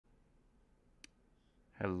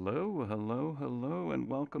Hello, hello, hello, and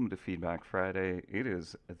welcome to Feedback Friday. It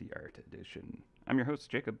is the art edition. I'm your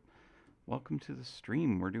host, Jacob. Welcome to the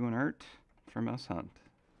stream. We're doing art for MouseHunt.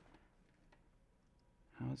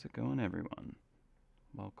 How's it going, everyone?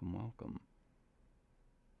 Welcome, welcome.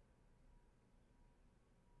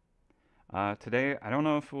 Today, I don't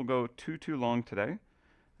know if we'll go too long today.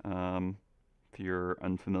 Um, if you're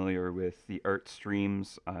unfamiliar with the art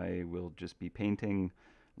streams, I will just be painting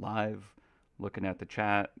live, looking at the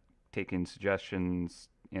chat, taking suggestions,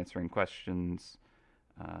 answering questions,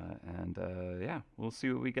 and yeah, we'll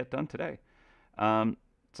see what we get done today. It's a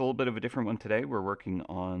little bit of a different one today. We're working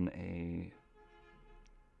on a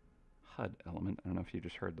HUD element. I don't know if you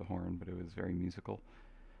just heard the horn, but it was very musical.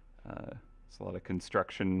 It's a lot of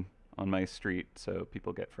construction on my street, so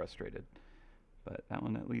people get frustrated. But that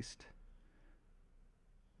one at least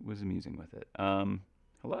was amusing with it.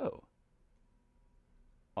 Hello.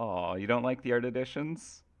 Oh, you don't like the art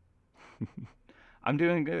editions? I'm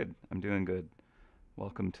doing good. I'm doing good.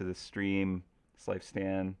 Welcome to the stream. It's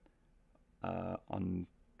Lifestan on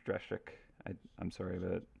Dreshik. I'm sorry,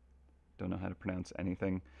 but don't know how to pronounce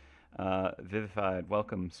anything. Vivified,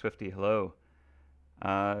 welcome. Swifty, hello.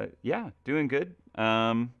 Yeah, doing good.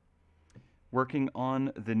 Working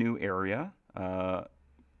on the new area.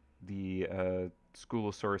 The School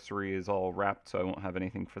of Sorcery is all wrapped, so I won't have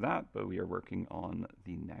anything for that, but we are working on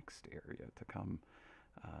the next area to come.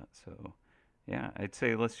 So, yeah, I'd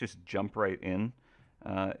say let's just jump right in.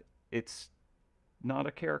 It's not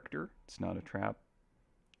a character, it's not a trap,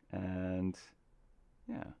 and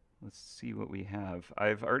yeah, let's see what we have.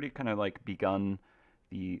 I've already kind of like begun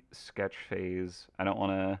the sketch phase. I don't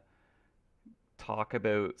want to talk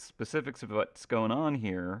about specifics of what's going on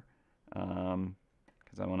here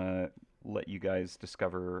because I want to let you guys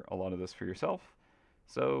discover a lot of this for yourself.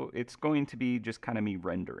 So it's going to be just kind of me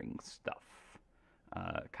rendering stuff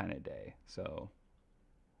kind of day. So,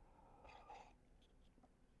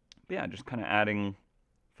 but yeah, just kind of adding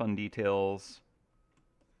fun details.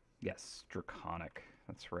 Yes, draconic.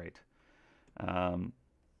 That's right. Um,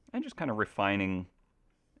 and just kind of refining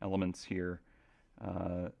elements here.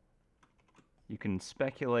 Uh, you can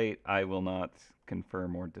speculate. I will not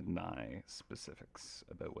confirm or deny specifics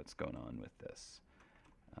about what's going on with this.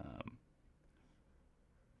 Um,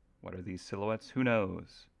 what are these silhouettes? Who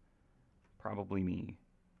knows? Probably me.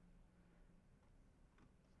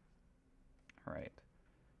 All right.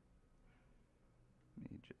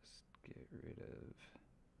 Let me just get rid of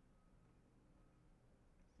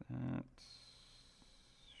that.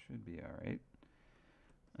 Should be all right.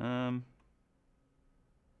 Um.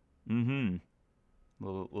 Mm-hmm.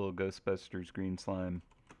 Little Ghostbusters green slime.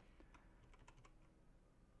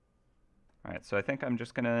 All right. So I think I'm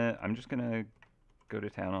just gonna go to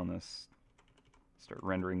town on this. Start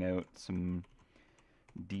rendering out some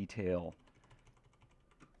detail.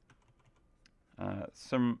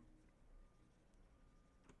 Some.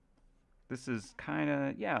 This is kind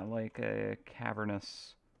of, yeah, like a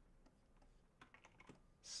cavernous,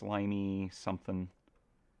 slimy something.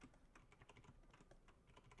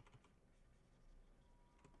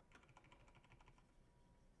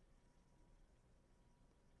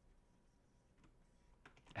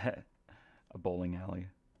 A bowling alley.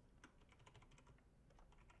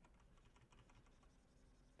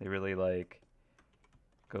 They really like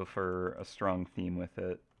go for a strong theme with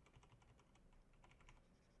it.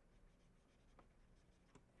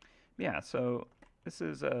 Yeah, so this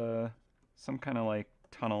is some kind of like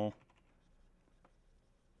tunnel.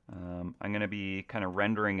 I'm going to be kind of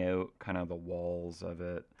rendering out kind of the walls of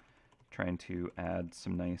it, trying to add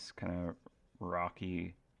some nice kind of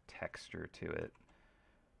rocky texture to it.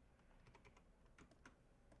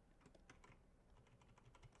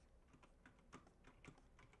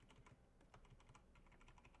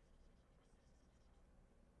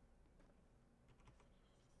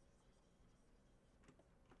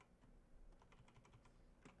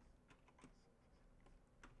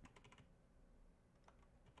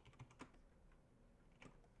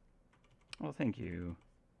 Well, thank you.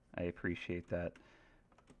 I appreciate that.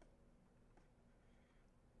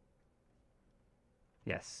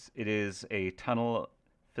 Yes, it is a tunnel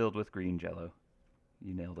filled with green jello.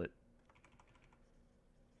 You nailed it.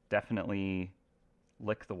 Definitely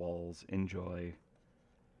lick the walls, enjoy.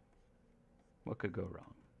 What could go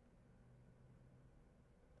wrong?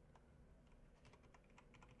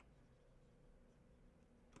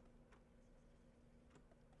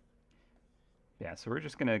 Yeah, so we're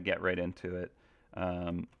just going to get right into it.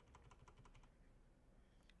 Um,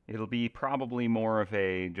 it'll be probably more of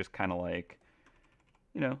a just kind of like,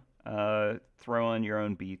 throw on your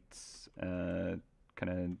own beats, kind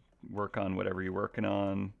of work on whatever you're working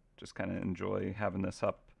on. Just kind of enjoy having this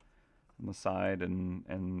up on the side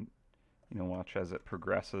and watch as it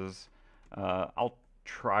progresses. I'll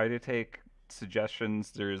try to take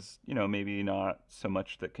suggestions. There's maybe not so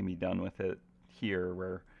much that can be done with it here,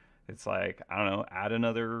 where it's like, I don't know, add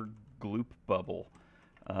another gloop bubble.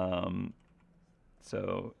 Um,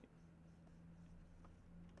 so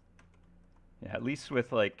yeah, at least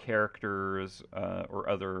with like characters or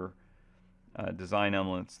other design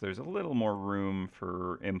elements, there's a little more room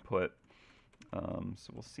for input.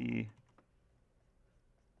 So we'll see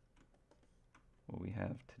what we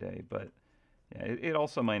have today, but yeah, it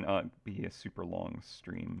also might not be a super long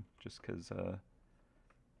stream, just because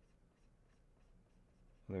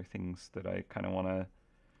other things that I kind of want to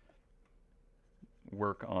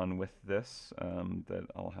work on with this that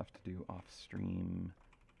I'll have to do off stream.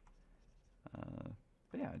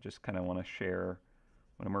 But yeah, I just kind of want to share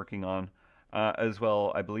what I'm working on. As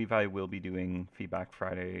well, I believe I will be doing Feedback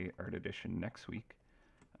Friday Art Edition next week.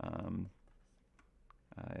 I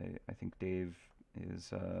think Dave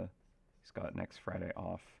is he's got next Friday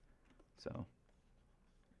off, so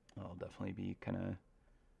I'll definitely be kind of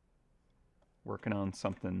working on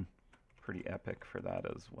something pretty epic for that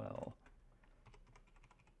as well.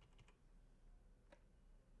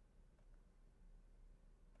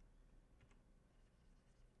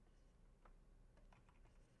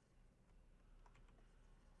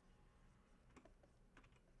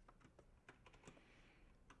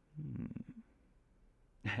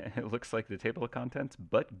 It looks like the table of contents,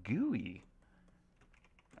 but gooey.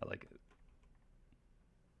 I like it.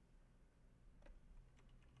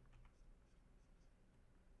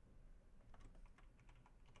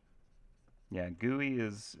 Yeah, gooey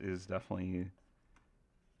is definitely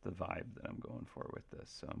the vibe that I'm going for with this,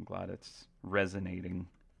 so I'm glad it's resonating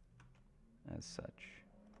as such.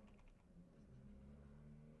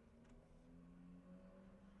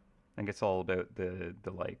 I think it's all about the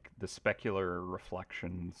specular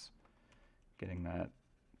reflections, getting that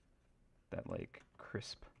like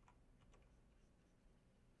crisp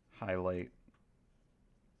highlight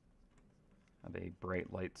of a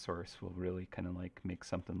bright light source will really kind of like make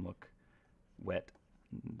something look wet,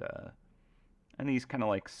 and these kind of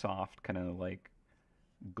like soft, kind of like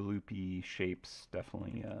gloopy shapes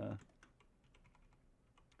definitely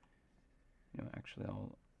actually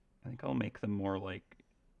I think I'll make them more like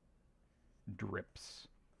drips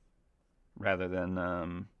rather than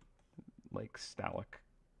like stalactites.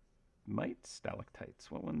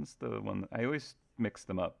 What one's the one? I always mix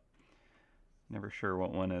them up. Never sure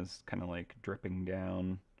what one is kind of like dripping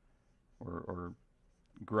down or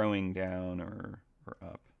growing down or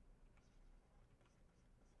up.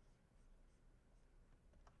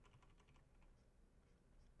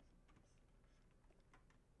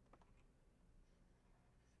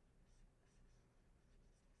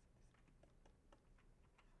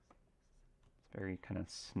 It's very kind of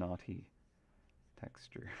snotty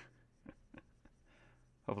texture.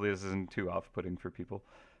 Hopefully this isn't too off-putting for people.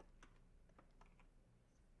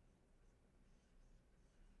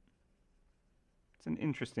 It's an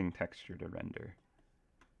interesting texture to render.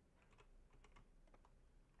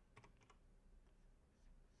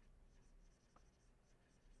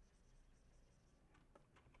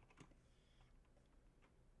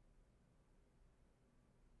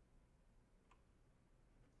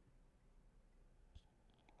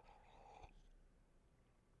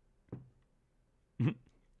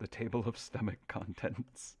 The table of stomach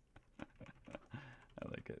contents. I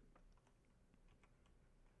like it.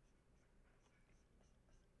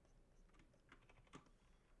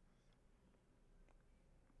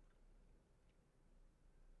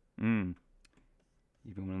 Mm.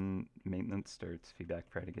 Even when maintenance starts, Feedback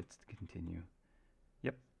Friday gets to continue.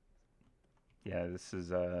 Yep. Yeah, this is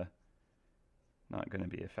not going to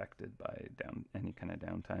be affected by any kind of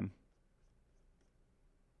downtime.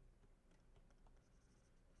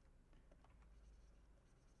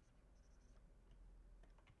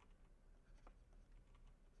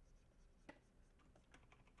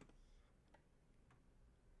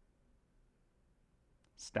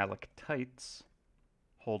 Stalactites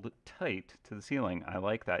hold tight to the ceiling. I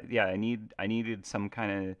like that. Yeah, I needed some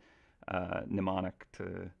kind of mnemonic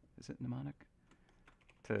to, is it mnemonic?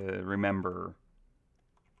 To remember.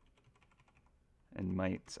 And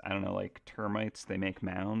mites, I don't know, like termites, they make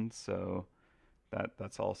mounds, so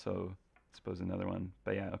that's also, I suppose, another one.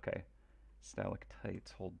 But yeah, okay.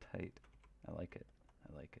 Stalactites hold tight. I like it.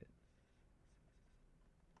 I like it.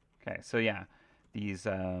 Okay, so yeah, these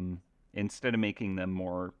instead of making them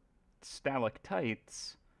more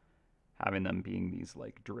stalactites, having them being these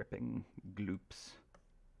like dripping gloops.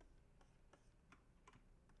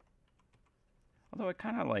 Although I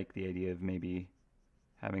kind of like the idea of maybe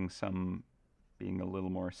having some being a little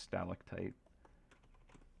more stalactite.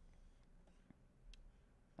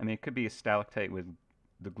 I mean, it could be a stalactite with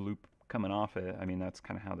the gloop coming off it. I mean, that's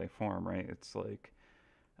kind of how they form, right? It's like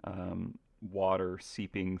um, water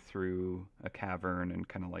seeping through a cavern and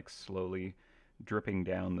kind of like slowly dripping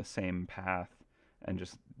down the same path and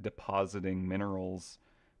just depositing minerals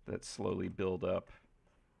that slowly build up.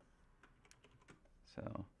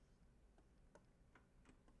 So,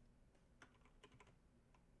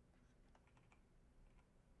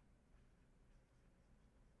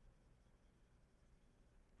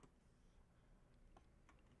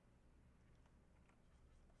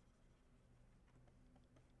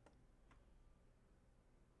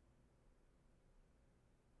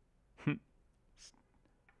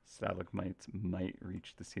 stalagmites might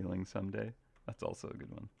reach the ceiling someday. That's also a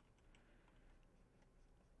good one.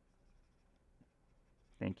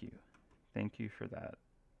 Thank you. Thank you for that.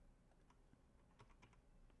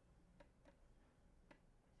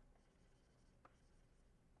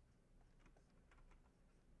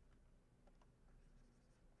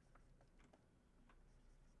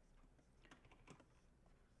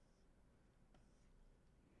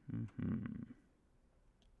 Hmm.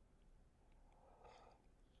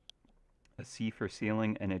 A C for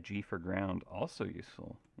ceiling and a G for ground, also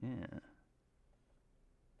useful. Yeah.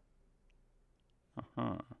 Uh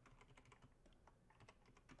huh.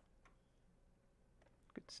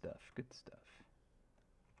 Good stuff. Good stuff.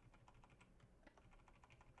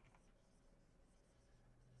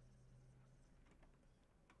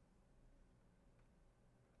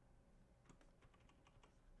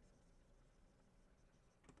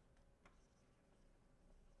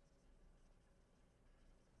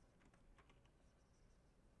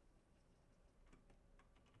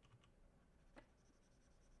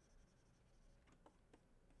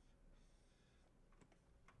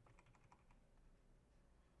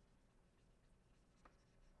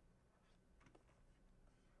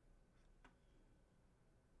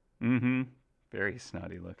 Mm hmm. Very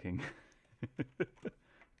snotty looking.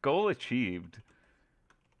 Goal achieved.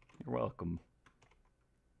 You're welcome.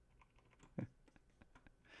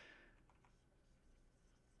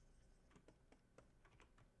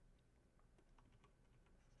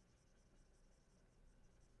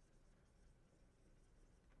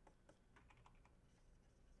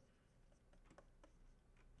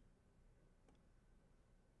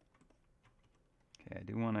 Okay, I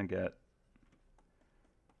do want to get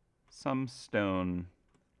some stone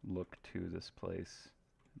look to this place.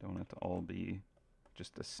 I don't want it to all be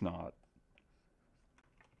just a snot.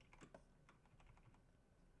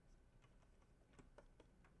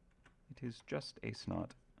 It is just a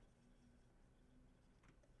snot.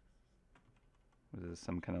 Was this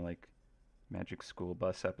some kind of like magic school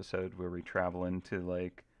bus episode where we travel into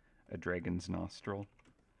like a dragon's nostril?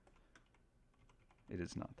 It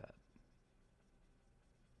is not that.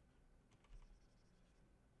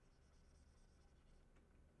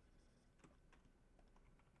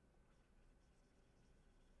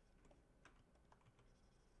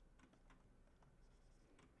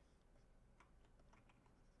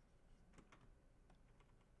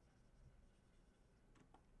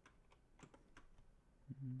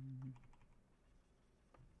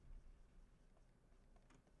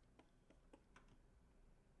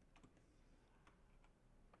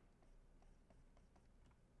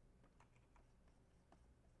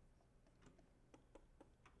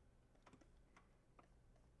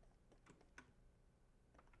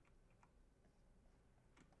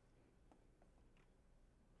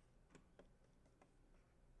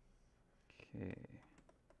 Okay.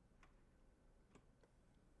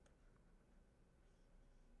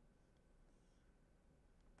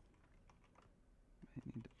 I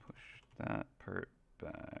need to push that part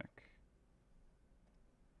back.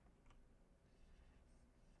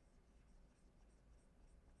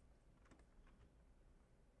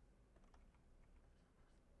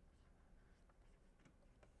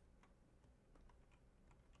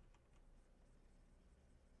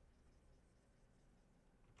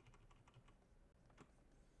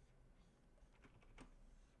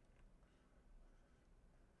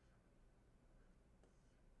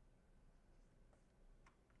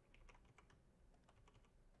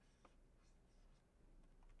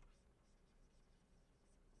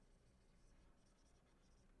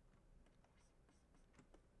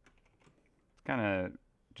 It's kind of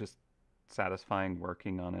just satisfying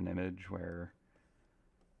working on an image where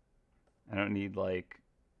I don't need like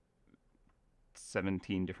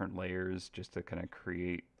 17 different layers just to kind of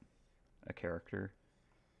create a character.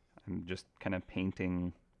 I'm just kind of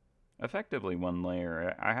painting effectively one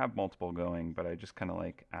layer. I have multiple going, but I just kind of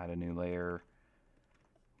like add a new layer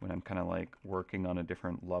when I'm kind of like working on a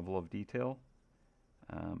different level of detail.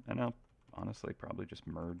 And I'll honestly probably just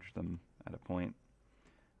merge them at a point.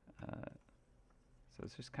 So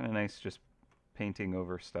it's just kind of nice just painting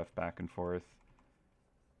over stuff back and forth.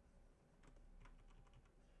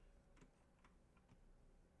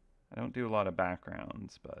 I don't do a lot of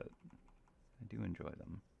backgrounds, but I do enjoy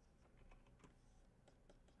them.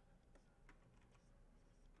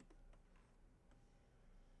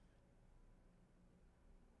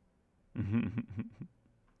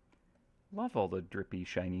 Love all the drippy,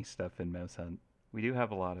 shiny stuff in MouseHunt. We do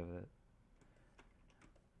have a lot of it.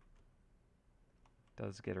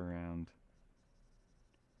 Does get around.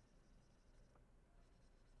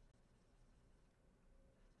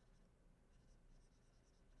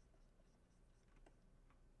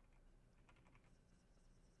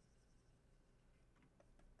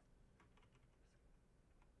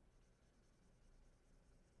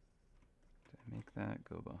 Did I make that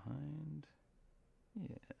go behind?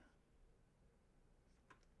 Yeah.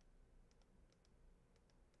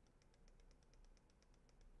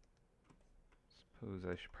 Suppose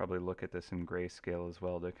I should probably look at this in grayscale as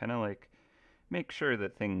well to kind of like make sure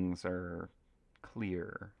that things are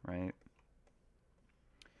clear, right?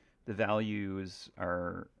 The values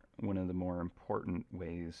are one of the more important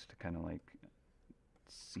ways to kind of like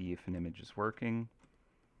see if an image is working.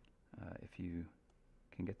 If you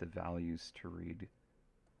can get the values to read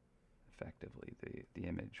effectively, the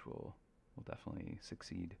image will definitely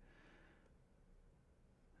succeed.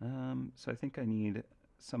 So I think I need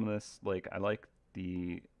some of this, like I like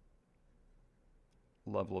the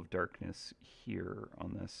level of darkness here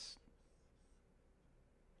on this.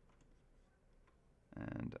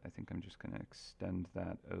 And I think I'm just going to extend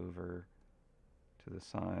that over to the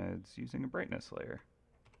sides using a brightness layer.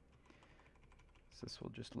 So this will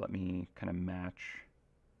just let me kind of match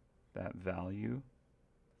that value.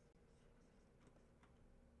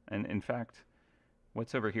 And in fact,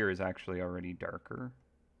 what's over here is actually already darker.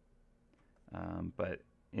 But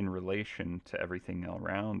in relation to everything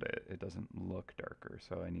around it, it doesn't look darker.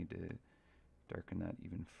 So I need to darken that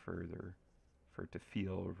even further for it to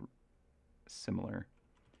feel similar.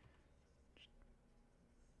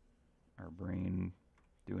 Our brain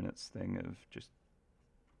doing its thing of just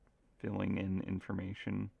filling in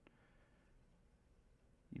information,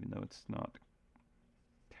 even though it's not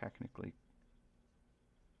technically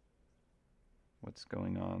what's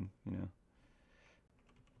going on, you know.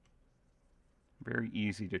 Very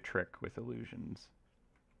easy to trick with illusions.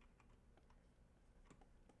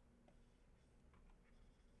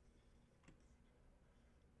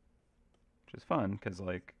 Which is fun, because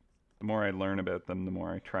like, the more I learn about them, the more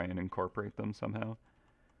I try and incorporate them somehow.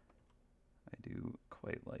 I do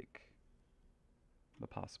quite like the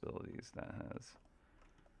possibilities that has.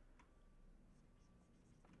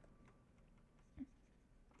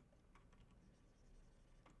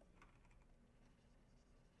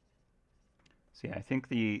 So yeah, I think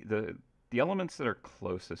the elements that are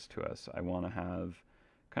closest to us, I want to have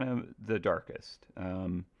kind of the darkest.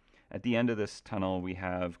 At the end of this tunnel, we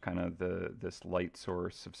have kind of this light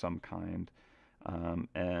source of some kind,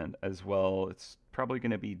 and as well, it's probably going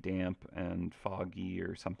to be damp and foggy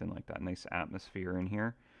or something like that. Nice atmosphere in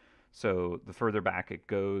here. So the further back it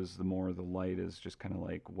goes, the more the light is just kind of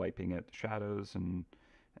like wiping out the shadows and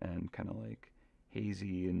kind of like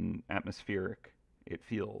hazy and atmospheric it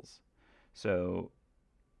feels. So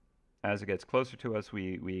as it gets closer to us,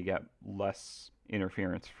 we get less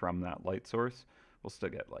interference from that light source. We'll still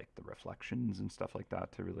get like the reflections and stuff like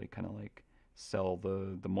that to really kind of like sell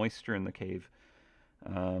the moisture in the cave.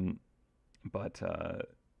 Um, but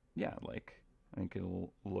yeah, like I think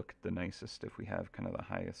it'll look the nicest if we have kind of the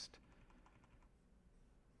highest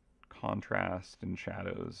contrast and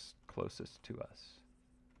shadows closest to us.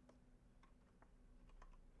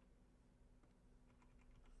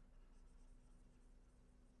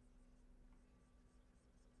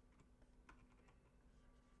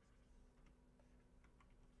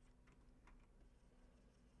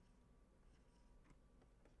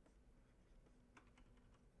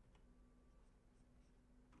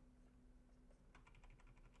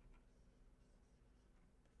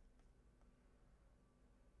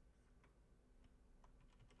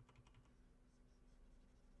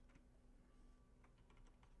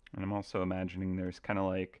 And I'm also imagining there's kind of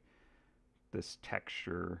like this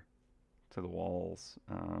texture to the walls.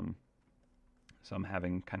 So I'm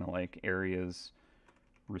having kind of like areas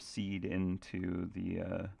recede into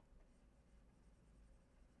the.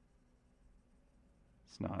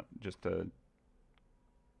 It's not just a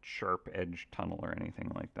sharp edge tunnel or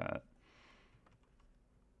anything like that.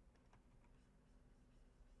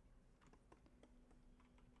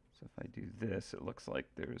 So if I do this, it looks like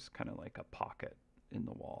there's kind of like a pocket in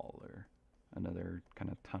the wall or another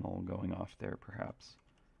kind of tunnel going off there perhaps.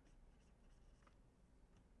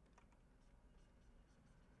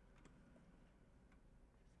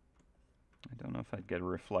 I don't know if I'd get a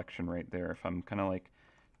reflection right there if I'm kind of like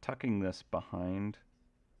tucking this behind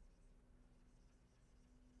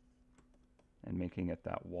and making it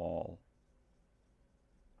that wall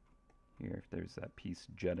here, if there's that piece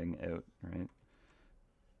jutting out, right?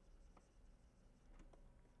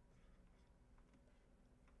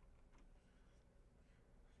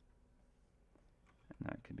 And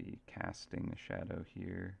that could be casting a shadow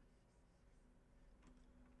here.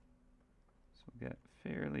 So we'll get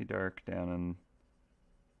fairly dark down in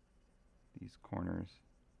these corners.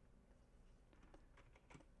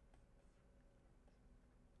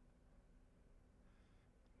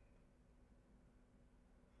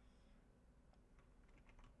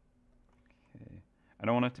 Okay. I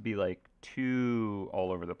don't want it to be like too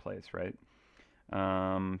all over the place, right?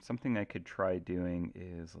 Something I could try doing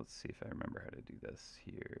is, let's see if I remember how to do this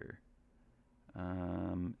here.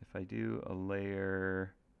 If I do a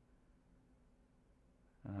layer,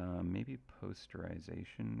 maybe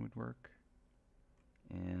posterization would work.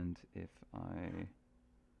 And if I,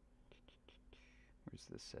 where's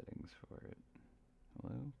the settings for it?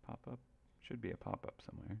 Hello, pop-up? Should be a pop-up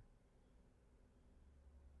somewhere.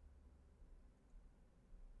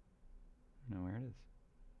 I don't know where it is.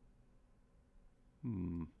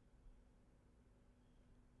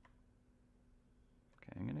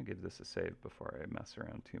 Okay, I'm gonna give this a save before I mess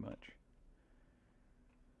around too much.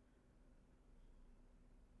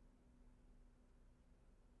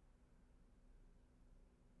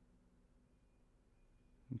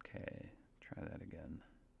 Okay, try that again.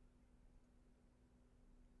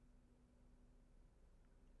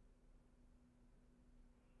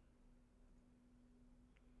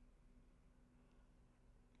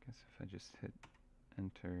 Guess if I just hit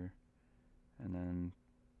enter and then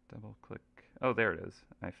double click. Oh, there it is.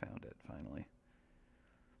 I found it finally.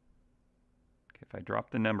 Okay, if I drop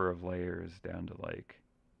the number of layers down to like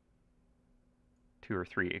 2 or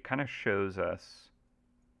 3, it kind of shows us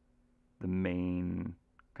the main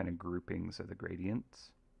kind of groupings of the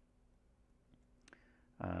gradients.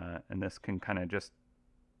 And this can kind of just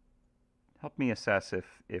help me assess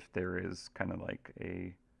if there is kind of like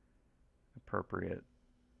a appropriate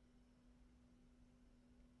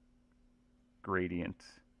gradient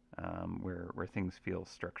where things feel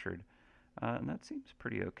structured. And that seems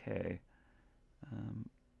pretty okay.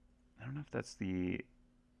 I don't know if that's the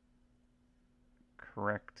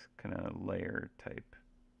correct kind of layer type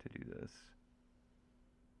to do this.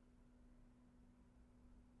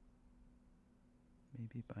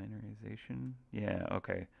 Maybe binarization? Yeah,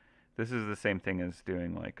 okay. This is the same thing as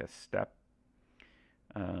doing like a step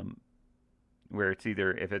where it's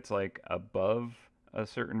either, if it's like above a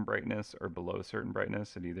certain brightness or below a certain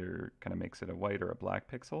brightness, it either kind of makes it a white or a black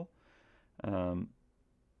pixel.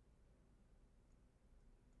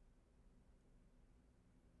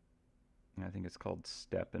 I think it's called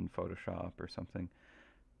step in Photoshop or something.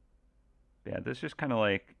 Yeah, this just kind of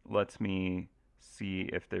like lets me see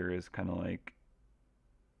if there is kind of like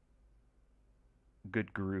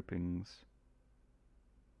good groupings.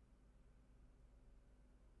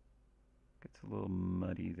 Gets a little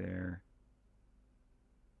muddy there.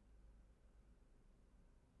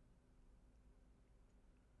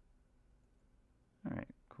 All right,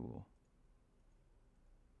 cool.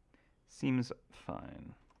 Seems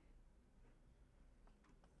fine.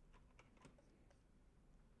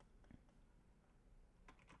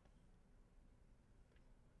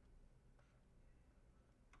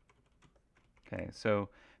 Okay, so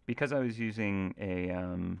because I was using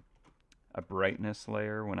a brightness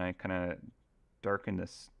layer when I kind of darken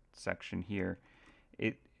this section here,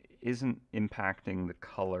 it isn't impacting the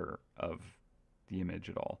color of the image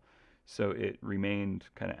at all. So it remained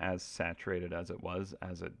kind of as saturated as it was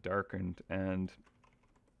as it darkened. And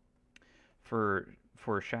for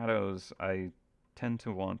shadows, I tend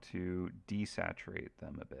to want to desaturate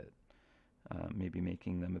them a bit, maybe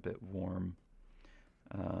making them a bit warm.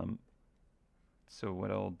 So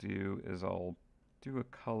what I'll do is I'll do a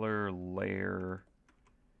color layer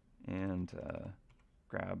and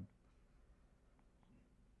grab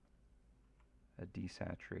a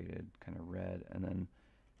desaturated kind of red, and then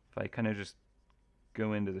if I kind of just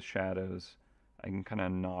go into the shadows, I can kind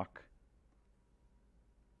of knock,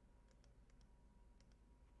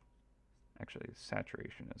 actually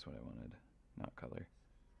saturation is what I wanted, not color. There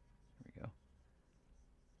we go.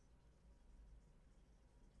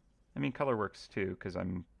 I mean, color works too because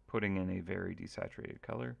I'm putting in a very desaturated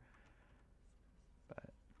color, but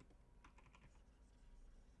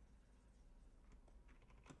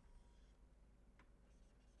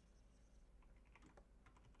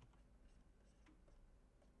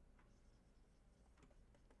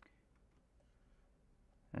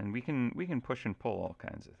And we can push and pull all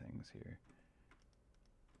kinds of things here.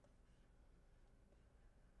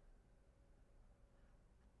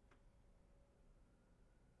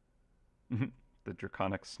 The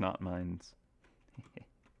draconic snot mines.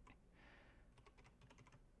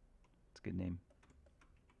 It's a good name.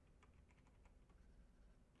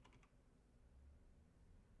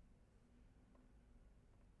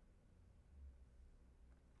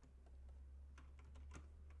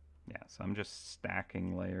 Yeah, so I'm just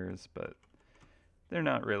stacking layers, but they're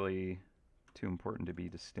not really too important to be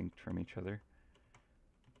distinct from each other.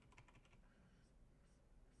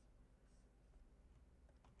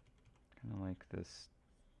 Kind of like this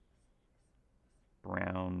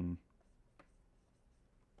brown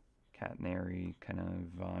catenary kind of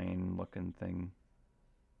vine looking thing.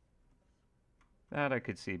 That I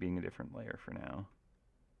could see being a different layer for now.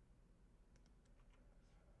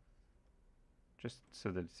 Just so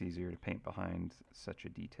that it's easier to paint behind such a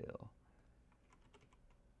detail.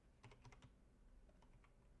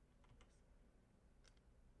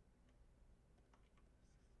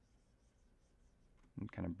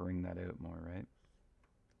 And kind of bring that out more, right?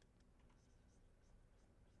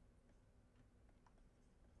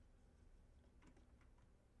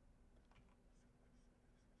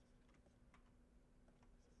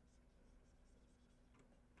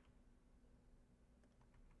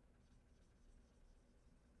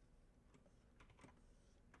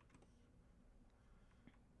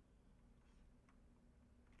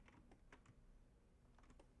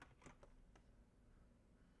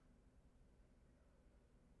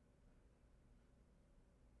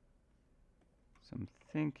 So I'm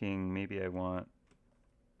thinking maybe I want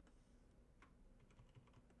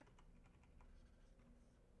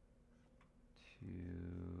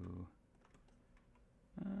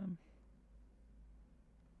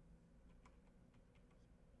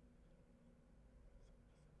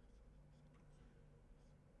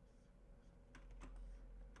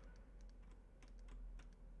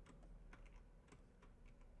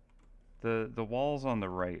to the walls on the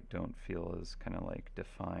right don't feel as kind of like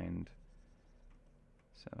defined.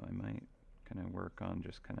 So I might kind of work on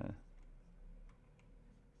just kind of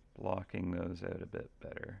blocking those out a bit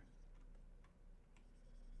better.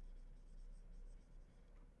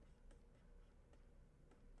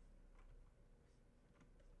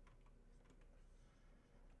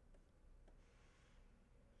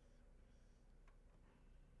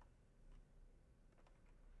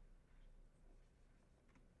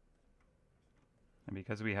 And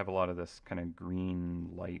because we have a lot of this kind of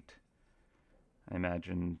green light, I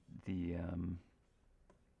imagine the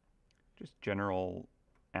just general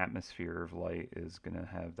atmosphere of light is going to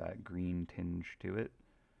have that green tinge to it.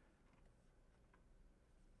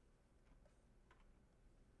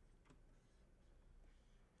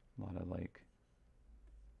 A lot of like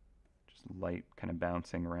just light kind of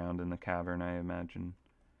bouncing around in the cavern, I imagine.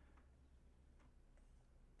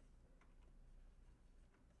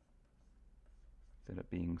 Instead of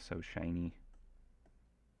being so shiny.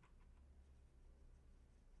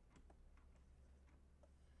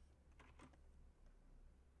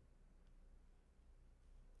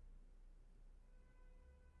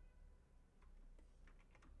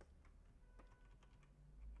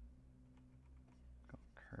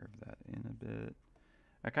 Curve that in a bit.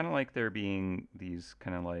 I kind of like there being these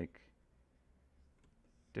kind of like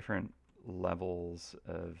different levels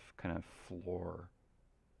of kind of floor.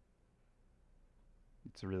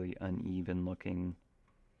 It's really uneven looking.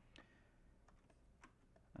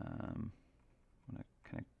 I want to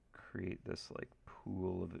kind of create this like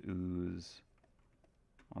pool of ooze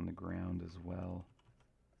on the ground as well.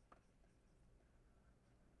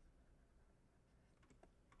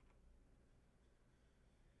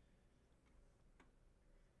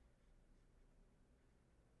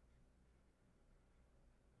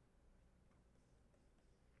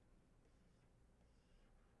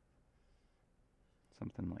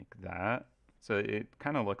 Something like that. So it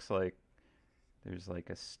kind of looks like there's like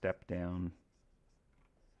a step down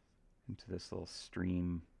into this little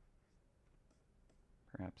stream.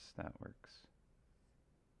 Perhaps that works.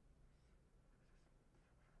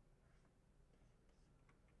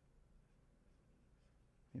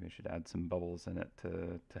 Maybe I should add some bubbles in it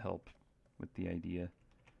to help with the idea.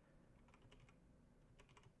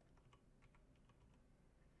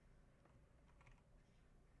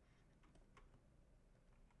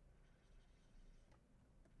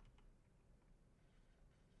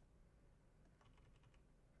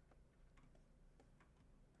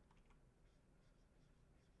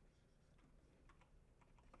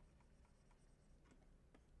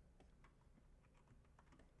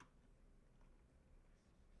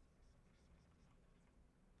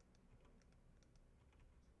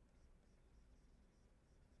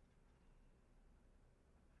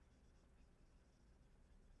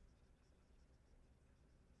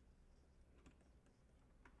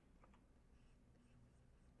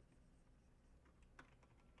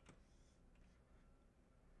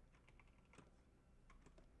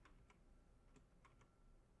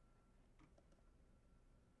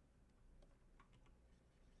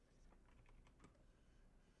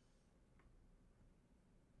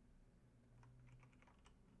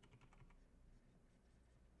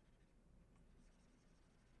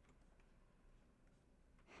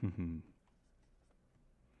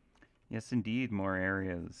 Yes, indeed, more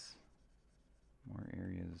areas. More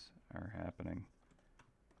areas are happening.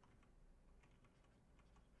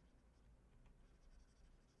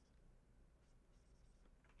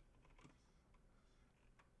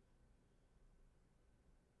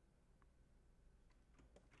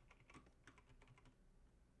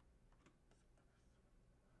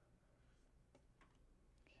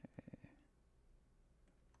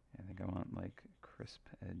 I think I want like crisp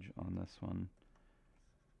edge on this one.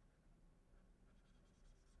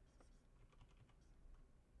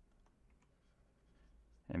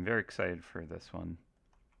 I'm very excited for this one.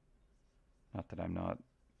 Not that I'm not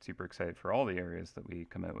super excited for all the areas that we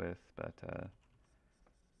come out with, but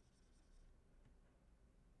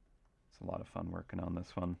it's a lot of fun working on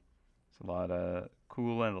this one. It's a lot of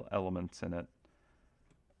cool elements in it.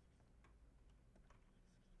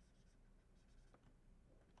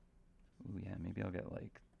 Ooh, yeah, maybe I'll get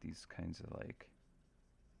like these kinds of like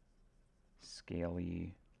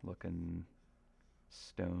scaly looking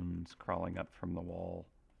stones crawling up from the wall.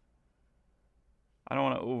 I don't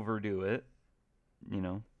want to overdo it, you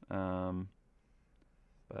know,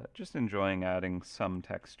 but just enjoying adding some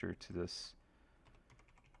texture to this.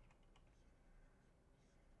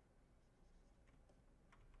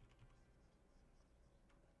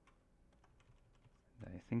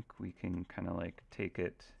 I think we can kind of like take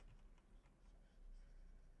it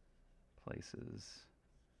places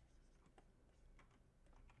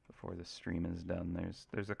before the stream is done.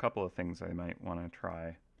 There's a couple of things I might want to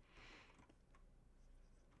try.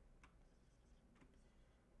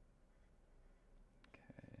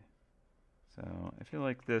 Okay, so I feel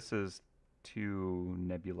like this is too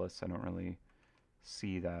nebulous. I don't really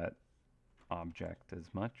see that object as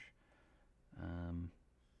much.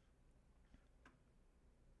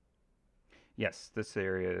 Yes, this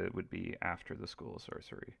area would be after the School of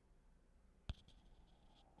Sorcery.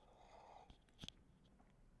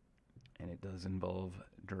 And it does involve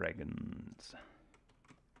dragons.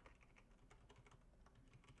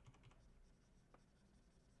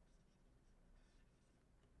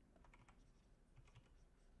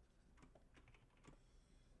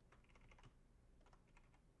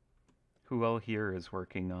 Who all here is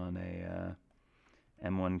working on a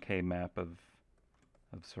M1K map of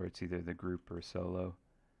sorts, either the group or solo?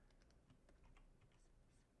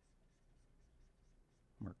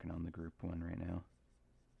 I'm working on the group one right now.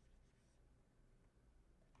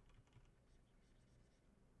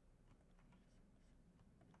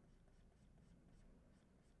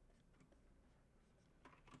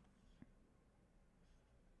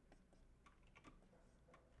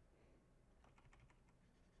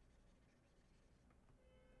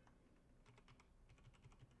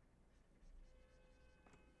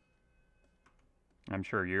 I'm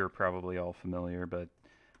sure you're probably all familiar, but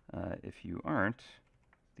if you aren't,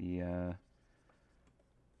 the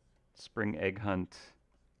Spring Egg Hunt,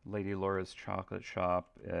 Lady Laura's Chocolate Shop,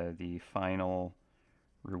 the final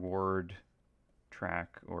reward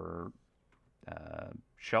track or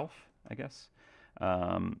shelf, I guess,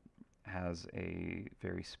 has a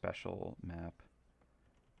very special map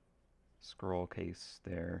scroll case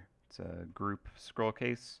there. It's a group scroll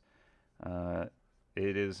case.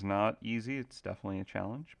 It is not easy. It's definitely a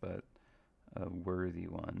challenge, but a worthy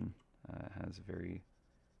one. Has a very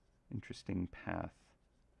interesting path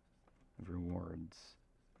of rewards.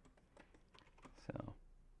 So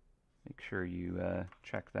make sure you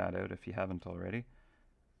check that out if you haven't already.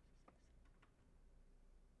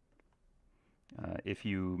 If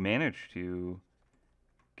you manage to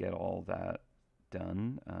get all that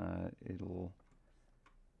done, it'll,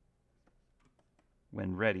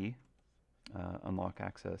 when ready, unlock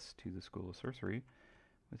access to the School of Sorcery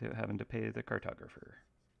without having to pay the cartographer,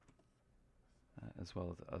 as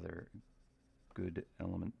well as other good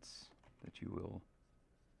elements that you will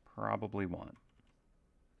probably want.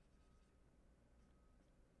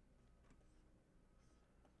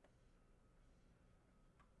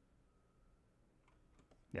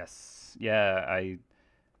 Yes, yeah,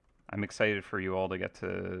 I'm excited for you all to get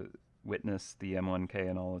to witness the M1K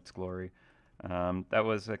in all its glory. That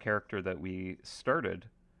was a character that we started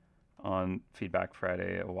on Feedback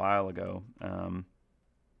Friday a while ago,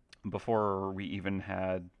 before we even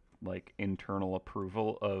had like internal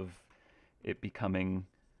approval of it becoming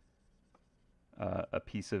a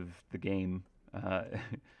piece of the game. I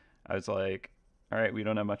was like, all right, we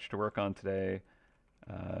don't have much to work on today,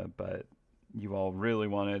 but you all really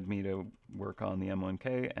wanted me to work on the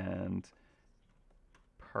M1K, and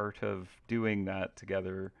part of doing that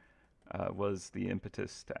together was the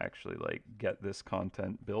impetus to actually like get this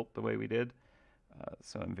content built the way we did.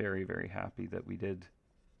 So I'm very, very happy that we did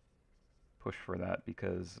push for that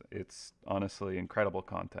because it's honestly incredible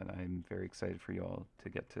content. I'm very excited for you all to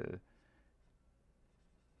get to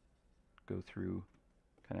go through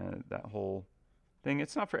kind of that whole thing.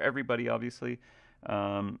 It's not for everybody, obviously.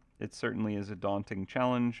 It certainly is a daunting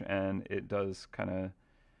challenge, and it does kind of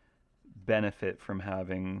benefit from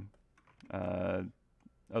having uh,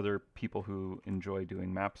 other people who enjoy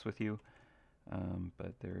doing maps with you.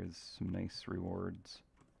 But there is some nice rewards.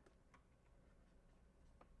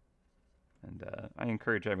 And I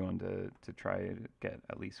encourage everyone to try to get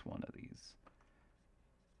at least one of these.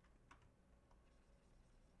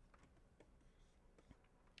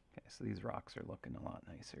 Okay, so these rocks are looking a lot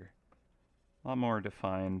nicer. A lot more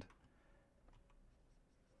defined.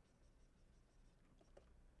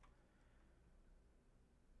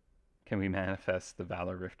 Can we manifest the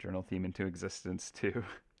Valor Rift Journal theme into existence too?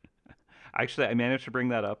 Actually, I managed to bring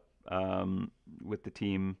that up with the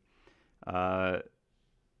team. Uh,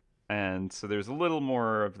 and so there's a little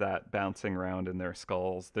more of that bouncing around in their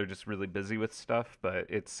skulls. They're just really busy with stuff, but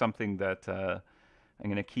it's something that I'm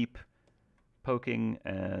going to keep poking,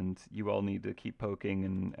 and you all need to keep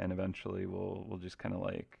poking, and eventually we'll just kind of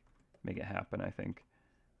like make it happen, I think.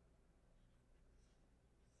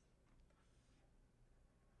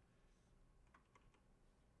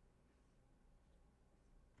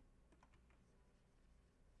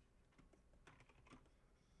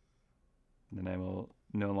 And then I will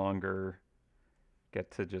no longer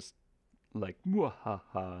get to just like,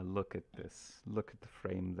 ha, look at this. Look at the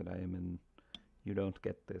frame that I am in. You don't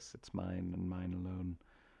get this. It's mine and mine alone.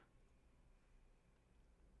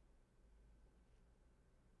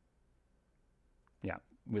 Yeah,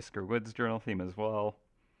 Whisker Woods journal theme as well.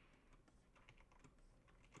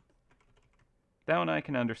 That one I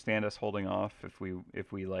can understand us holding off if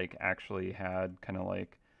we like actually had kind of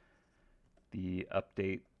like the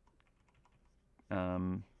update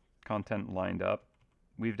content lined up.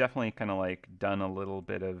 We've definitely kind of like done a little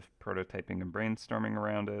bit of prototyping and brainstorming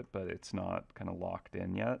around it, but it's not kind of locked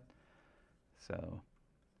in yet. So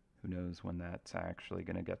who knows when that's actually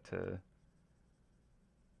going to get to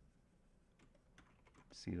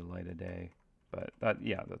see the light of day. But that,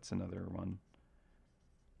 yeah, that's another one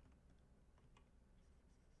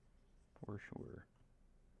for sure.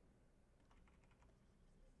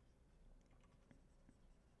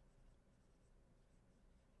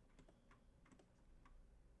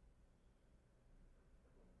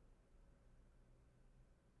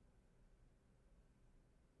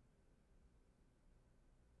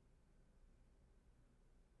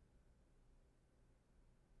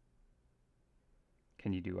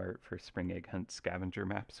 Can you do art for Spring Egg Hunt scavenger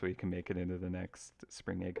map so you can make it into the next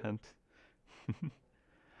Spring Egg Hunt?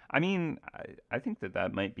 I mean, I think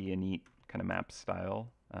that might be a neat kind of map style.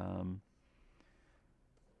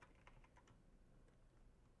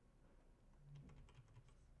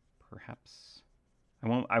 Perhaps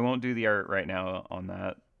I won't do the art right now on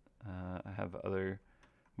that. I have other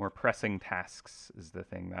more pressing tasks. Is the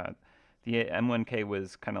thing that the M1K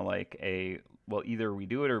was kind of like a, well, either we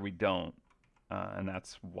do it or we don't, and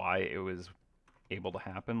that's why it was able to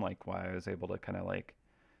happen. Like why I was able to kind of like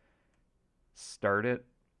start it,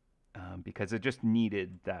 because it just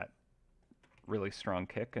needed that really strong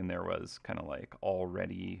kick, and there was kind of like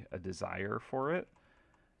already a desire for it.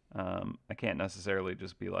 I can't necessarily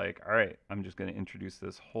just be like, all right, I'm just going to introduce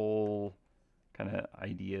this whole kind of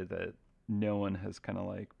idea that no one has kind of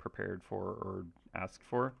like prepared for or asked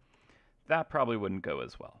for. That probably wouldn't go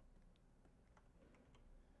as well.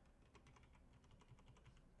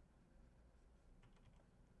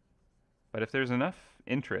 But if there's enough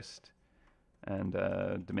interest and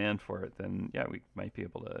demand for it, then yeah, we might be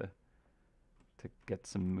able to get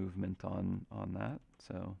some movement on that.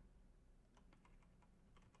 So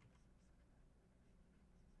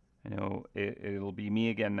I know it'll be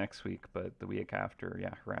me again next week, but the week after,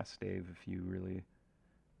 yeah, harass Dave if you really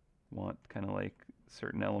want kind of like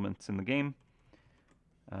certain elements in the game.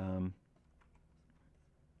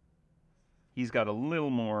 He's got a little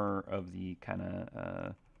more of the kind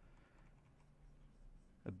of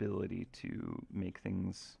ability to make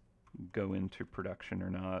things go into production or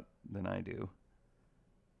not than I do.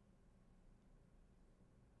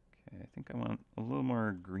 Okay, I think I want a little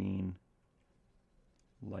more green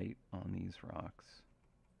light on these rocks.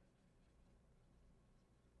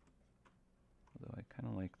 Although I kind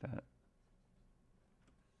of like that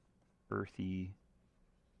earthy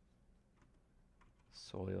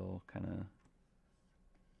soil kind of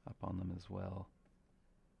up on them as well.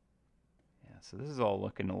 Yeah, so this is all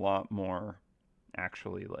looking a lot more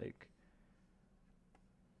actually like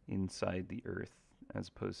inside the earth as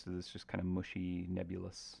opposed to this just kind of mushy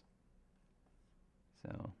nebulous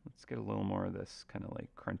So let's get a little more of this kind of like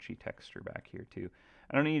crunchy texture back here too.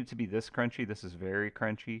 I don't need it to be this crunchy. This is very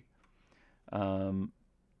crunchy.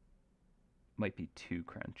 Might be too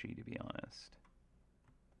crunchy, to be honest.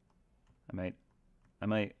 I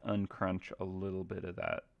might uncrunch a little bit of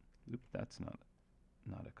that. Oop, that's not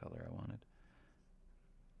a color I wanted.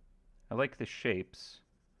 I like the shapes,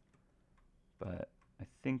 but I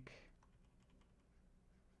think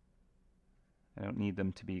I don't need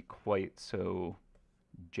them to be quite so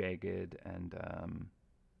jagged and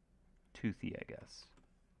toothy, I guess.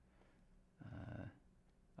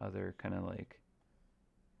 Other kind of like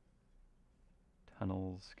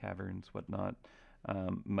tunnels, caverns, whatnot,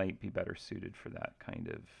 might be better suited for that kind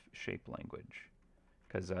of shape language.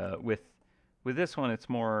 Because with this one, it's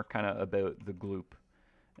more kind of about the gloop,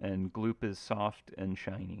 and gloop is soft and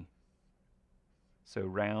shiny. So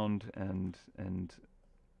round and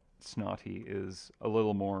snotty is a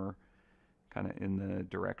little more kind of in the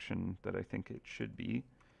direction that I think it should be.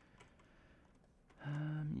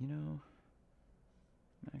 You know,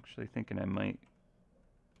 I'm actually thinking I might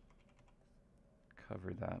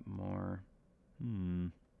cover that more.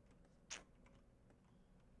 If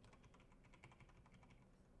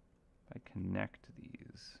I connect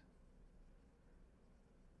these.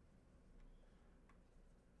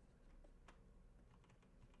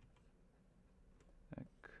 That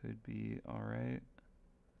could be all right.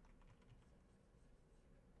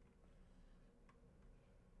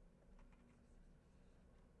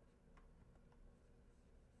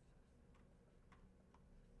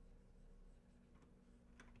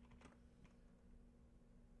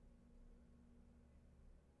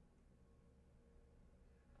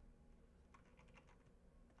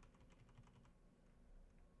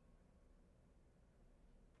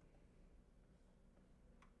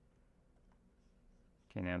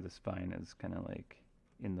 Okay, now this vine is kind of like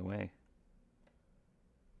in the way.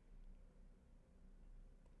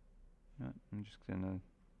 I'm just gonna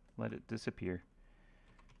let it disappear.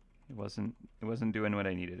 It wasn't doing what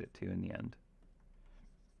I needed it to in the end.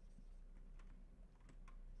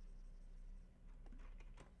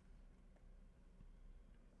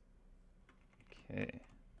 Okay.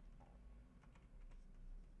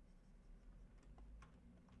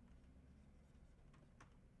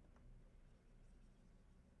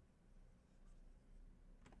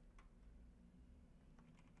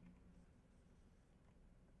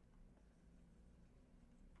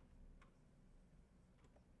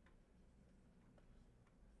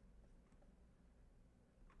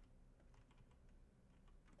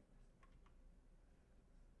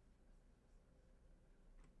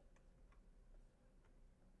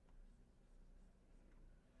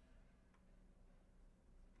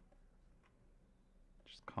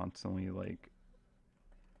 Just constantly like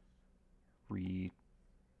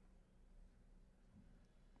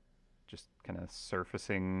just kind of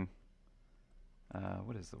surfacing.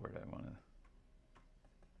 What is the word I want to?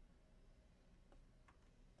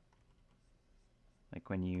 Like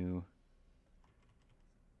when you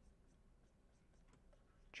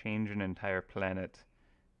change an entire planet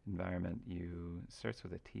environment, it starts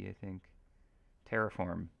with a T, I think.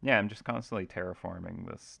 Terraform. Yeah, I'm just constantly terraforming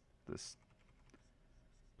this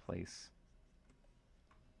place.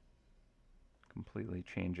 Completely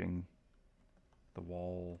changing the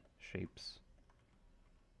wall shapes.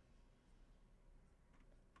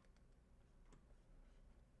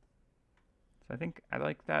 So I think I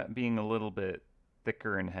like that being a little bit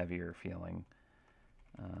thicker and heavier feeling.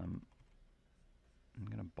 I'm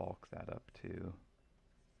going to bulk that up too.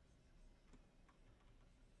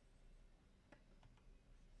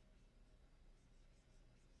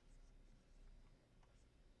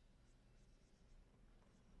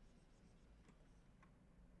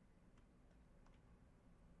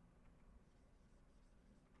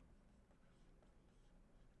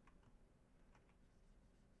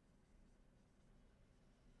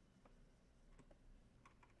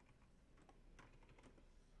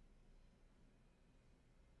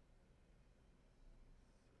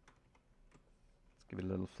 Give it a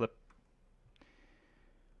little flip.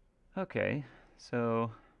 Okay,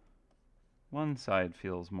 so one side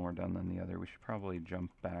feels more done than the other. We should probably jump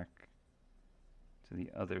back to the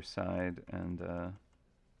other side and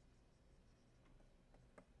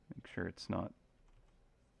make sure it's not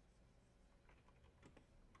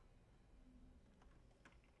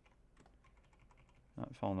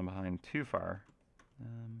falling behind too far.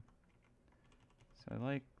 So I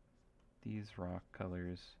like these rock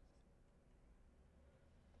colors.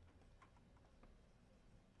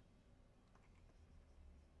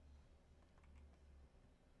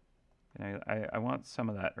 And I want some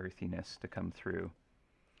of that earthiness to come through.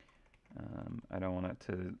 I don't want it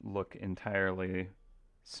to look entirely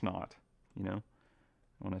snot, you know?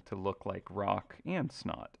 I want it to look like rock and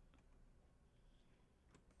snot,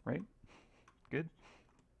 right? Good.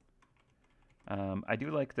 I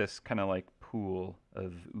do like this kind of like pool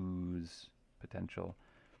of ooze potential.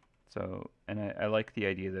 So, and I like the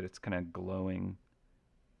idea that it's kind of glowing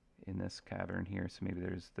in this cavern here. So maybe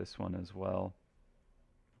there's this one as well.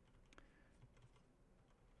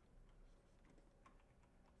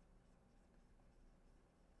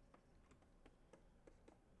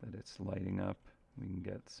 That it's lighting up. We can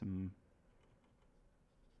get some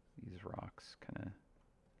these rocks kind of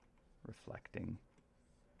reflecting.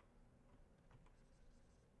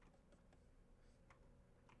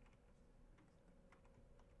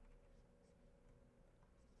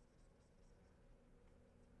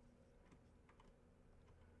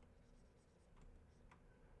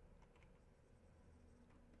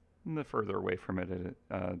 And the further away from it,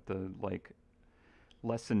 the like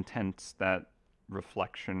less intense that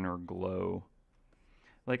reflection or glow.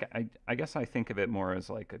 Like I guess I think of it more as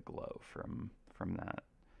like a glow from that.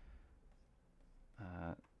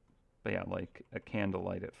 Uh, but yeah, like a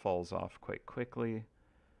candlelight, it falls off quite quickly.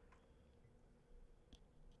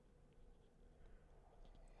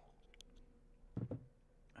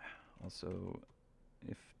 Also,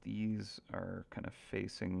 if these are kind of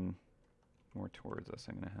facing more towards us,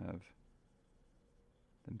 I'm going to have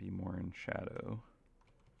them be more in shadow.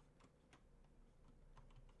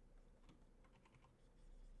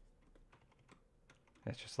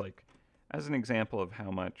 That's just like, as an example of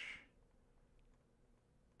how much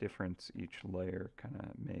difference each layer kind of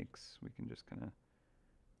makes, we can just kind of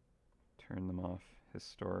turn them off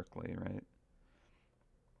historically, right?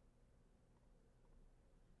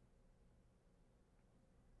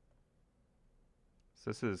 So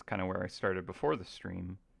this is kind of where I started before the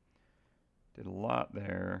stream. Did a lot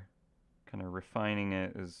there, kind of refining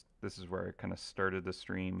it. This is where I kind of started the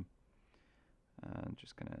stream.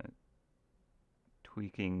 Just kind of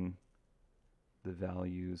tweaking the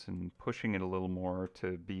values and pushing it a little more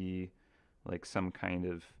to be like some kind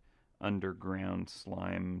of underground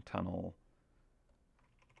slime tunnel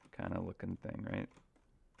kind of looking thing, right?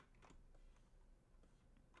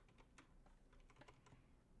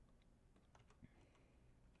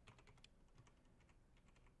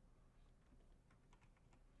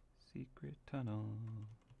 Secret tunnel.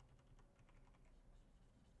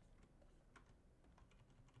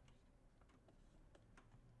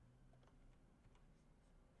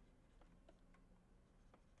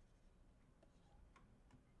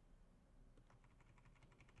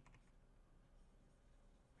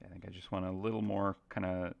 I think I just want a little more kind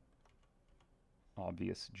of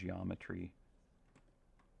obvious geometry.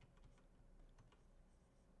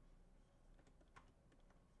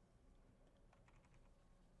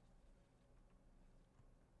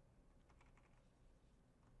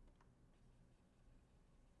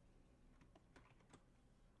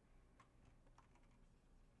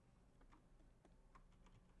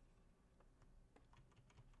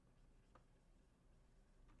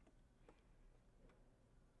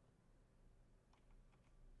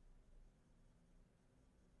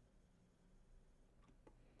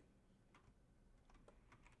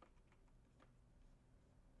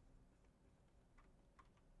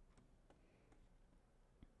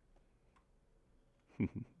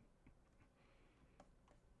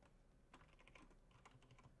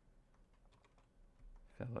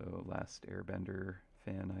 Fellow Last Airbender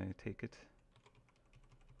fan, I take it.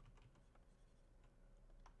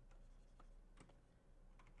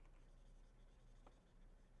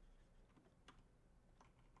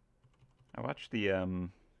 I watched the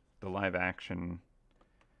live action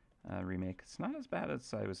remake. It's not as bad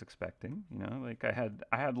as I was expecting. You know, like I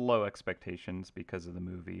had low expectations because of the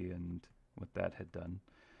movie and what that had done.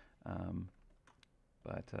 Um,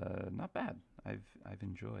 but not bad. I've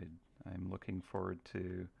enjoyed. I'm looking forward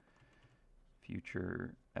to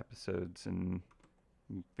future episodes and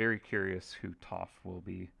I'm very curious who Toph will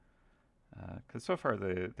be. Because so far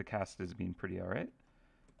the cast has been pretty alright.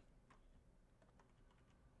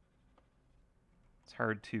 It's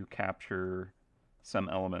hard to capture some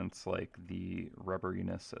elements like the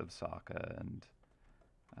rubberiness of Sokka and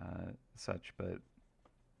such, but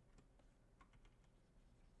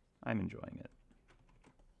I'm enjoying it.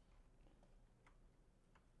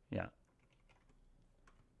 Yeah.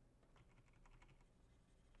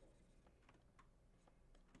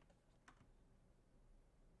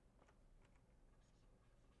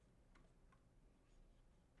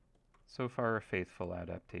 So far, a faithful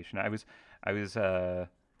adaptation. I was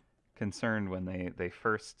concerned when they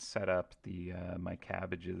first set up the my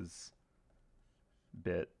cabbages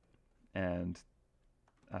bit And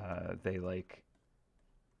they like,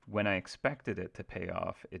 when I expected it to pay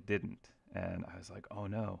off, it didn't. And I was like, oh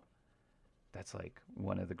no, that's like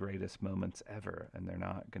one of the greatest moments ever. And they're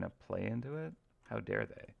not going to play into it? How dare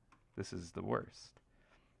they? This is the worst.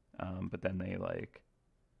 But then they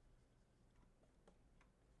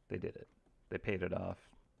did it. They paid it off.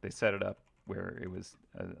 They set it up where it was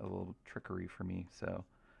a little trickery for me. So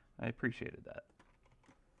I appreciated that.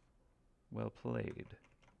 Well played.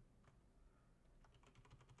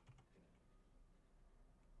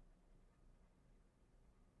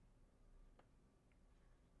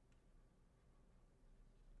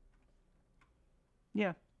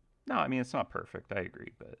 Yeah. No, I mean it's not perfect. I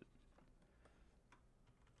agree, but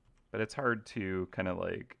it's hard to kind of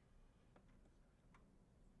like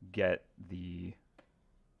get the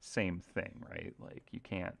same thing, right? Like you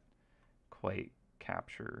can't quite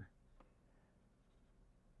capture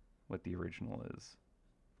what the original is.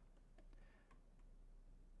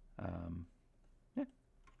 Yeah,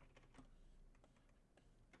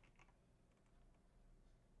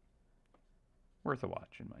 worth a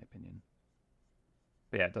watch in my opinion.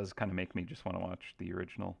 But yeah, it does kind of make me just want to watch the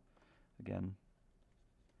original again.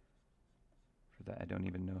 For that, I don't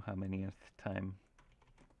even know how many at the time.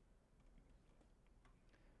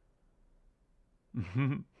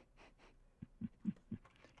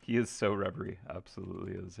 He is so rubbery.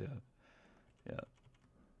 Absolutely is. Yeah. Yeah.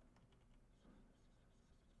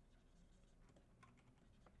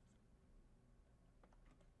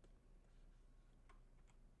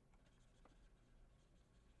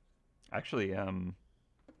 Actually,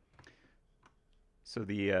 so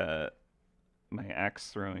the my axe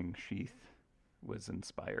throwing sheath was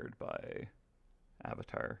inspired by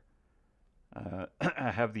Avatar.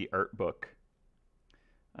 I have the art book,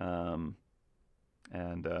 um,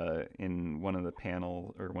 and in one of the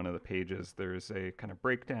panel or one of the pages, there's a kind of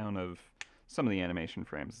breakdown of some of the animation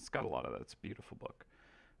frames. It's got a lot of that. It's a beautiful book,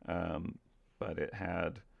 but it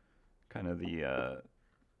had kind of the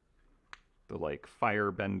like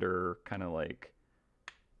firebender kind of like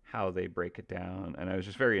how they break it down, and I was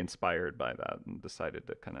just very inspired by that and decided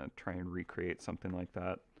to kind of try and recreate something like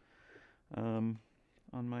that um,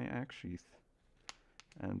 on my axe sheath.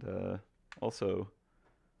 And also,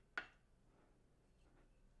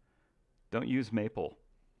 don't use maple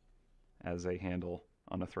as a handle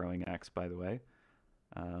on a throwing axe. By the way,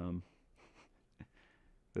 um,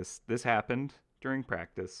 this happened during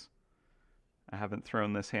practice. I haven't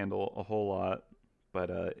thrown this handle a whole lot, but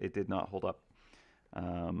it did not hold up.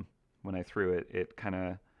 When I threw it, it kind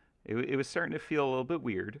of it was starting to feel a little bit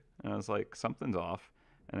weird, and I was like, something's off.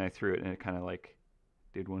 And I threw it, and it kind of like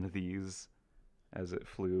did one of these as it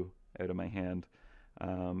flew out of my hand.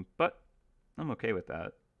 But I'm okay with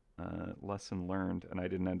that. Lesson learned, and I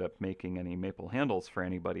didn't end up making any maple handles for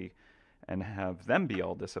anybody, and have them be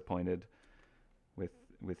all disappointed with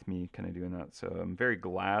with me kind of doing that. So I'm very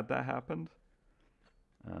glad that happened.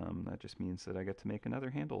 That just means that I get to make another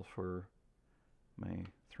handle for my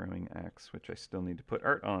throwing axe, which I still need to put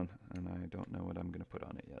art on, and I don't know what I'm going to put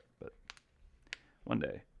on it yet, but one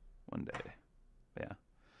day. One day. Yeah.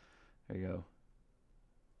 There you go.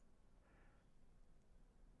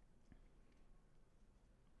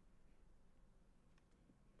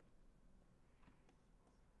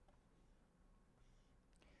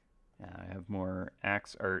 Yeah, I have more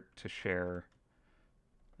axe art to share.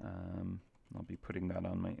 I'll be putting that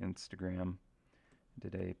on my Instagram.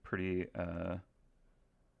 Did a pretty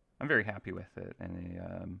I'm very happy with it,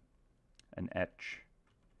 and an etch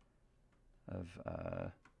of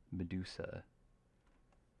Medusa.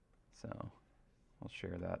 So I'll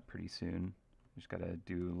share that pretty soon. Just gotta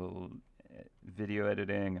do a little video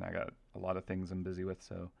editing, and I got a lot of things I'm busy with,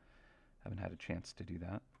 so haven't had a chance to do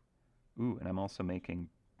that. Ooh, and I'm also making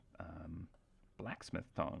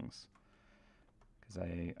blacksmith tongs because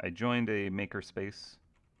I joined a makerspace.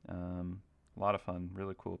 A lot of fun,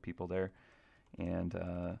 really cool people there, and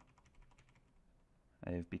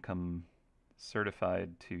I've become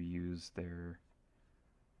certified to use their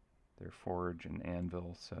forge and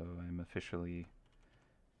anvil, so I'm officially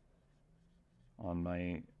on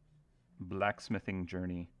my blacksmithing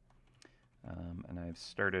journey, and I've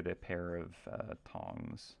started a pair of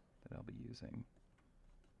tongs that I'll be using.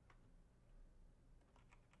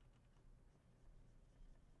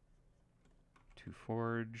 To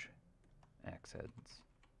forge axe heads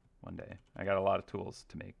one day. I got a lot of tools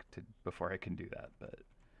to make to before I can do that, but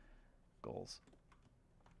goals.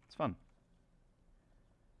 It's fun.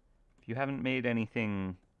 If you haven't made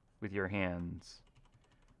anything with your hands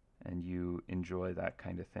and you enjoy that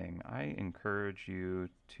kind of thing, I encourage you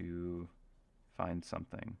to find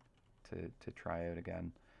something to try out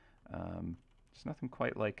again. There's nothing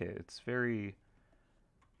quite like it. It's very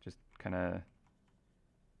just kind of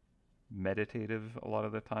meditative a lot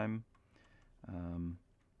of the time. Um,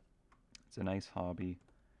 it's a nice hobby.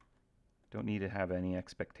 Don't need to have any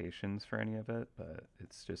expectations for any of it, but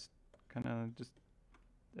it's just kind of just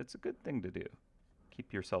it's a good thing to do.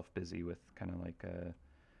 Keep yourself busy with kind of like a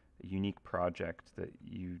unique project that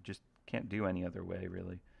you just can't do any other way,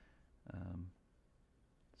 really. Um,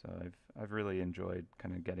 so I've really enjoyed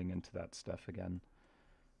kind of getting into that stuff again.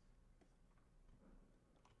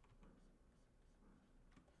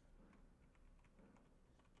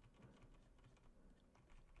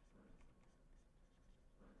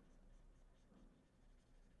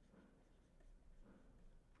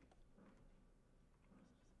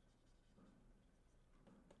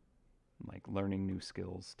 Like learning new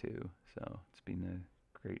skills too. So it's been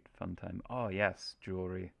a great fun time. Oh yes,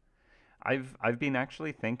 jewelry. I've been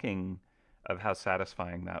actually thinking of how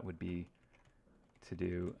satisfying that would be to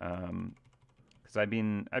do. Because I've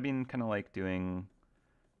been kind of like doing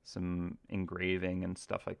some engraving and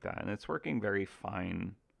stuff like that, and it's working very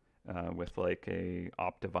fine with like a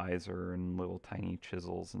optivisor and little tiny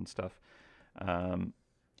chisels and stuff. Um,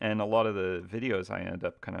 and a lot of the videos I end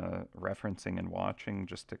up kind of referencing and watching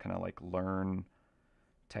just to kind of like learn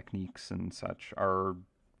techniques and such are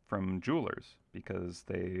from jewelers because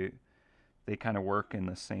they kind of work in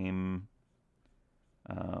the same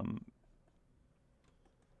um,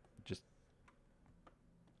 just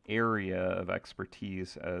area of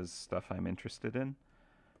expertise as stuff I'm interested in,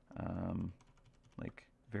 um, like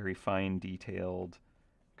very fine detailed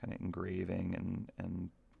kind of engraving and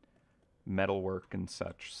metalwork and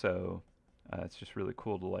such. So it's just really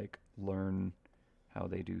cool to like learn how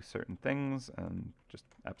they do certain things and just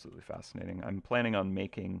absolutely fascinating. I'm planning on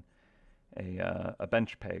making a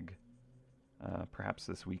bench peg perhaps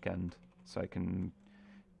this weekend so I can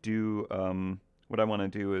do what I want to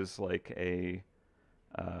do is like a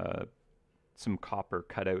uh, some copper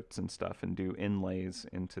cutouts and stuff and do inlays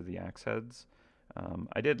into the axe heads.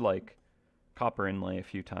 I did like copper inlay a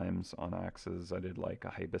few times on axes. I did like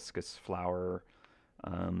a hibiscus flower,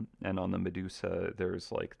 and on the Medusa,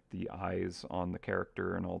 there's like the eyes on the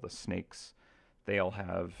character and all the snakes. They all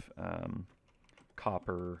have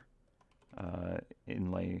copper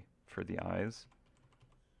inlay for the eyes.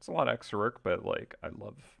 It's a lot of extra work, but like I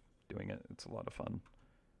love doing it. It's a lot of fun.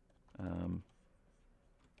 Um,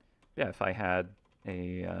 yeah, if I had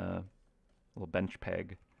a little bench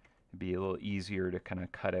peg, it'd be a little easier to kind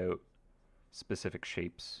of cut out specific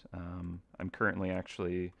shapes. I'm currently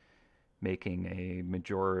actually making a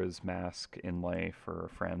Majora's Mask inlay for a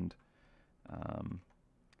friend, um,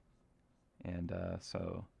 and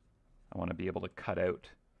so I want to be able to cut out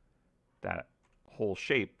that whole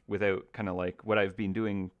shape without kind of like what I've been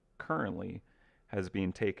doing currently has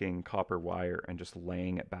been taking copper wire and just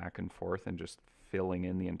laying it back and forth and just filling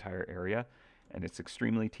in the entire area, and it's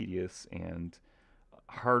extremely tedious and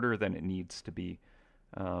harder than it needs to be.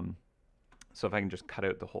 Um, so if I can just cut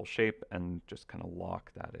out the whole shape and just kind of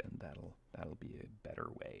lock that in, that'll be a better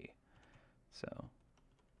way. So I'll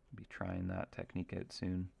be trying that technique out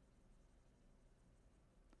soon.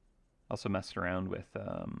 Also messed around with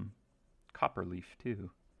copper leaf too,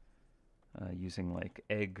 using like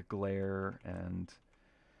egg glare and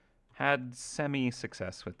had semi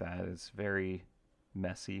success with that. It's very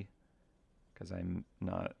messy because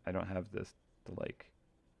I don't have the like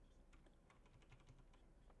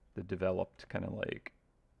the developed kind of like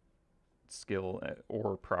skill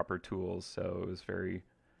or proper tools, so it was very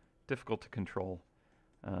difficult to control.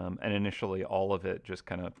 And initially, all of it just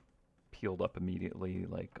kind of peeled up immediately,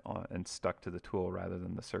 like and stuck to the tool rather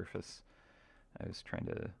than the surface I was trying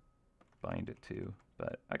to bind it to.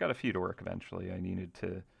 But I got a few to work eventually. I needed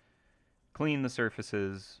to clean the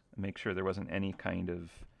surfaces, make sure there wasn't any kind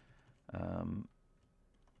of um,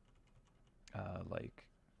 like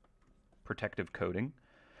protective coating,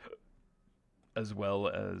 as well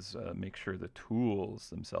as make sure the tools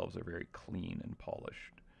themselves are very clean and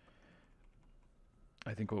polished.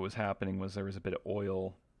 I think what was happening was there was a bit of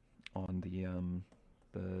oil on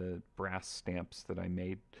the brass stamps that I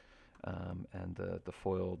made, and the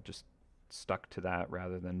foil just stuck to that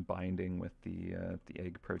rather than binding with the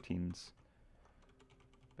egg proteins.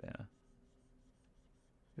 But yeah,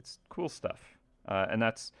 it's cool stuff, and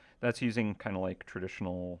that's using kind of like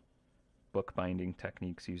traditional bookbinding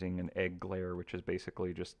techniques using an egg glare, which is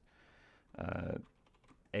basically just uh,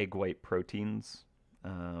 egg white proteins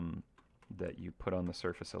that you put on the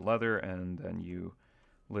surface of leather, and then you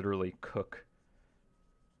literally cook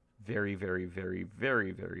very, very, very,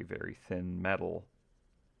 very, very, very thin metal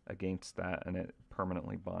against that, and it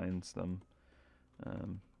permanently binds them.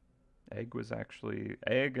 Um, Egg was actually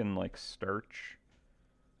egg and like starch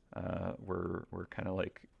were kind of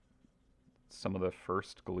like some of the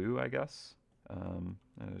first glue, I guess.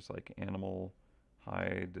 There's like animal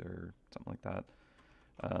hide or something like that.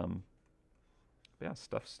 Um, yeah,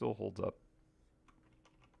 stuff still holds up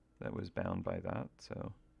that was bound by that.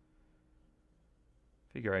 So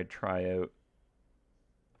figure I'd try out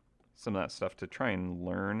some of that stuff to try and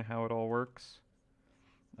learn how it all works.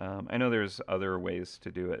 I know there's other ways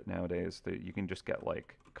to do it nowadays that you can just get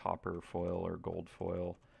like copper foil or gold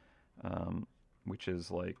foil, um, which is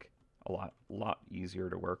like a lot easier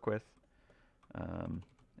to work with. Um,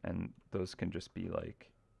 and those can just be like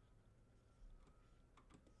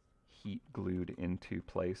heat glued into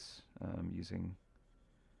place using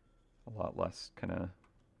a lot less kind of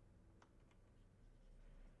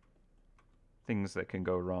things that can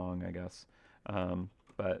go wrong, I guess.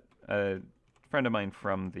 But a friend of mine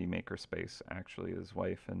from the makerspace, actually, his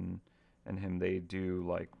wife and him, they do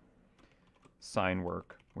like sign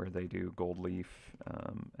work where they do gold leaf,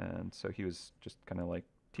 and so he was just kind of like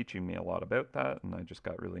teaching me a lot about that, and I just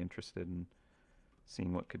got really interested in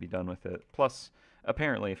seeing what could be done with it. Plus,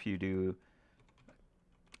 apparently, if you do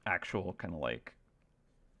actual kind of like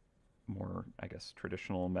more, I guess,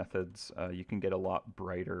 traditional methods, you can get a lot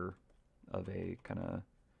brighter of a kind of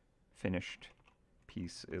finished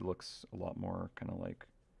piece. It looks a lot more kind of like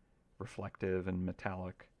reflective and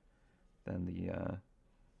metallic than the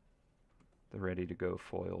ready to go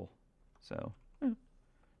foil. So,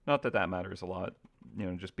 not that that matters a lot. You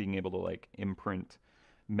know, just being able to like imprint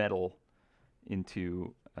metal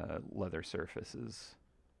into leather surfaces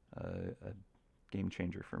a game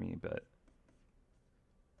changer for me. But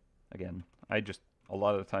again, I just a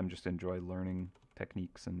lot of the time just enjoy learning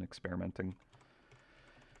techniques and experimenting.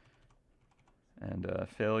 And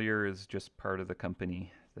failure is just part of the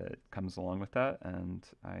company that comes along with that, and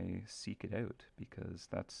I seek it out because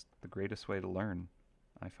that's the greatest way to learn,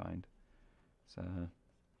 I find. So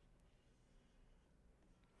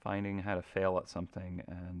finding how to fail at something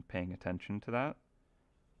and paying attention to that,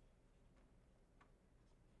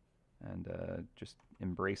 and just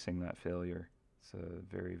embracing that failure. It's a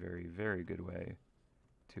very, very, very good way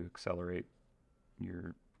to accelerate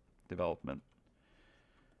your development.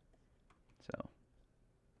 So,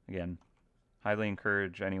 again, highly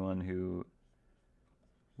encourage anyone who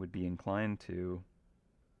would be inclined to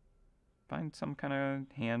find some kind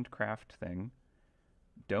of handcraft thing.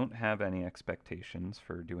 Don't have any expectations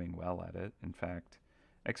for doing well at it. In fact,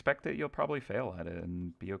 expect that you'll probably fail at it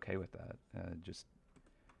and be okay with that. Just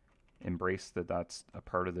embrace that that's a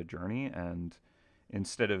part of the journey, and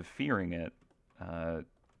instead of fearing it,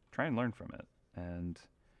 try and learn from it. And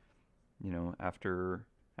you know, after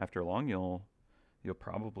long, you'll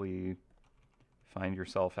probably find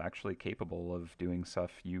yourself actually capable of doing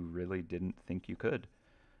stuff you really didn't think you could.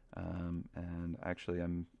 And actually,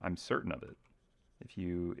 I'm certain of it. If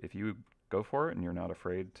you go for it and you're not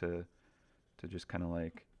afraid to just kind of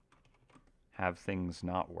like have things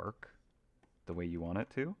not work the way you want it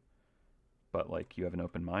to, but like you have an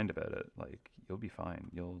open mind about it, like you'll be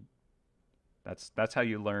fine. That's how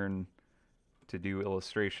you learn to do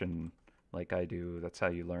illustration like I do. That's how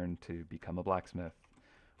you learn to become a blacksmith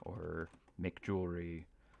or make jewelry.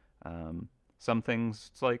 Some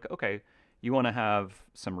things it's like, okay, you want to have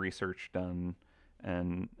some research done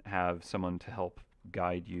and have someone to help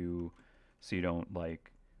guide you so you don't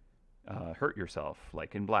like hurt yourself,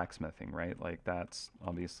 like in blacksmithing, right? Like that's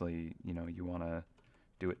obviously, you know, you want to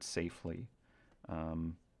do it safely.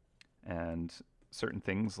 Um, and certain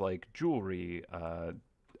things like jewelry,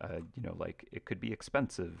 you know, like it could be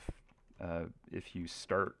expensive if you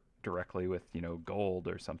start directly with, you know, gold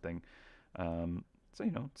or something. So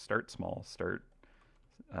you know, start small,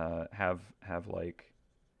 have like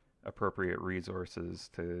appropriate resources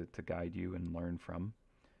to guide you and learn from.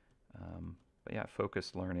 But yeah,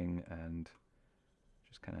 focused learning and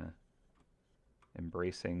just kind of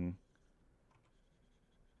embracing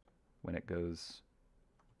when it goes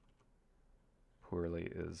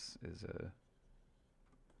poorly is a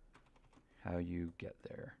how you get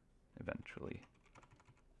there eventually,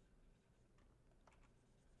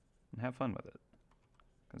 and have fun with it,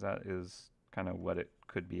 because that is kind of what it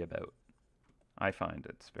could be about. I find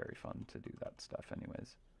it's very fun to do that stuff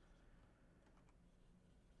anyways.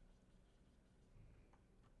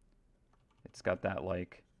 It's got that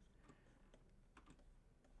like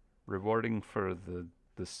rewarding for the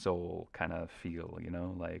soul kind of feel, you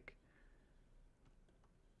know, like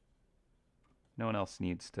no one else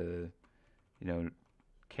needs to, you know,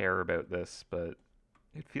 care about this, but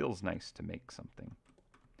it feels nice to make something.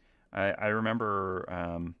 I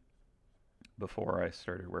remember before I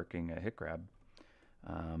started working at HitGrab.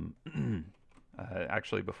 Um,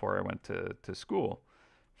 Actually, before I went to school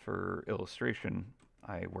for illustration,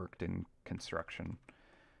 I worked in construction.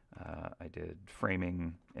 I did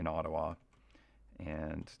framing in Ottawa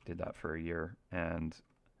and did that for a year. And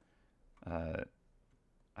uh,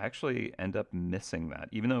 I actually end up missing that,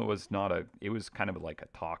 even though it was not a, it was kind of like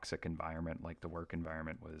a toxic environment. Like the work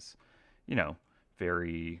environment was, you know,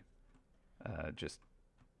 very just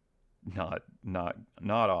not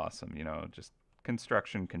awesome. You know, just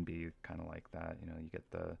construction can be kind of like that. You know, you get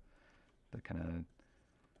the kind of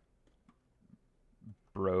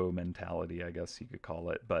bro mentality, I guess you could call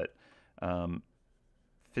it, but um,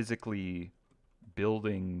 physically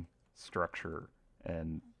building structure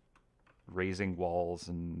and raising walls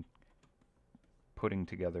and putting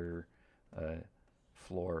together a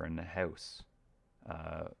floor in a house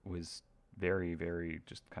was very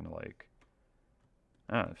just kind of like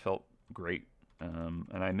it felt great, and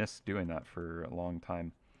I missed doing that for a long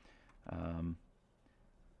time. Um,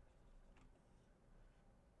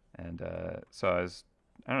 and so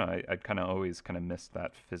I don't know, I'd kind of always kind of missed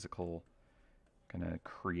that physical kind of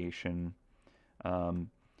creation. Um,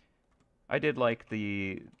 I did like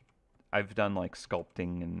I've done like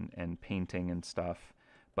sculpting and painting and stuff,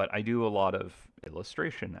 but I do a lot of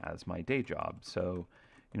illustration as my day job. So,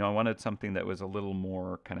 you know, I wanted something that was a little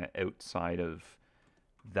more kind of outside of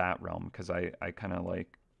that realm because I kind of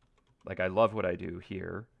like I love what I do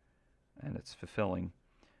here and it's fulfilling.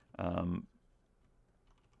 Um,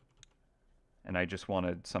 and I just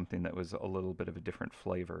wanted something that was a little bit of a different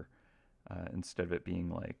flavor instead of it being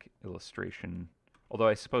like illustration. Although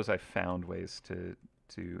I suppose I found ways to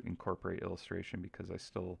incorporate illustration because I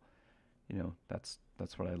still, you know, that's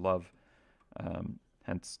what I love.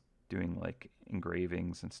 Hence doing like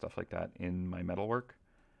engravings and stuff like that in my metalwork.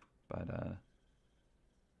 But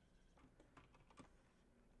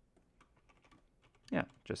yeah,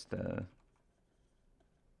 just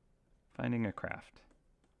finding a craft.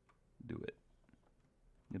 Do it.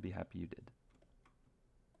 You'll be happy you did.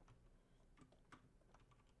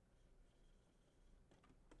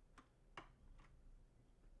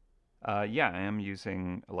 Yeah, I am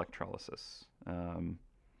using electrolysis.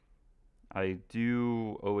 I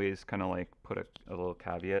do always kind of like put a little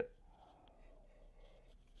caveat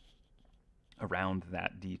around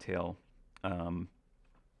that detail. Um,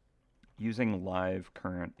 Using live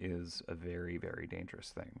current is a very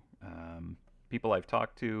dangerous thing. People I've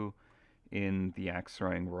talked to in the axe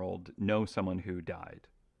throwing world know someone who died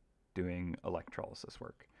doing electrolysis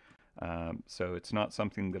work. So it's not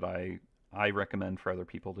something that I recommend for other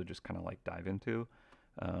people to just kind of like dive into.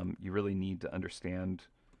 You really need to understand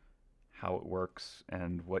how it works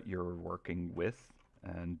and what you're working with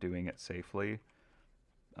and doing it safely.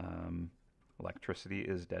 Um, Electricity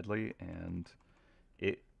is deadly, and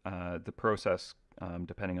the process,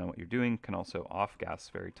 depending on what you're doing, can also off gas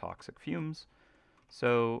very toxic fumes.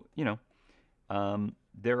 So you know,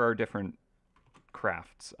 there are different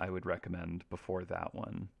crafts I would recommend before that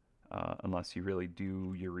one, unless you really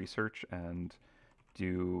do your research and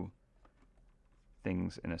do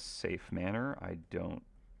things in a safe manner. I don't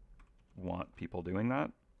want people doing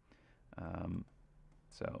that. Um,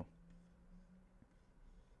 so,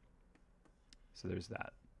 so there's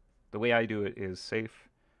that. The way I do it is safe,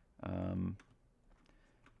 um,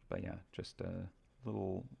 but yeah, just a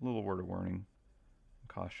little word of warning,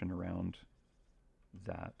 caution around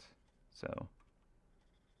that. So,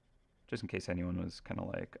 just in case anyone was kind of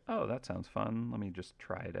like, "Oh, that sounds fun. Let me just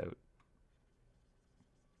try it out."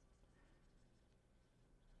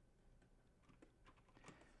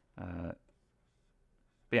 Uh,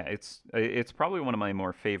 but yeah, it's probably one of my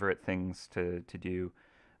more favorite things to do,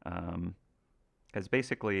 because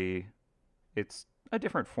basically it's a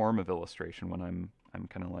different form of illustration when I'm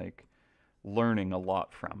kind of like learning a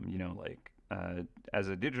lot from, you know, like as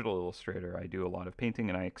a digital illustrator, I do a lot of painting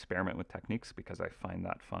and I experiment with techniques because I find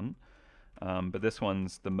that fun. But this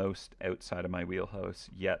one's the most outside of my wheelhouse,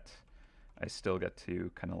 yet I still get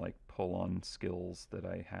to kind of like pull on skills that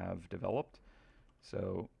I have developed.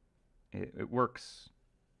 So it works,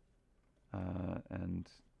 and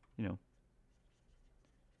you know,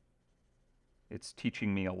 it's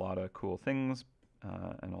teaching me a lot of cool things,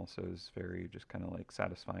 and also is very just kind of like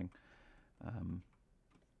satisfying. Um,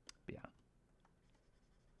 but yeah,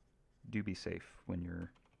 do be safe when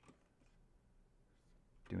you're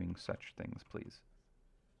doing such things, please.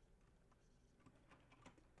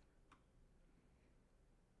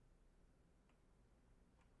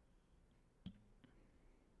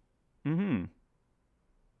 Mm-hmm.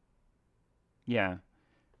 Yeah,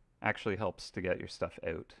 actually helps to get your stuff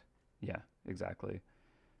out. Yeah, exactly.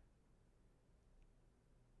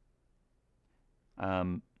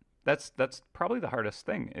 Um, that's probably the hardest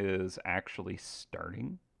thing is actually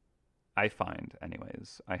starting. I find,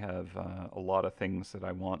 anyways, I have a lot of things that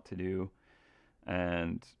I want to do,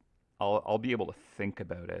 and I'll be able to think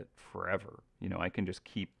about it forever. You know, I can just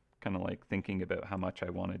keep kind of like thinking about how much I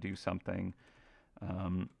want to do something,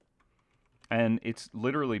 um, and it's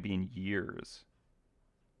literally been years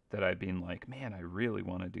that I've been like, man, I really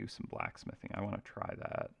want to do some blacksmithing. I want to try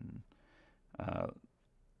that, and uh,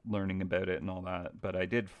 learning about it and all that. But I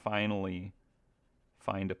did finally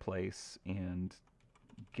find a place and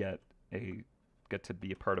get a get to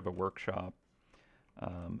be a part of a workshop,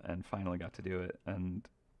 and finally got to do it. And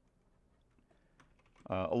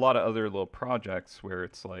a lot of other little projects where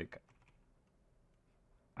it's like,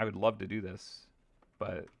 I would love to do this,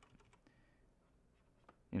 but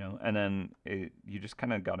you know, and then you just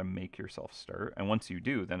kind of got to make yourself start. And once you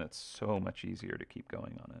do, then it's so much easier to keep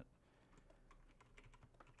going on it.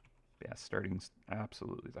 But yeah, starting's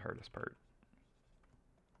absolutely the hardest part.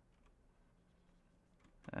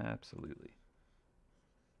 Absolutely.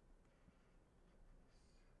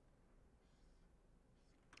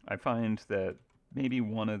 I find that maybe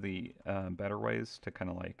one of the better ways to kind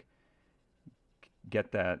of like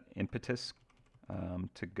get that impetus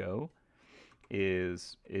to go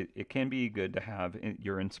is it can be good to have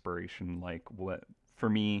your inspiration. Like, what for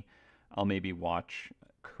me, I'll maybe watch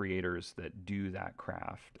creators that do that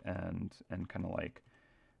craft and kind of like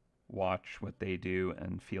watch what they do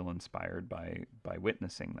and feel inspired by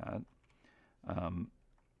witnessing that. Um,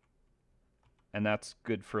 and that's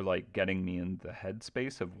good for like getting me in the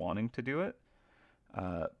headspace of wanting to do it.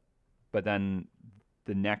 Uh, but then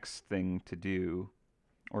the next thing to do,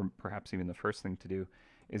 or perhaps even the first thing to do,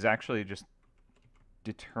 is actually just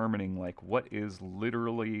determining like what is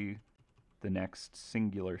literally the next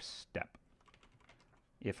singular step.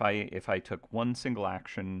 If I took one single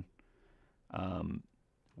action, um,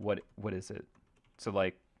 what is it? So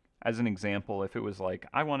like, as an example, if it was like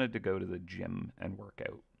I wanted to go to the gym and work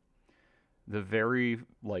out, the very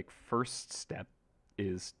like first step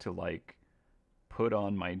is to like put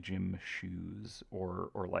on my gym shoes, or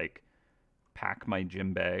like pack my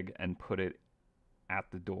gym bag and put it at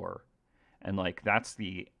the door. And like that's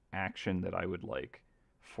the action that I would like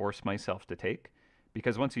force myself to take,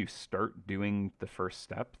 because once you start doing the first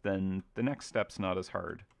step, then the next step's not as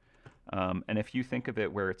hard. And if you think of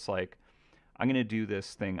it where it's like, I'm going to do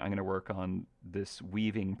this thing, I'm going to work on this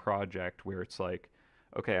weaving project where it's like,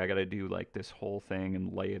 okay, I got to do like this whole thing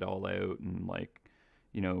and lay it all out and like,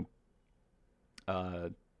 you know, uh,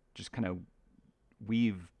 just kind of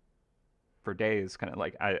weave for days. Kind of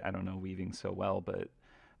like, I don't know weaving so well, but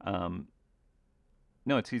um,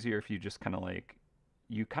 no, it's easier if you just kind of like,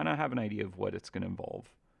 you kind of have an idea of what it's going to involve,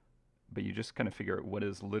 but you just kind of figure out what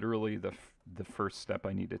is literally the first step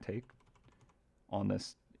I need to take on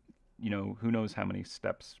this, you know, who knows how many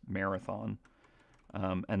steps marathon.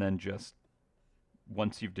 And then just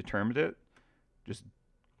once you've determined it, just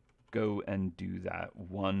go and do that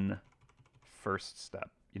one first step.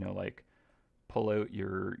 You know, like pull out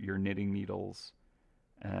your knitting needles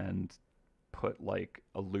and put like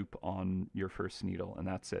a loop on your first needle, and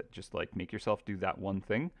that's it. Just like make yourself do that one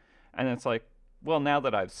thing, and it's like, well, now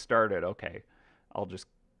that I've started, okay, I'll just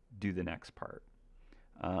do the next part.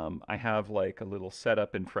 I have like a little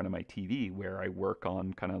setup in front of my TV where I work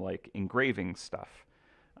on kind of like engraving stuff,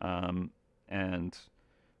 and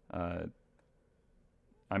uh,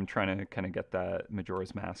 I'm trying to kind of get that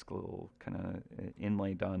Majora's Mask little kind of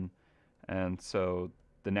inlay done. And so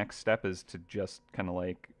the next step is to just kind of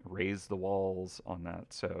like raise the walls on that.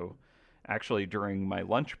 So actually, during my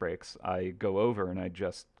lunch breaks, I go over and I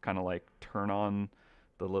just kind of like turn on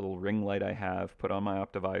the little ring light I have, put on my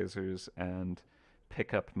optivisors, and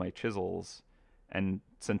pick up my chisels. And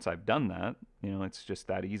since I've done that, you know, it's just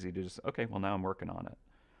that easy to just, okay, well, now I'm working on it.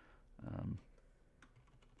 Um,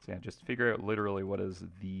 so yeah, just figure out literally what is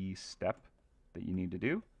the step that you need to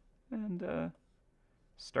do, and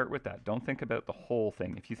start with that. Don't think about the whole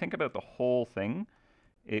thing. If you think about the whole thing,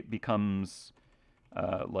 it becomes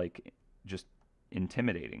like just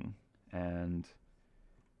intimidating, and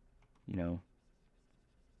you know,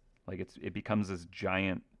 like it becomes this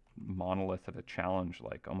giant monolith of a challenge.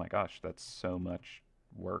 Like, oh my gosh, that's so much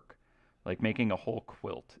work. Like making a whole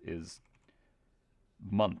quilt is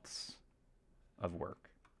months of work,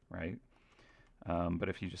 right? But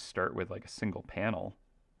if you just start with like a single panel,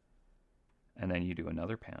 and then you do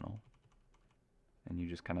another panel, and you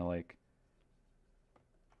just kind of like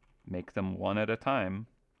make them one at a time,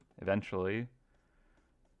 eventually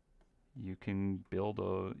you can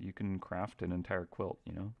craft an entire quilt,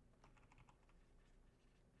 you know?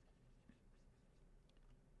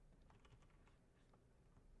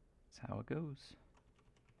 how it goes.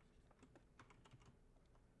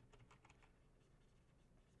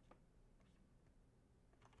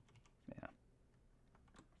 Yeah.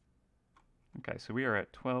 Okay, so we are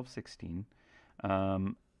at 12:16.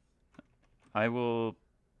 Um, I will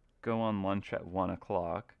go on lunch at 1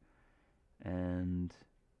 o'clock, and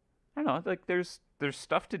I don't know. Like, there's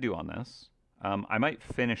stuff to do on this. I might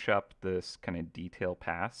finish up this kind of detail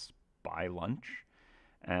pass by lunch,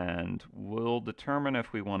 and we'll determine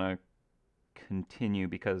if we want to continue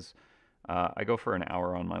because I go for an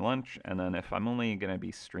hour on my lunch, and then if I'm only going to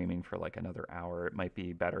be streaming for like another hour, it might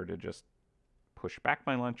be better to just push back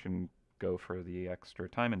my lunch and go for the extra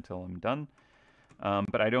time until I'm done.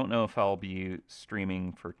 But I don't know if I'll be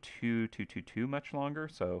streaming for too much longer,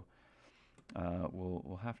 so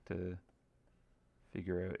we'll have to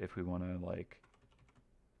figure out if we want to like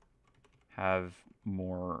have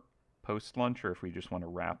more post lunch or if we just want to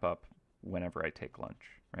wrap up whenever I take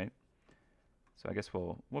lunch, right? So I guess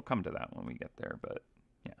we'll come to that when we get there, but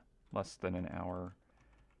yeah, less than an hour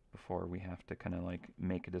before we have to kind of like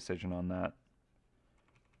make a decision on that.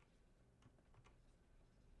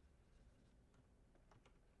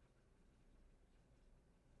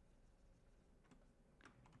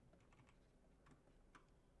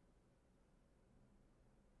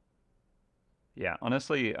 Yeah,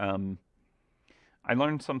 honestly, I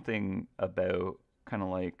learned something about kind of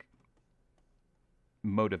like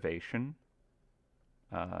motivation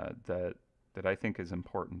that I think is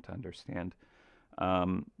important to understand.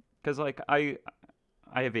 Because like I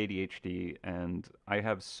have ADHD and I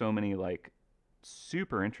have so many like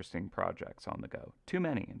super interesting projects on the go. Too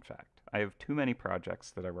many, in fact. I have too many projects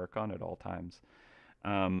that I work on at all times,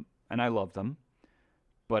 and I love them.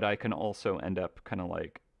 But I can also end up kind of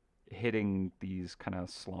like hitting these kind of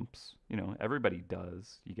slumps. You know, everybody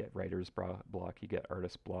does. You get writer's block, you get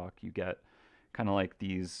artist block, you get kind of like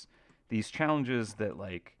these challenges that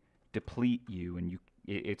like deplete you, and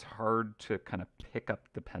it's hard to kind of pick up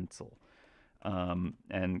the pencil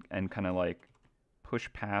and kind of like push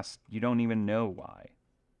past. You don't even know why,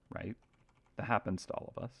 right? That happens to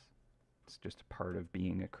all of us. It's just a part of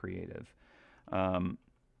being a creative. Um,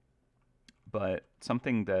 but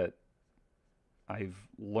something that I've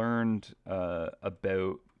learned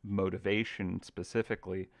about motivation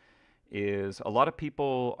specifically is a lot of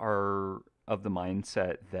people are of the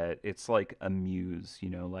mindset that it's like a muse, you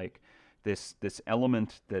know, like this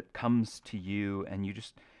element that comes to you and you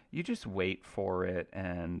just wait for it,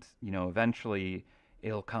 and you know eventually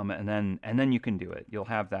it'll come, and then you can do it. You'll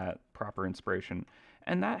have that proper inspiration.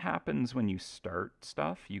 And that happens when you start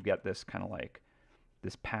stuff. You get this kind of like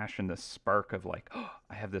this passion, this spark of like, oh,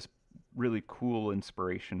 I have this really cool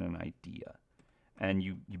inspiration and idea, and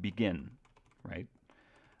you begin, right?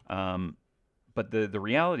 Um, but the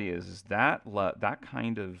reality is that that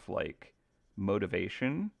kind of like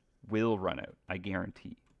motivation will run out, I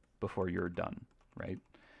guarantee, before you're done, right?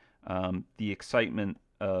 The excitement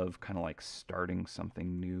of kind of like starting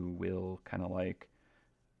something new will kind of like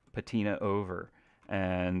patina over,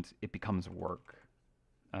 and it becomes work.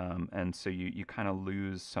 And so you kind of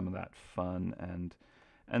lose some of that fun, and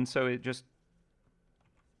so it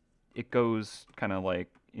goes kind of like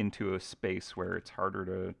into a space where it's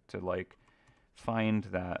harder to like find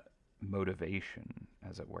that motivation,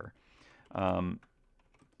 as it were. Um,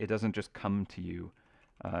 it doesn't just come to you.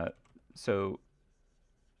 Uh, so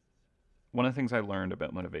one of the things I learned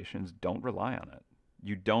about motivation is don't rely on it.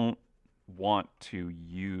 You don't want to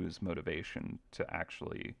use motivation to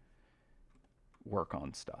actually work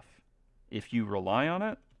on stuff. If you rely on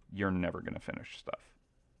it, you're never going to finish stuff.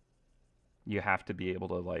 You have to be able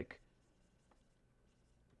to like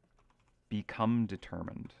become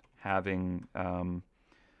determined, having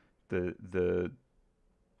the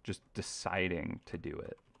just deciding to do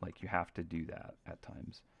it. Like you have to do that at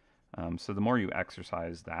times. So the more you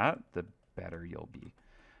exercise that, the better you'll be.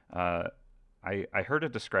 Uh, I heard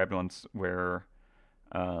it described once where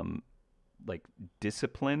um, like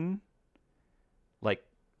discipline, like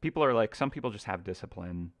people are like some people just have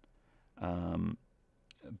discipline, um,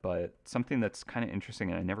 but something that's kind of interesting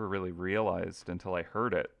and I never really realized until I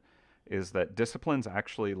heard it is that discipline's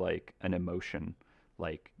actually like an emotion,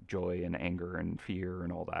 like joy and anger and fear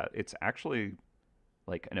and all that. It's actually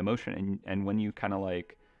like an emotion, and when you kind of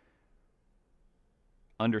like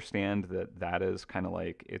understand that that is kind of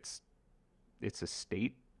like it's a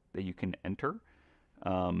state that you can enter,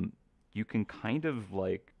 um, you can kind of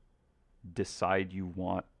like decide you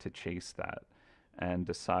want to chase that and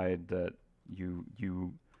decide that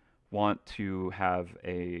you want to have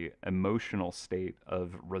a emotional state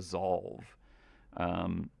of resolve,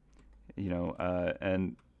 um,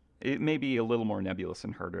 and it may be a little more nebulous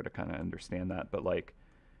and harder to kind of understand that, but like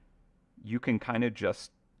you can kind of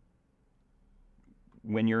just,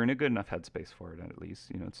 when you're in a good enough headspace for it, at least,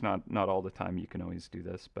 it's not all the time you can always do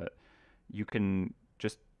this, but you can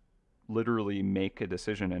just literally make a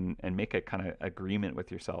decision and make a kind of agreement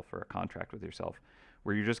with yourself or a contract with yourself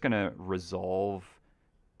where you're just going to resolve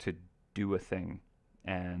to do a thing.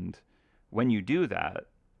 And when you do that,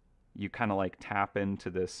 you kind of like tap into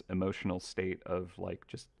this emotional state of like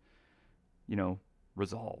just, you know,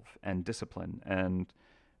 resolve and discipline,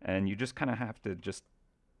 and you just kind of have to just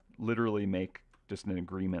literally make just an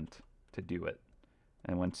agreement to do it.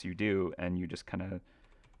 And once you do and you just kind of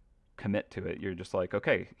commit to it, you're just like,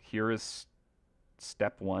 okay, here is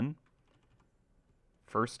step one,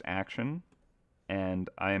 first action, and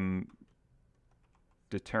I am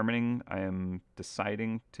deciding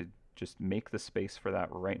to just make the space for that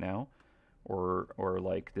right now, or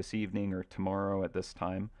like this evening or tomorrow at this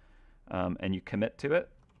time, and you commit to it,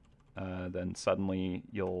 then suddenly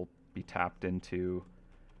you'll be tapped into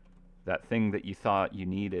that thing that you thought you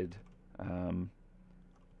needed, um,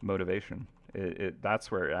 motivation.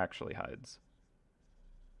 That's where it actually hides.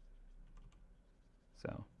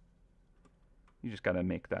 So you just got to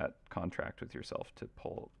make that contract with yourself to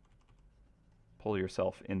pull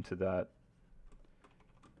yourself into that,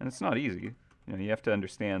 and it's not easy. You have to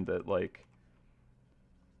understand that like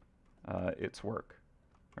it's work,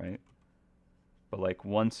 right? But like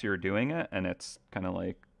once you're doing it and it's kind of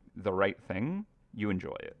like the right thing, you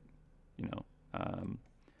enjoy it. You know, um,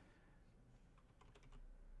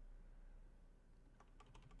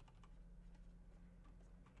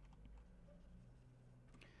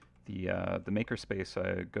 the makerspace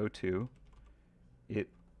I go to, it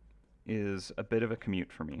is a bit of a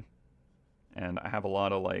commute for me, and I have a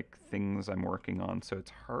lot of like things I'm working on, so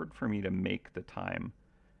it's hard for me to make the time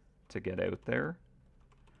to get out there.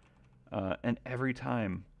 And every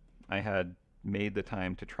time I had made the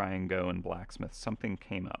time to try and go and blacksmith, something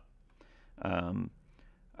came up. Um,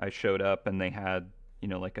 I showed up and they had,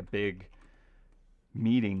 like a big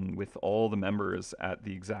meeting with all the members at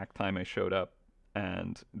the exact time I showed up.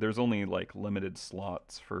 And there's only like limited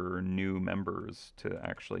slots for new members to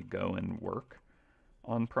actually go and work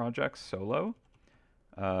on projects solo.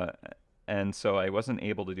 Uh, and so I wasn't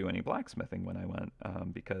able to do any blacksmithing when I went,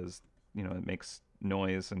 because it makes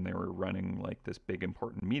noise, and they were running like this big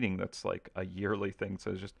important meeting that's like a yearly thing.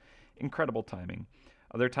 So it's just incredible timing.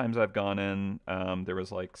 Other times I've gone in, there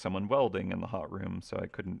was like someone welding in the hot room, so I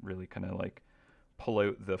couldn't really kind of like pull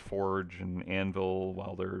out the forge and anvil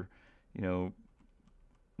while they're, you know,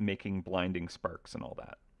 making blinding sparks and all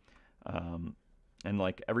that. Um, and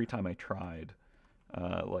like every time I tried,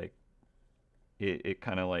 like it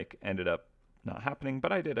kind of like ended up not happening,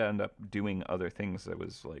 but I did end up doing other things that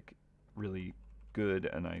was like really good,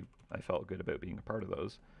 and I felt good about being a part of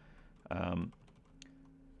those. Um,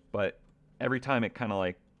 but every time it kind of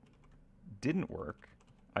like didn't work,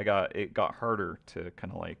 it got harder to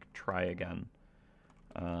kind of like try again.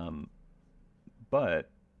 Um, but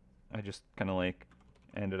I just kind of like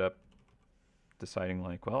ended up deciding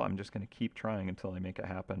like, well, I'm just going to keep trying until I make it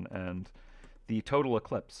happen. And the total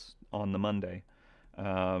eclipse on the Monday,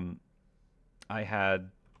 um, I had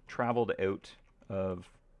traveled out of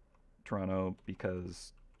Toronto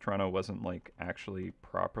because Toronto wasn't like actually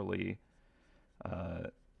properly uh,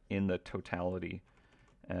 in the totality,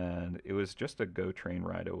 and it was just a GO train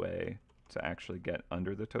ride away to actually get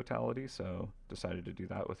under the totality. So decided to do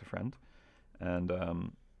that with a friend, and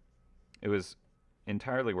it was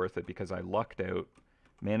entirely worth it because I lucked out,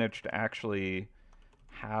 managed to actually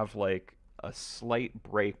have like a slight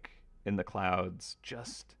break in the clouds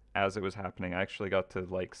just as it was happening. I actually got to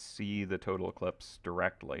like see the total eclipse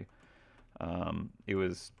directly. It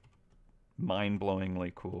was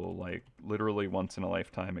mind-blowingly cool, like literally once in a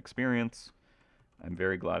lifetime experience. I'm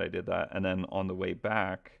very glad I did that. And then on the way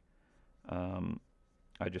back, um,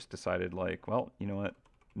 I just decided like, well, you know what?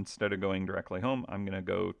 Instead of going directly home, I'm gonna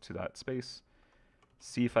go to that space,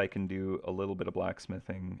 see if I can do a little bit of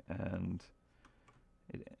blacksmithing. And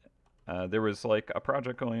there was like a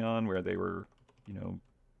project going on where they were, you know,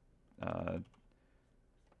 uh,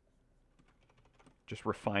 just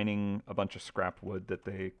refining a bunch of scrap wood that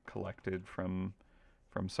they collected from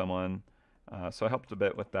someone. So I helped a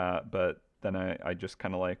bit with that, but then I just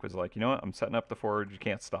kind of like was like, you know what, I'm setting up the forge, you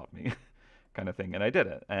can't stop me, kind of thing, and I did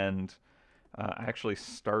it. And I actually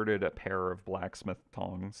started a pair of blacksmith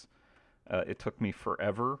tongs. It took me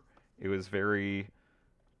forever. It was very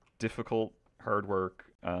difficult, hard work,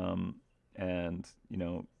 and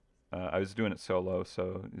I was doing it solo,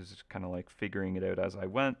 so it was just kind of like figuring it out as I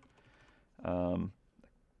went. Um,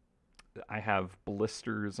 I have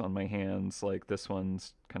blisters on my hands. Like this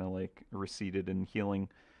one's kind of like receded and healing.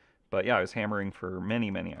 But yeah, I was hammering for many,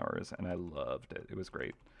 many hours and I loved it. It was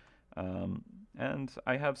great. Um, and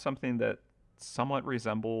I have something that somewhat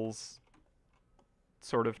resembles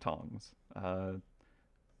sort of tongs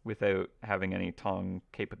without having any tong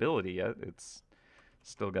capability yet. It's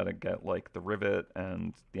still got to get like the rivet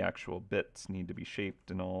and the actual bits need to be shaped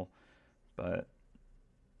and all. But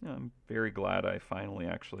yeah, I'm very glad I finally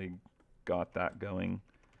actually got that going.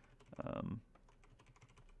 Um,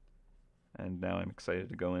 and now I'm excited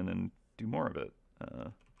to go in and do more of it.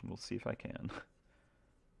 We'll see if I can.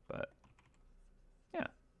 But yeah,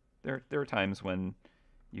 there are times when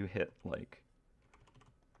you hit like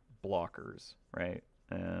blockers, right?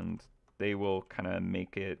 And they will kind of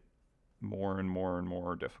make it more and more and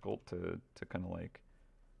more difficult to kind of like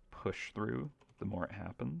push through the more it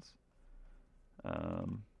happens.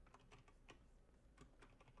 Um,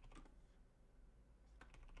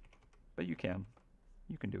 but you can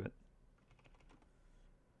do it.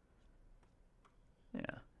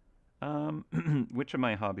 Yeah. Which of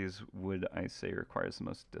my hobbies would I say requires the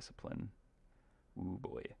most discipline? Ooh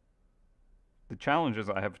boy. The challenge is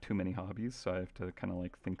I have too many hobbies, so I have to kind of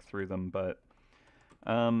like think through them. But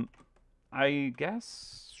um, I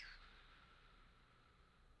guess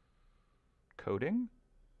coding.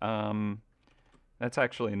 Um, that's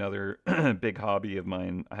actually another big hobby of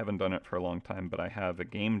mine. I haven't done it for a long time, but I have a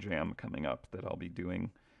game jam coming up that I'll be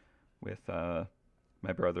doing with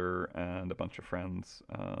my brother and a bunch of friends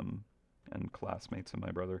and classmates of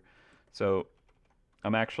my brother. So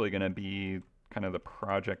I'm actually going to be kind of the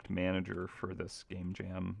project manager for this game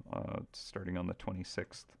jam starting on the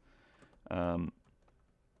 26th. Um,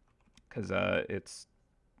 because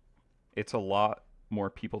it's a lot more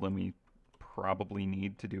people than we probably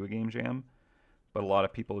need to do a game jam, but a lot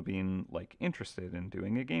of people have been like interested in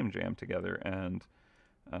doing a game jam together, and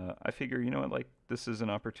I figure you know what, like this is an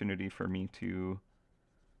opportunity for me to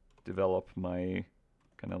develop my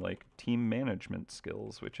kind of like team management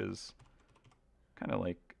skills, which is kind of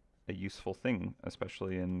like a useful thing,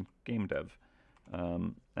 especially in game dev.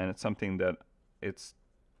 And it's something that it's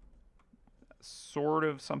sort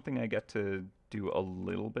of something I get to do a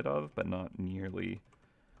little bit of, but not nearly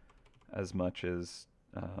as much as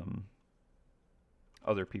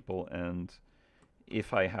other people. And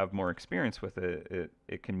if I have more experience with it,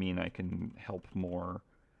 it can mean I can help more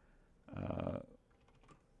uh,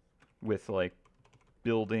 with like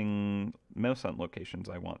building MouseHunt locations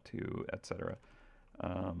I want to, etc.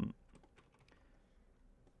 Um,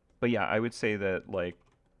 but yeah, I would say that like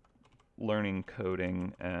learning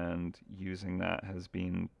coding and using that has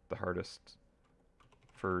been the hardest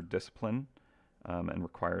for discipline and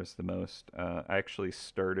requires the most. I actually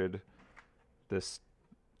started this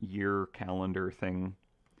year calendar thing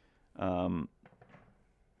um,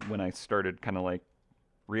 when I started kind of like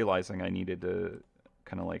realizing I needed to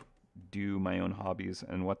kind of like do my own hobbies.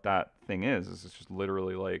 And what that thing is it's just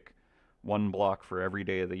literally like one block for every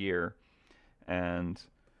day of the year. And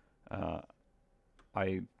uh,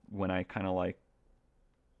 I, when I kind of like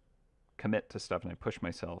commit to stuff and I push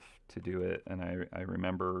myself to do it, and I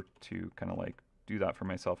remember to kind of like do that for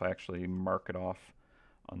myself, I actually mark it off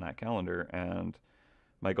on that calendar. And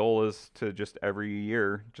my goal is to just every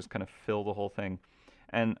year just kind of fill the whole thing.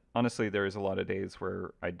 And honestly, there's a lot of days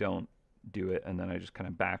where I don't do it, and then I just kind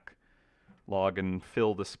of backlog and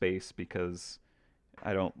fill the space because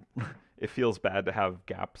I don't. It feels bad to have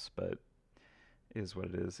gaps, but is what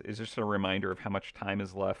it is. It's just a reminder of how much time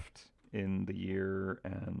is left in the year,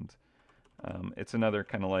 and it's another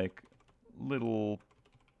kind of like little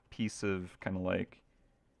piece of kind of like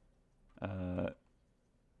uh,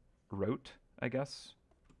 rote, I guess.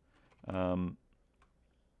 Um,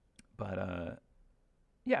 but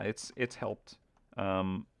yeah, it's helped.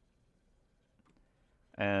 Um,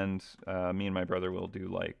 and me and my brother will do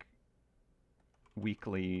like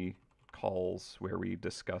weekly calls where we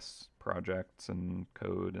discuss projects and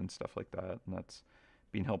code and stuff like that, and that's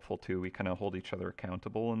been helpful too. We kind of hold each other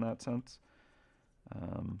accountable in that sense.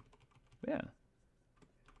 Um, yeah,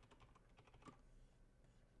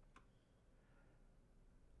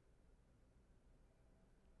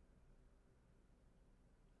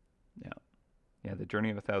 yeah, yeah. The journey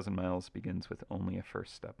of 1,000 miles begins with only a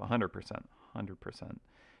first step. 100%, 100%.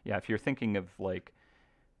 Yeah, if you're thinking of like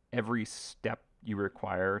every step you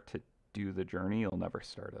require to do the journey, you'll never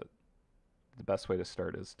start it. The best way to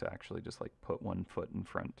start is to actually just like put one foot in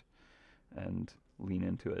front and lean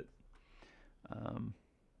into it. Um,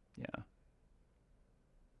 yeah.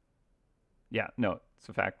 Yeah, no, it's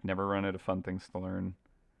a fact. Never run out of fun things to learn.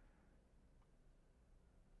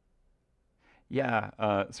 Yeah,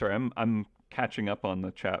 sorry, I'm catching up on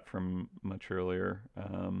the chat from much earlier.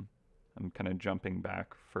 I'm kind of jumping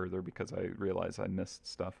back further because I realize I missed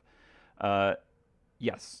stuff. Uh,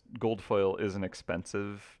 yes, gold foil is an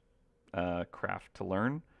expensive craft to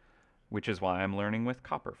learn, which is why I'm learning with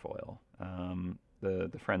copper foil.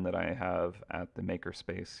 The friend that I have at the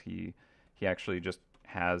makerspace, he actually just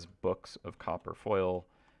has books of copper foil,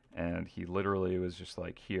 and he literally was just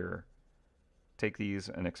like, "Here, take these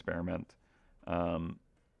and experiment." Um,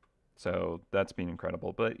 so that's been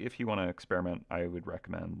incredible. But if you want to experiment, I would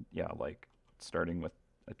recommend, yeah, like starting with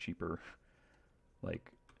a cheaper,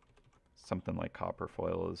 like something like copper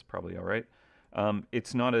foil is probably all right.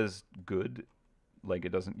 It's not as good, like it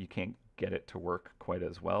doesn't, you can't get it to work quite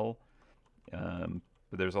as well.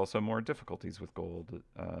 But there's also more difficulties with gold.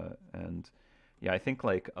 And yeah, I think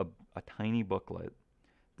like a tiny booklet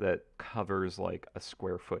that covers like a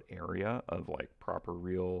square foot area of like proper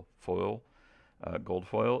real foil, gold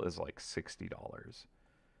foil is like $60.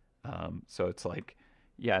 So it's like,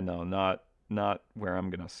 yeah, no, not where I'm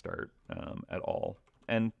gonna start at all.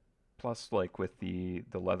 And plus, like with the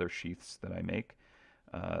leather sheaths that I make,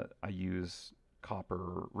 I use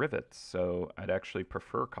copper rivets, so I'd actually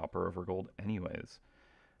prefer copper over gold anyways.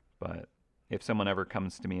 But if someone ever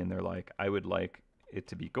comes to me and they're like, I would like it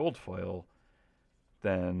to be gold foil,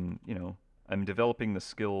 then, I'm developing the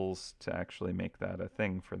skills to actually make that a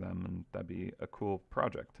thing for them, and that'd be a cool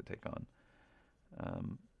project to take on.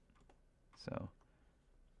 Um, so,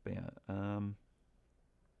 but yeah.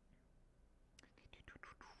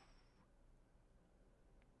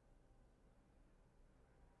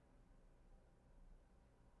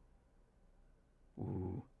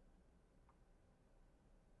 Ooh,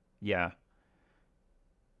 yeah,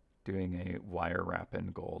 doing a wire wrap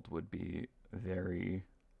in gold would be very,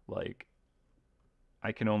 like,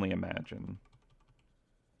 I can only imagine.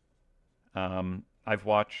 I've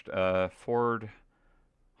watched Ford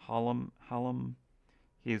Hallam.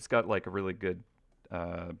 He's got like a really good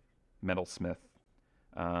uh, metalsmith.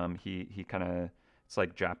 He kind of, it's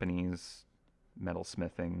like Japanese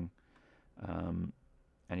metalsmithing, um,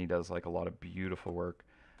 and he does like a lot of beautiful work.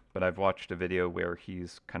 But I've watched a video where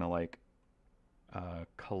he's kind of like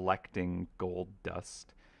collecting gold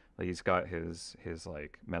dust. Like he's got his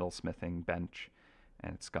like metalsmithing bench,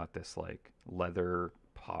 and it's got this like leather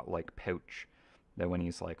pot like pouch that when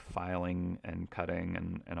he's like filing and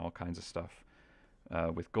cutting and all kinds of stuff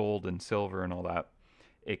with gold and silver and all that,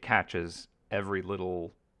 it catches every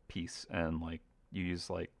little piece, and like you use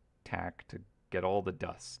like tack to get all the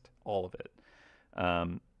dust, all of it.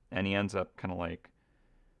 And he ends up kind of like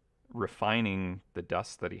refining the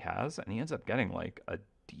dust that he has, and he ends up getting like a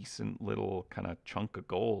decent little kind of chunk of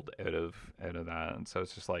gold out of that. And so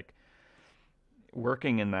it's just like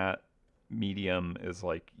working in that medium is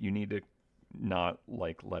like you need to not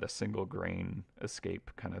like let a single grain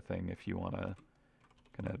escape kind of thing if you want to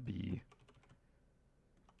kind of be,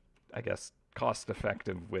 I guess, cost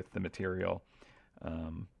effective with the material.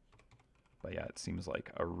 Um, but yeah, it seems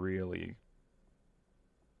like a really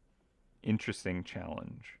interesting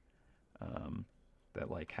challenge, um,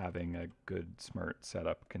 that like having a good smart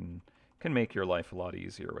setup can make your life a lot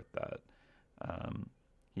easier with that. Um,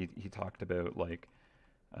 he talked about like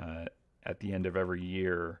uh, at the end of every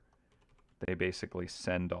year they basically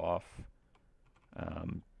send off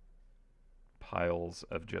um, piles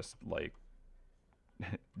of just like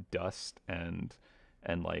dust and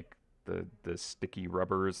like the sticky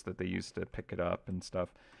rubbers that they use to pick it up and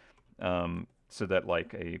stuff, so that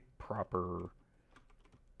like a proper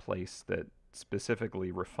place that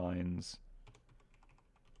specifically refines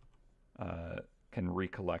uh, can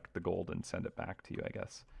recollect the gold and send it back to you, I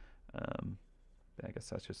guess. Um, I guess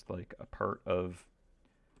that's just like a part of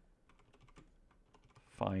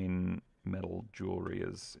fine metal jewelry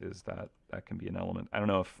is that can be an element. I don't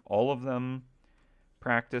know if all of them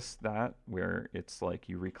practice that where it's like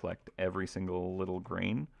you recollect every single little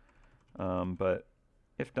grain, but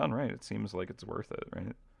if done right, it seems like it's worth it,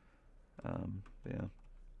 right? Yeah, it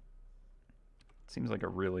seems like a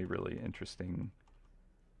really really interesting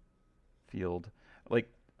field. Like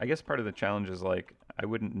I guess part of the challenge is like I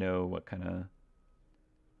wouldn't know what kind of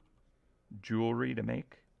jewelry to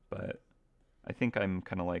make, but I think I'm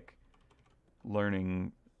kind of like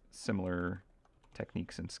learning similar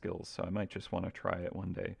techniques and skills, so I might just want to try it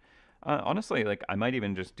one day. Honestly, like I might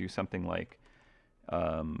even just do something like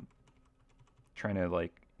um, trying to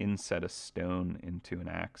like inset a stone into an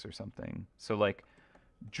axe or something. So like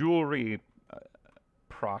jewelry uh,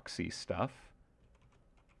 proxy stuff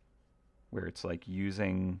where it's like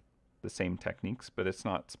using the same techniques, but it's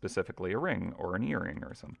not specifically a ring or an earring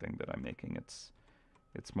or something that I'm making. It's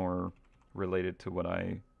more related to what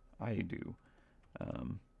I do.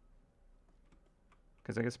 Um,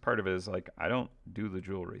 because I guess part of it is like I don't do the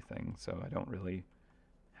jewelry thing, so I don't really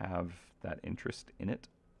have that interest in it.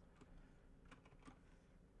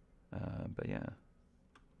 But yeah,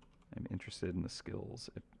 I'm interested in the skills.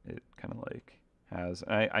 It kind of like has.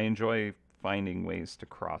 I enjoy finding ways to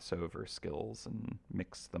cross over skills and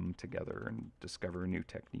mix them together and discover new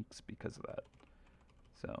techniques because of that.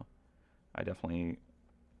 So I definitely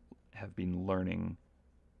have been learning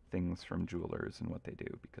things from jewelers and what they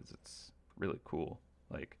do because it's really cool.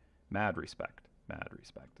 Like mad respect, mad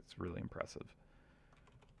respect. It's really impressive.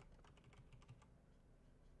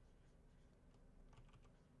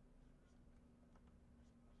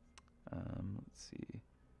 Let's see.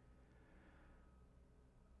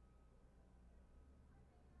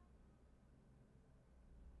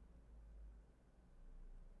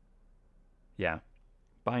 Yeah,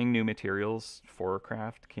 buying new materials for a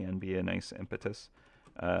craft can be a nice impetus.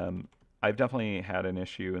 Um, I've definitely had an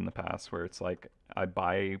issue in the past where it's like I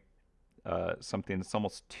buy something that's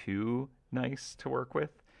almost too nice to work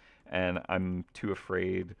with, and I'm too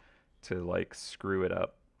afraid to like screw it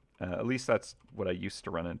up. At least that's what I used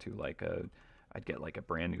to run into. I'd get like a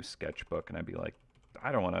brand new sketchbook, and I'd be like,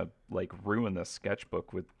 I don't want to like ruin this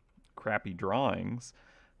sketchbook with crappy drawings.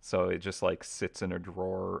 So it just like sits in a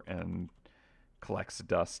drawer and collects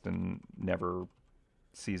dust and never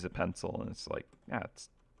sees a pencil, and it's like, yeah, it's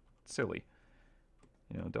silly.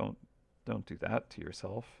 Don't do that to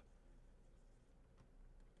yourself.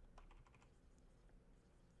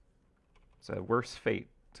 It's a worse fate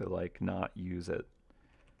to like not use it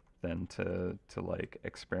than to like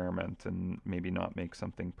experiment and maybe not make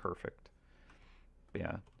something perfect. But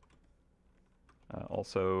yeah.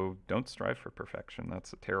 Also, don't strive for perfection.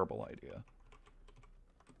 That's a terrible idea.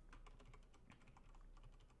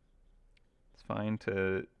 It's fine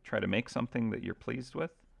to try to make something that you're pleased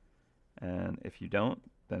with, and if you don't,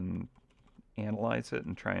 then analyze it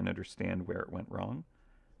and try and understand where it went wrong.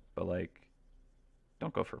 But like,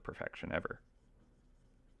 don't go for perfection ever,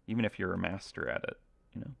 even if you're a master at it.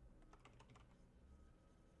 You know,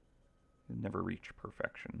 you'll never reach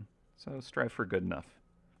perfection. So strive for good enough.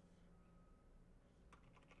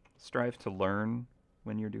 Strive to learn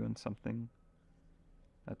when you're doing something.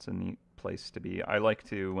 That's a neat place to be. I like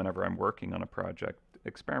to, whenever I'm working on a project,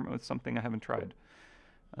 experiment with something I haven't tried.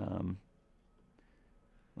 Um,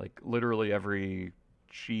 like literally every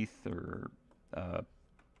sheath or uh,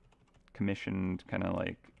 commissioned kind of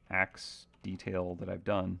like axe detail that I've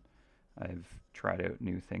done, I've tried out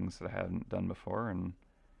new things that I hadn't done before and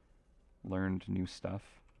learned new stuff.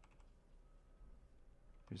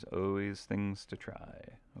 There's always things to try,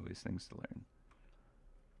 always things to learn.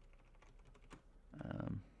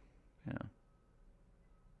 Yeah.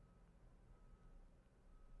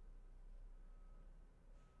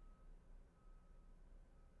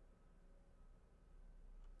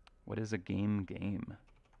 What is a game?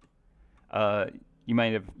 Uh, you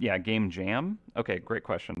might have, yeah, game jam. Okay, great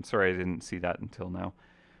question. Sorry, I didn't see that until now.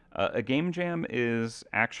 A game jam is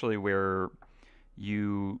actually where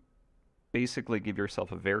you basically give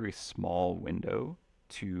yourself a very small window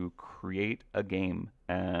to create a game.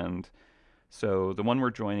 And so the one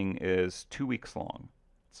we're joining is 2 weeks long.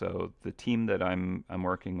 So the team that I'm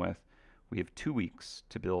working with, we have 2 weeks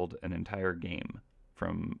to build an entire game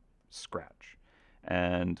from scratch.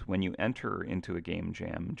 And when you enter into a game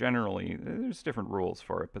jam, generally there's different rules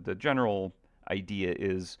for it, but the general idea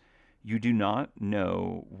is you do not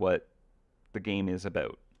know what the game is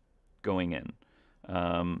about going in.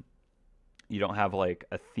 Um, you don't have like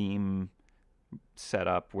a theme set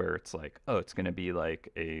up where it's like, oh, it's going to be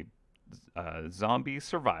like a zombie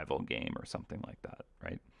survival game or something like that,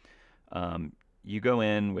 right? You go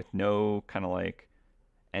in with no kind of like,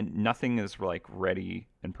 and nothing is like ready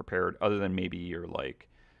and prepared other than maybe you're like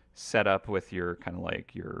set up with your kind of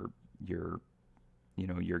like your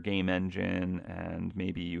your game engine, and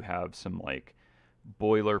maybe you have some like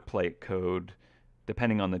boilerplate code.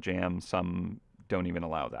 Depending on the jam, some don't even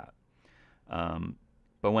allow that. Um,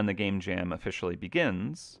 but when the game jam officially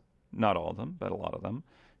begins, not all of them, but a lot of them,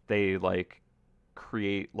 they like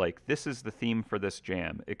create like this is the theme for this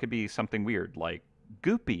jam. It could be something weird like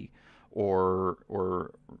goopy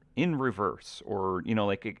or in reverse, or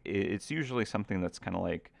like it's usually something that's kind of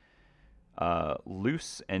like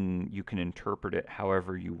loose and you can interpret it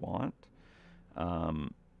however you want.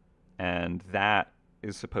 Um, and that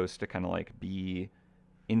is supposed to kind of like be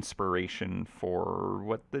inspiration for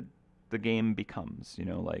what the game becomes.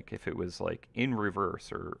 Like if it was like in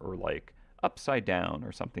reverse or like upside down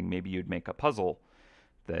or something, maybe you'd make a puzzle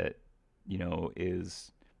that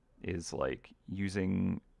is like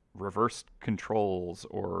using reverse controls,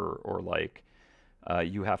 or like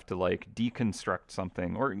you have to like deconstruct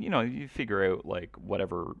something, or you figure out like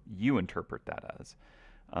whatever you interpret that as.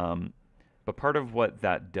 Um, but part of what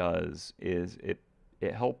that does is it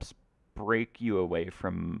helps break you away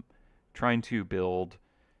from trying to build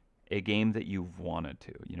a game that you've wanted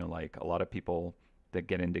to. Like a lot of people that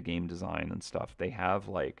get into game design and stuff, they have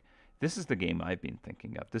like, this is the game I've been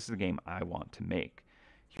thinking of. This is the game I want to make.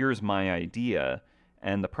 Here's my idea.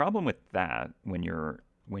 And the problem with that when you're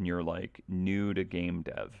like new to game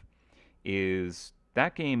dev is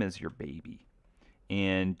that game is your baby,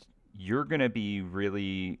 and you're going to be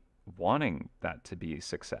really wanting that to be a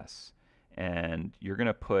success, and you're going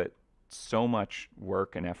to put so much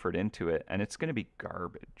work and effort into it, and it's going to be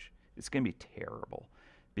garbage. It's going to be terrible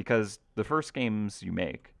because the first games you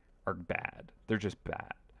make are bad. They're just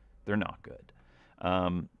bad. They're not good.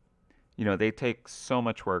 um, they take so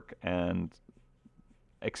much work and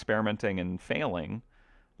experimenting and failing,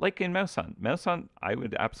 like in MouseHunt. MouseHunt, I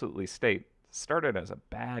would absolutely state, started as a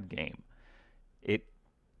bad game. It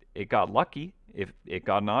it got lucky if it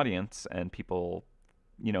got an audience and people,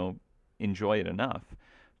 you know, enjoy it enough.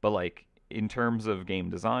 But like in terms of game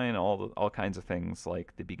design, all kinds of things,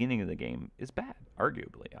 like the beginning of the game is bad.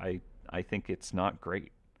 Arguably, I think it's not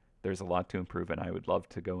great. There's a lot to improve, and I would love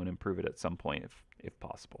to go and improve it at some point if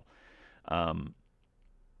possible. Um,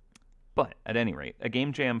 but at any rate, a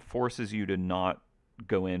game jam forces you to not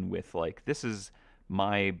go in with like, this is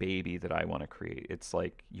my baby that I want to create. It's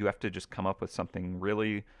like you have to just come up with something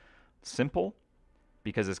really simple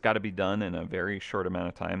because it's got to be done in a very short amount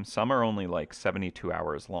of time. Some are only like 72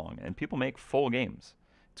 hours long, and people make full games.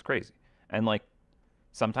 It's crazy. And like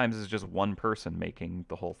sometimes it's just one person making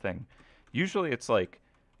the whole thing. Usually it's like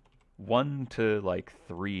one to like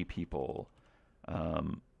three people.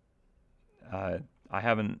 Um, I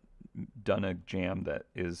haven't done a jam that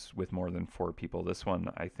is with more than four people. This one,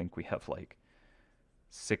 I think we have like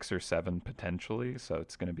six or seven potentially, so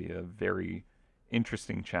it's going to be a very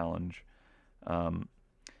interesting challenge. Um,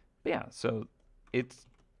 but yeah, so it's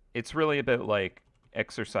it's really about like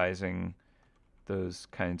exercising those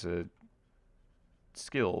kinds of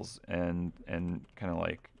skills and kind of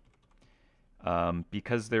like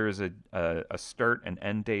because there is a start and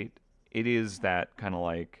end date. It is that kind of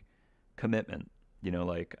like commitment.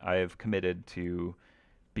 Like I've committed to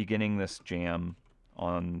beginning this jam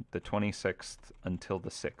on the 26th until the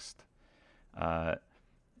 6th. Uh,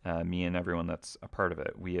 Me and everyone that's a part of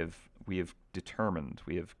it, we have determined,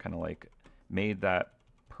 we have kind of like made that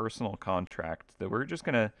personal contract that we're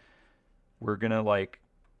gonna like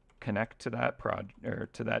connect to that prod or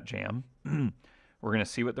to that jam. We're gonna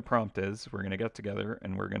see what the prompt is. We're gonna get together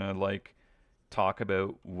and we're gonna like talk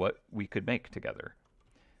about what we could make together.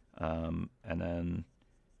 And then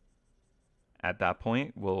at that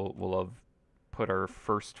point, we'll have put our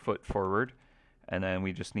first foot forward, and then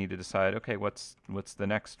we just need to decide, okay, what's the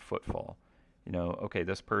next footfall? Okay,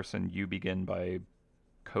 this person, you begin by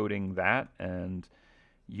coding that, and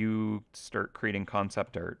you start creating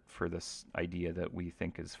concept art for this idea that we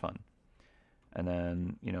think is fun. And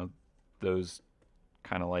then, those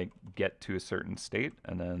kind of like get to a certain state,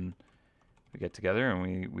 and then we get together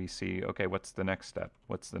and we see, okay, what's the next step?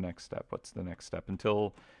 What's the next step? What's the next step?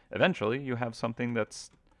 Until eventually you have something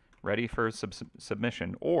that's ready for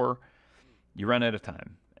submission, or you run out of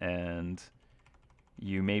time and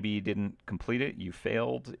you maybe didn't complete it. You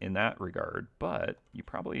failed in that regard, but you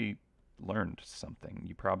probably learned something.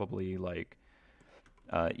 You probably like,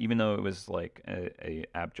 even though it was like a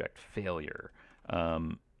abject failure,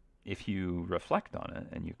 if you reflect on it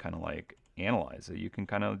and you kind of like analyze it, you can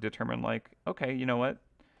kind of determine like, okay, you know what?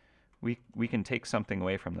 We can take something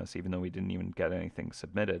away from this, even though we didn't even get anything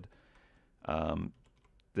submitted. Um,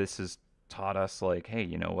 this has taught us like, hey,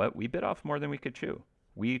 you know what? We bit off more than we could chew.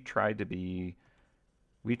 We tried to be,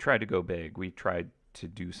 we tried to go big. We tried to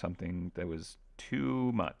do something that was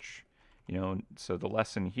too much, So the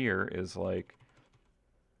lesson here is like,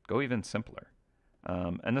 go even simpler.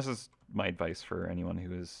 And this is my advice for anyone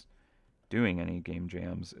who is doing any game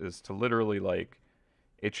jams, is to literally like,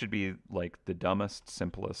 it should be like the dumbest,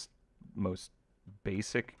 simplest, most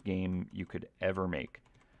basic game you could ever make.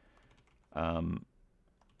 Um,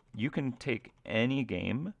 you can take any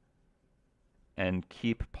game and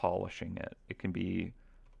keep polishing it. It can be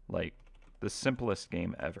like the simplest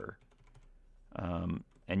game ever.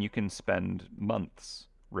 And you can spend months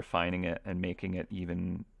refining it and making it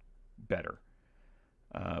even better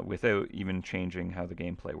without even changing how the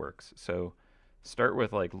gameplay works. So start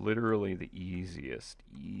with like literally the easiest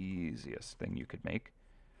thing you could make,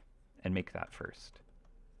 and make that first.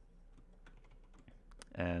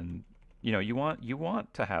 And you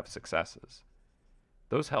want to have successes.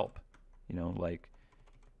 Those help. Like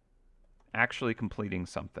actually completing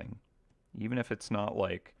something, even if it's not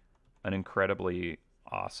like an incredibly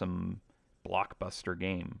awesome blockbuster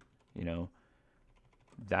game, you know,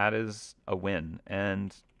 that is a win.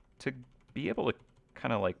 And to be able to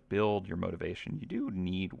kind of like build your motivation, you do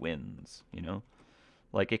need wins.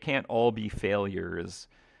 Like it can't all be failures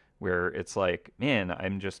where it's like, man,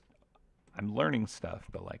 I'm learning stuff,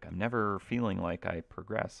 but like I'm never feeling like I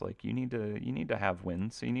progress. Like you need to have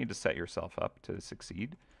wins, so you need to set yourself up to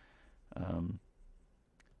succeed. Um,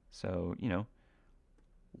 so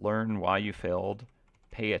learn why you failed,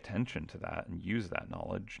 pay attention to that, and use that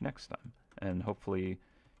knowledge next time. And hopefully,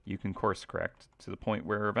 you can course correct to the point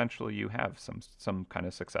where eventually you have some kind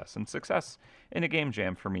of success. And success in a game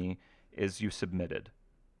jam for me is you submitted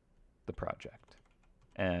the project,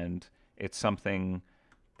 and it's something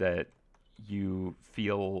that you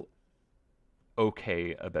feel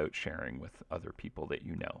okay about sharing with other people that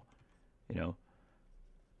you know. You know,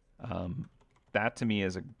 um, that to me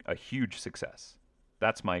is a huge success.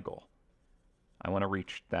 That's my goal. I want to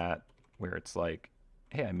reach that where it's like,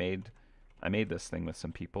 hey, I made this thing with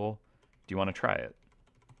some people. Do you want to try it?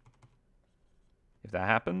 If that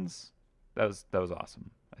happens, that was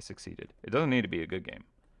awesome. I succeeded. It doesn't need to be a good game.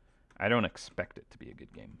 I don't expect it to be a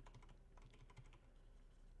good game.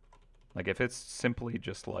 Like if it's simply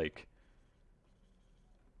just like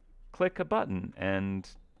click a button and,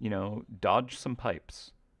 dodge some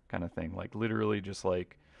pipes kind of thing, like literally just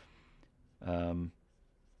like um,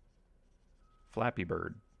 Flappy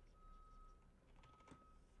Bird,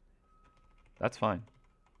 that's fine.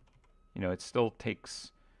 It still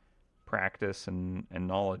takes practice and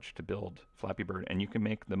knowledge to build Flappy Bird, and you can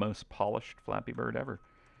make the most polished Flappy Bird ever.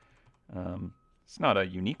 It's not a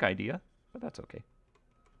unique idea, but that's okay.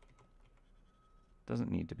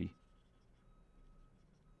 Doesn't need to be.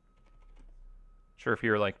 Sure, if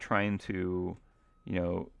you're like trying to, you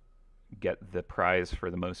know, get the prize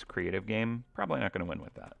for the most creative game, probably not going to win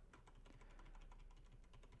with that.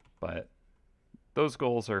 But those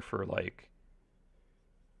goals are for like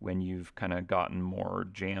when you've kind of gotten more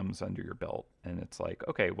jams under your belt and it's like,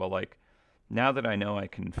 okay, well, like now that I know I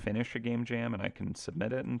can finish a game jam and I can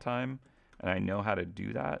submit it in time and I know how to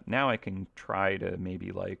do that, now I can try to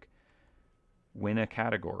maybe like win a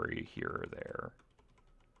category here or there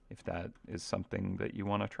if that is something that you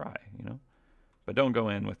want to try. But don't go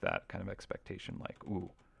in with that kind of expectation like, ooh,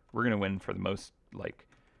 we're going to win for the most like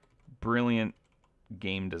brilliant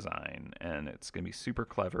game design and it's going to be super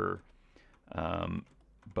clever.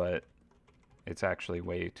 But it's actually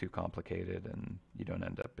way too complicated and you don't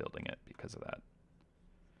end up building it because of that.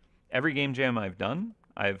 Every game jam I've done,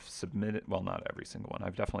 I've submitted, well, not every single one,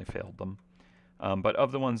 I've definitely failed them. But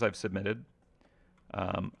of the ones I've submitted,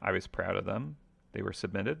 I was proud of them. They were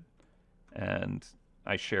submitted and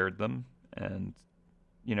I shared them, and,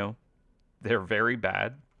 you know, they're very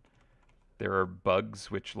bad. There are bugs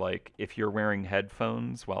which, like, if you're wearing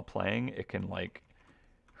headphones while playing, it can, like,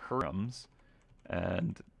 hurt drums,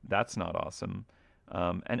 and that's not awesome.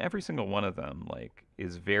 And every single one of them, like,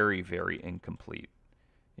 is very, very incomplete.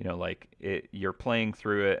 Like you're playing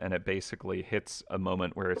through it, and it basically hits a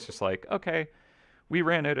moment where it's just like, okay, we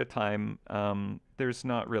ran out of time. There's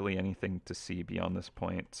not really anything to see beyond this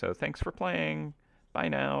point. So thanks for playing. Bye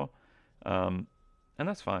now. Um, and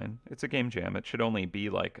that's fine. It's a game jam. It should only be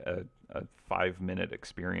like a 5-minute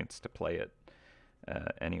experience to play it,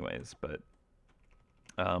 anyways. But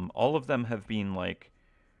all of them have been like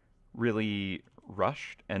really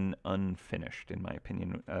rushed and unfinished, in my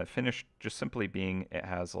opinion. Finished just simply being it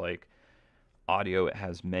has like audio, it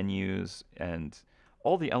has menus, and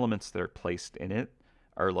all the elements that are placed in it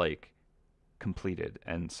are like completed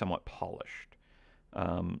and somewhat polished.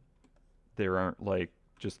 Um, there aren't like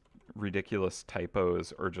just ridiculous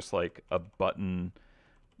typos or just like a button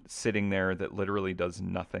sitting there that literally does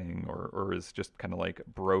nothing or is just kind of like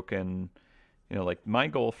broken. Like my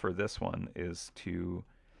goal for this one is to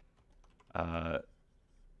uh,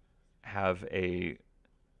 have a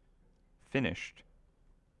finished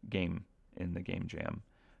game in the game jam.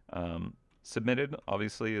 Submitted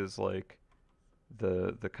obviously is like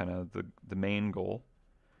the kind of the main goal.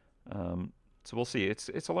 So we'll see. It's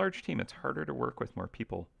a large team. It's harder to work with more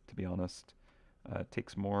people, to be honest. It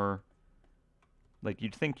takes more. Like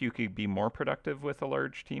you'd think you could be more productive with a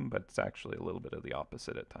large team, but it's actually a little bit of the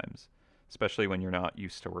opposite at times, especially when you're not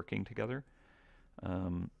used to working together.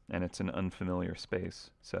 And it's an unfamiliar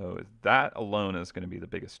space. So that alone is going to be the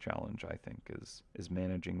biggest challenge, I think, is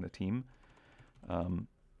managing the team.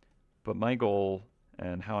 But my goal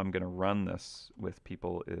and how I'm going to run this with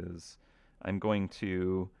people is I'm going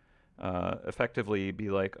to effectively be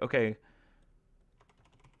like, okay,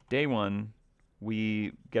 day one,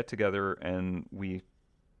 we get together and we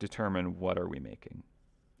determine what are we making,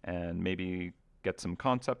 and maybe get some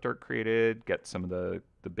concept art created, get some of the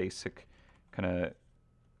basic kind of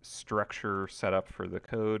structure set up for the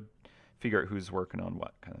code, figure out who's working on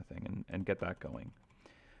what kind of thing, and get that going.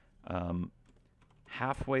 Um,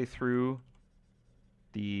 Halfway through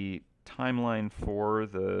the timeline for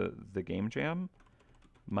the game jam,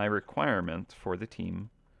 my requirement for the team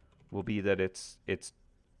will be that it's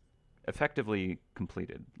effectively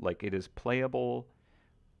completed. Like it is playable.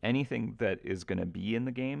 Anything that is going to be in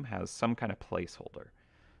the game has some kind of placeholder.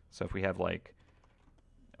 So if we have like,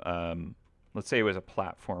 let's say it was a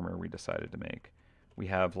platformer we decided to make, we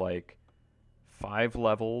have like 5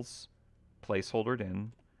 levels placeholdered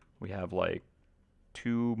in. We have like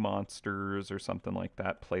 2 monsters or something like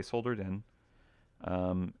that placeholdered in.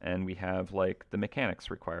 And we have like the mechanics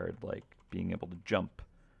required, like being able to jump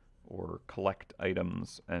or collect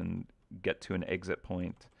items and get to an exit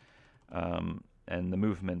point, and the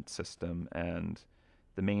movement system and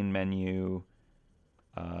the main menu,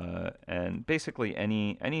 and basically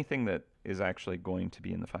anything that is actually going to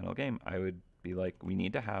be in the final game. I would be like, we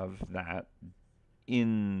need to have that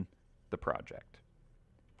in the project.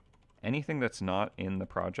 Anything that's not in the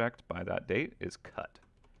project by that date is cut.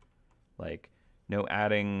 Like, no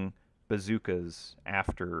adding bazookas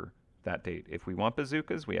after that date. If we want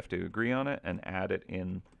bazookas, we have to agree on it and add it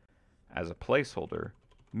in as a placeholder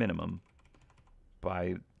minimum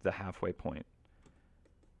by the halfway point.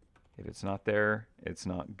 If it's not there, it's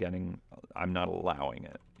not getting, I'm not allowing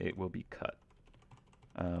it. It will be cut.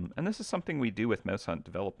 And this is something we do with MouseHunt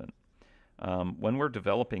development. When we're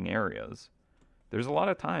developing areas, there's a lot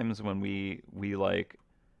of times when we like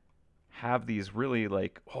have these really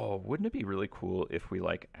like, oh, wouldn't it be really cool if we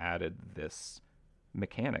like added this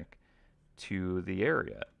mechanic to the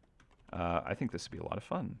area? I think this would be a lot of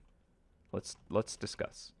fun. Let's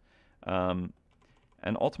discuss.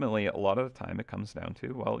 And ultimately, a lot of the time, it comes down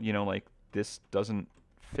to, well, like this doesn't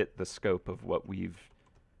fit the scope of what we've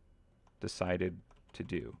decided to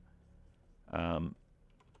do.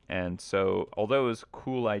 And so, although it's a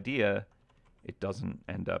cool idea, it doesn't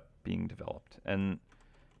end up being developed. And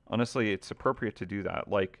honestly, it's appropriate to do that.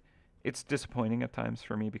 Like, it's disappointing at times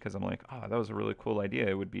for me because I'm like, that was a really cool idea.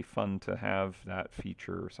 It would be fun to have that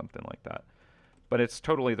feature or something like that. But it's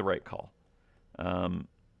totally the right call.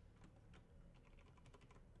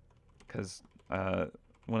 Because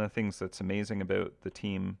one of the things that's amazing about the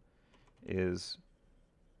team is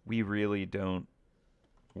we really don't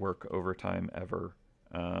work overtime ever.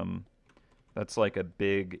 That's like a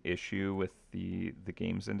big issue with the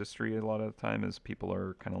games industry a lot of the time, is people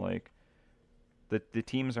are kind of like, the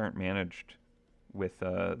teams aren't managed with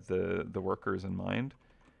the workers in mind.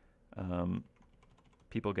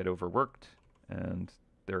 People get overworked and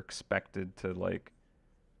they're expected to like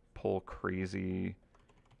pull crazy,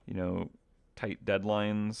 tight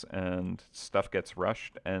deadlines, and stuff gets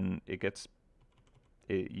rushed, and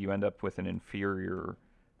you end up with an inferior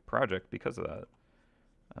project because of that.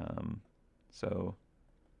 So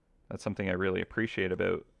that's something I really appreciate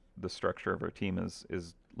about the structure of our team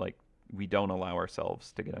is like, we don't allow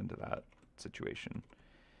ourselves to get into that situation.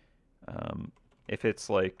 If it's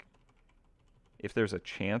like, if there's a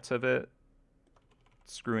chance of it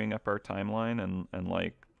screwing up our timeline and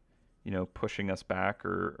like, pushing us back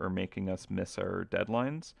or making us miss our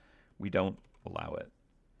deadlines, we don't allow it.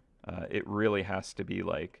 It really has to be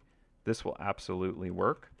like, this will absolutely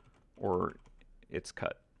work or it's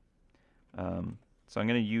cut. So I'm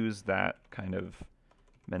going to use that kind of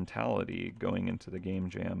mentality going into the game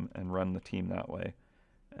jam and run the team that way.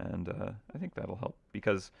 And I think that'll help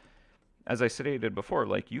because, as I stated before,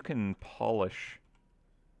 like, you can polish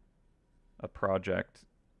a project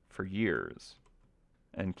for years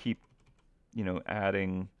and keep,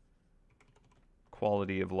 adding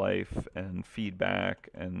quality of life and feedback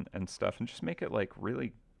and stuff, and just make it like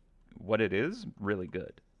really what it is, really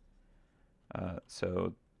good.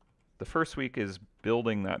 So the first week is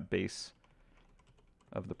building that base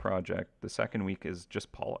of the project. The second week is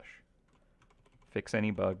just polish. Fix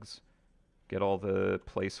any bugs, get all the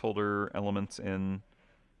placeholder elements in,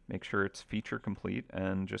 make sure it's feature complete,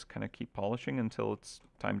 and just kind of keep polishing until it's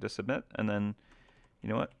time to submit. And then, you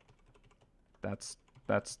know what? That's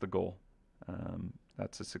the goal.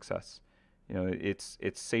 That's a success. It's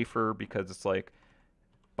safer because it's like,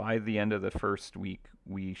 by the end of the first week,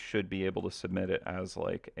 we should be able to submit it as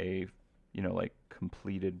like a, like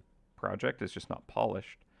completed project. It's just not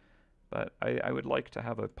polished. But I would like to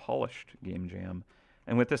have a polished game jam.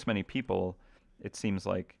 And with this many people, it seems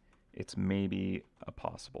like it's maybe a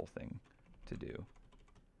possible thing to do.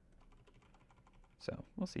 So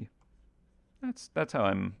we'll see. That's how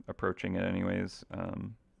I'm approaching it, anyways. I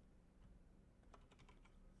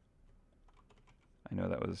know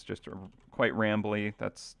that was just quite rambly.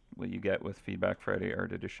 That's what you get with Feedback Friday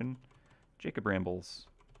Art Edition. Jacob rambles.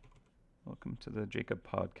 Welcome to the Jacob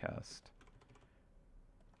podcast.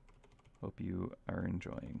 Hope you are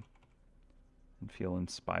enjoying and feel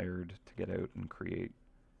inspired to get out and create.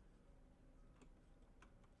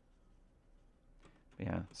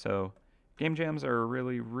 Yeah, so game jams are a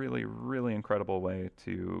really, really, really incredible way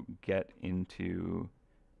to get into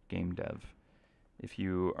game dev. If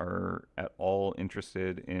you are at all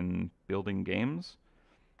interested in building games,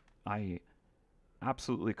 I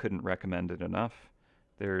absolutely couldn't recommend it enough.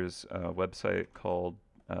 There's a website called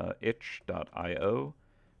itch.io.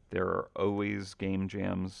 There are always game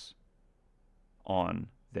jams on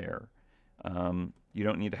there. You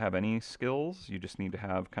don't need to have any skills. You just need to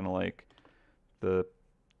have kind of like the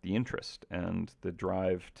interest and the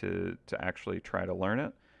drive to actually try to learn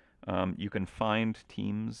it. You can find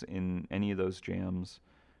teams in any of those jams.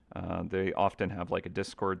 They often have like a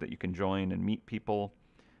Discord that you can join and meet people.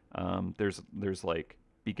 There's like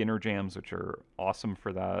beginner jams which are awesome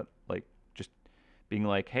for that. Like just being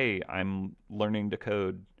like, hey, I'm learning to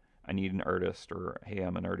code. I need an artist, or hey,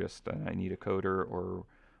 I'm an artist and I need a coder, or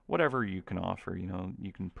whatever you can offer. You know,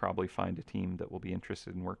 you can probably find a team that will be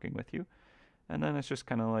interested in working with you. And then it's just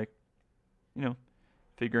kind of like, you know,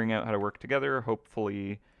 figuring out how to work together.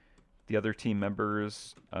 Hopefully, the other team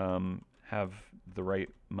members have the right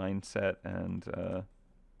mindset, and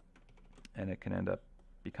it can end up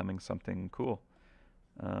becoming something cool.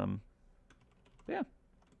 Yeah,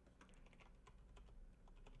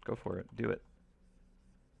 go for it. Do it.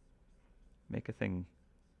 Make a thing.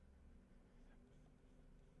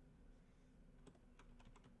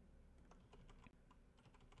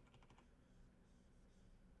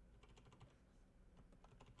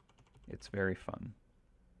 It's very fun.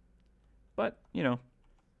 But, you know,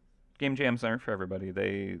 game jams aren't for everybody.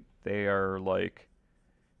 They are like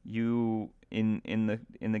you in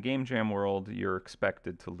the game jam world, you're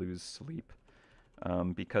expected to lose sleep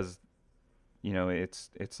because you know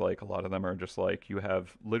it's like a lot of them are just like you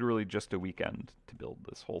have literally just a weekend to build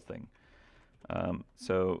this whole thing.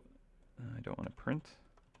 So I don't want to print.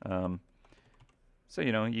 Um, so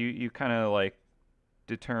you know you kind of like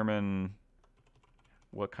determine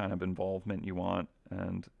what kind of involvement you want,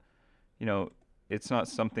 and you know it's not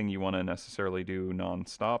something you want to necessarily do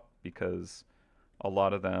nonstop because a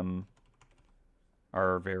lot of them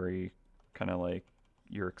are very kind of like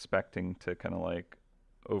you're expecting to kind of like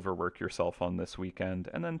overwork yourself on this weekend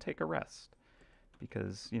and then take a rest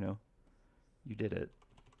because you know you did it.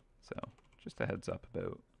 So just a heads up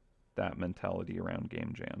about that mentality around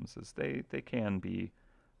game jams is they can be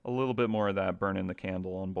a little bit more of that burning the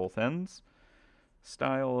candle on both ends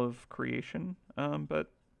style of creation,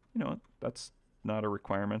 but you know that's not a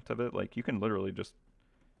requirement of it. Like you can literally just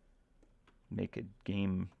make a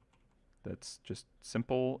game that's just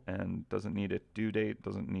simple and doesn't need a due date,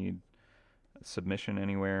 doesn't need a submission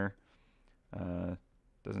anywhere, uh,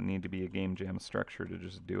 doesn't need to be a game jam structure to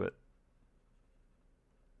just do it.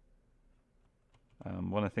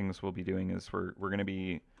 One of the things we'll be doing is we're going to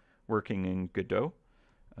be working in Godot.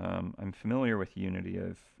 I'm familiar with Unity.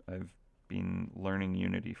 I've been learning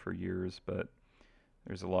Unity for years, but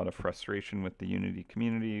there's a lot of frustration with the Unity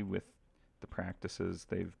community with the practices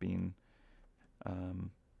they've been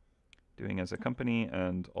doing as a company,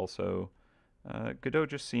 and also Godot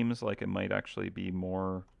just seems like it might actually be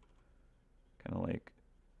more kind of like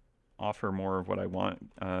offer more of what I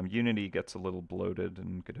want. Unity gets a little bloated,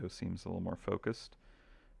 and Godot seems a little more focused.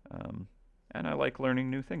 And I like learning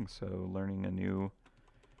new things, so learning a new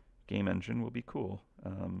game engine will be cool.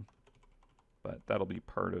 But that'll be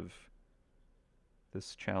part of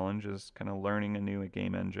this challenge is kind of learning a new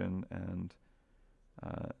game engine, and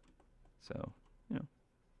so you know,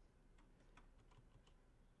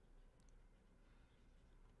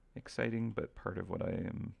 exciting, but part of what I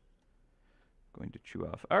am going to chew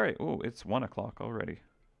off. All right. Oh, it's 1 o'clock already.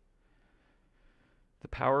 The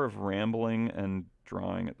power of rambling and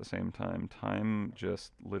drawing at the same time. Time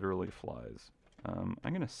just literally flies. I'm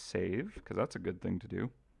going to save because that's a good thing to do.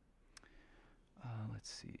 Let's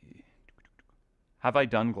see. Have I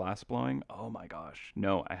done glass blowing? Oh my gosh.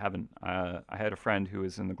 No, I haven't. I had a friend who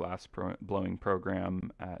was in the glass blowing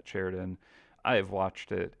program at Sheridan. I have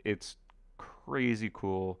watched it. It's crazy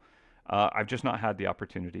cool. I've just not had the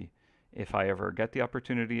opportunity. If I ever get the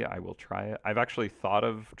opportunity, I will try it. I've actually thought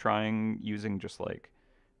of trying using just like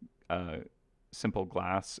simple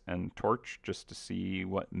glass and torch just to see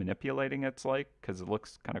what manipulating it's like, because it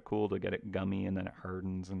looks kind of cool to get it gummy and then it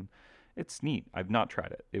hardens, and it's neat. I've not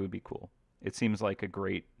tried it. It would be cool. It seems like a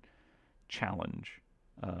great challenge,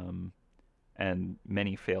 um, and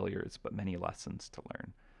many failures, but many lessons to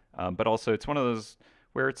learn. But also, it's one of those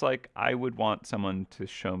where it's like I would want someone to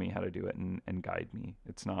show me how to do it and guide me.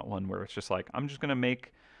 It's not one where it's just like I'm just gonna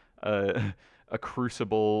make a, a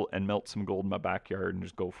crucible and melt some gold in my backyard and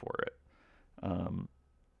just go for it. Um,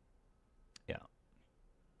 yeah,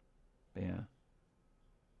 yeah.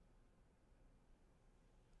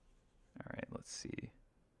 All right, let's see.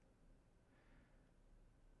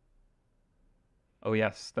 Oh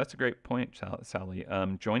yes, that's a great point, Sally.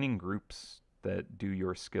 Joining groups that do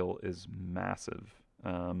your skill is massive.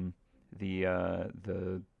 The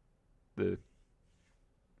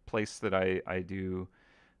place that I do,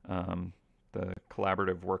 um, the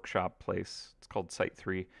collaborative workshop place, it's called Site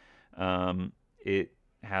Three. It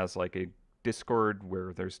has like a Discord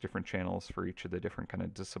where there's different channels for each of the different kind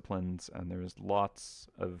of disciplines, and there's lots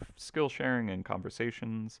of skill sharing and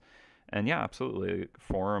conversations. And yeah, absolutely,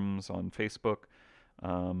 forums on Facebook,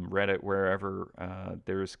 Reddit, wherever.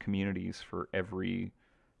 There's communities for every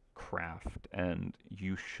craft, and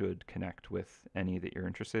you should connect with any that you're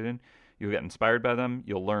interested in. You'll get inspired by them.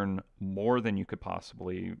 You'll learn more than you could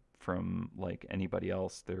possibly from like anybody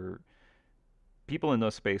else. There, people in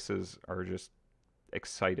those spaces are just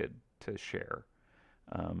excited to share.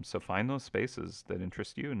 So find those spaces that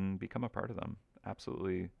interest you and become a part of them.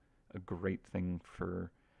 Absolutely, a great thing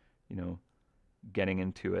for getting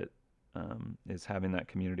into it, is having that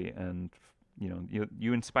community, and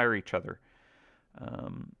you inspire each other.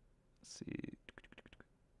 Let's see.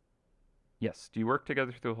 Yes. Do you work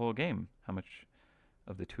together through the whole game? How much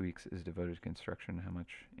of the 2 weeks is devoted to construction? How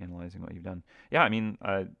much analyzing what you've done? Yeah, I mean,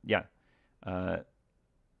 yeah. Uh,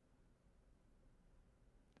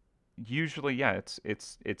 Usually, yeah,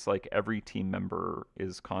 it's like every team member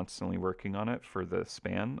is constantly working on it for the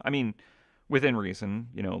span. I mean, within reason,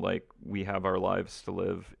 like we have our lives to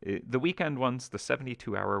live. The weekend ones, the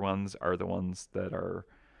 72-hour ones, are the ones that are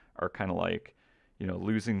kind of like,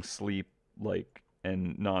 losing sleep, like,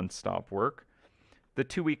 and nonstop work. The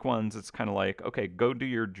 2 week ones, it's kind of like, okay, go do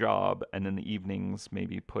your job, and in the evenings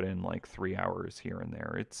maybe put in like 3 hours here and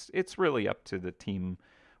there. It's really up to the team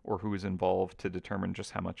or who is involved to determine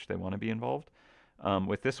just how much they want to be involved.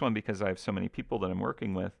 With this one, because I have so many people that I'm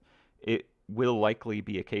working with, it will likely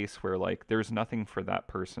be a case where like there's nothing for that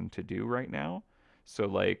person to do right now. So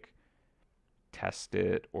like test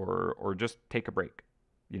it, or just take a break,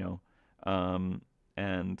 you know.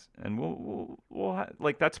 And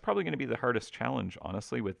like that's probably going to be the hardest challenge,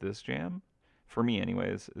 honestly, with this jam, for me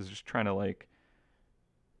anyways, is just trying to like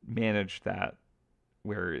manage that,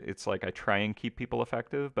 where it's like I try and keep people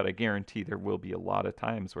effective, but I guarantee there will be a lot of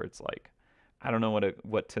times where it's like I don't know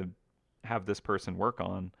what to have this person work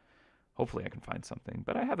on. Hopefully I can find something,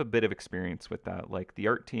 but I have a bit of experience with that. Like the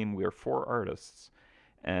art team, we're 4 artists,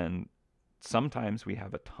 and sometimes we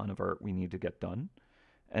have a ton of art we need to get done,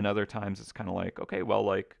 and other times it's kind of like, okay, well,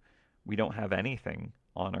 like we don't have anything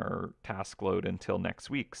on our task load until next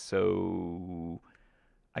week, so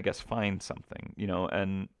I guess find something,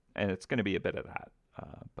 and it's going to be a bit of that.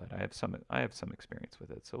 But I have some experience with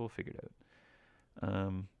it, so we'll figure it out.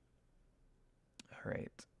 All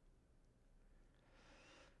right.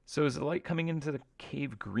 So is the light coming into the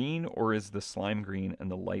cave green, or is the slime green and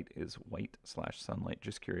the light is white/sunlight?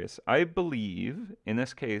 Just curious. I believe in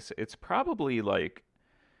this case it's probably like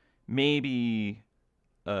maybe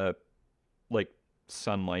uh like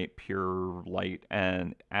sunlight, pure light,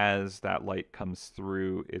 and as that light comes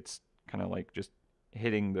through, it's kind of like just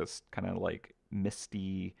hitting this kind of like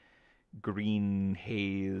misty green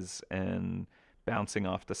haze and bouncing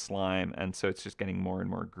off the slime, and so it's just getting more and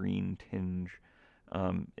more green tinge.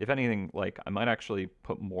 If anything, like I might actually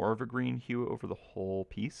put more of a green hue over the whole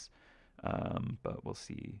piece, but we'll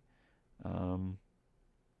see. Um,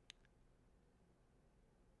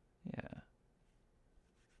 yeah,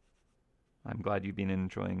 I'm glad you've been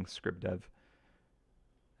enjoying Scribdev,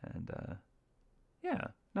 and yeah,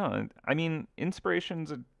 no, I mean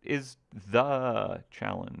inspirations is the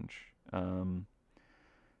challenge,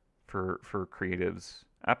 for creatives.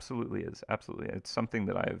 Absolutely is, absolutely. It's something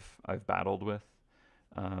that I've battled with,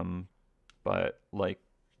 um, but like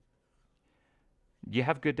you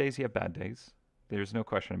have good days, you have bad days. There's no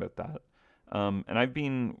question about that. And I've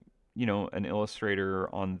been, an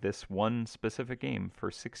illustrator on this one specific game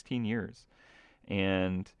for 16 years,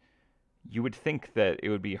 and you would think that it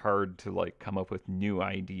would be hard to like come up with new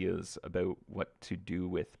ideas about what to do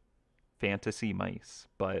with fantasy mice,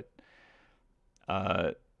 but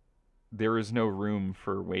uh, there is no room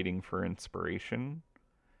for waiting for inspiration.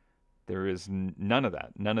 There is none of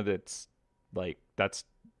that. None of it's like that's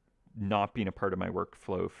not being a part of my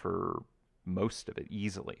workflow for most of it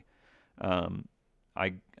easily. Um,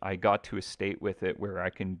 I got to a state with it where I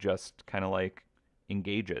can just kind of like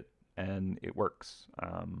engage it and it works.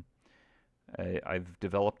 I've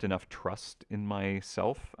developed enough trust in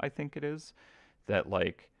myself, I think it is, that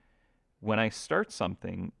like when I start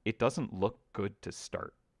something, it doesn't look good to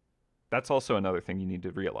start. That's also another thing you need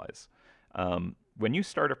to realize. When you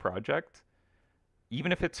start a project,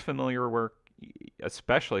 even if it's familiar work,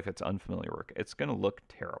 especially if it's unfamiliar work, it's going to look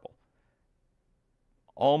terrible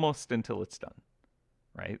almost until it's done,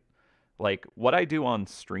 right? Like what I do on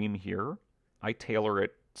stream here, I tailor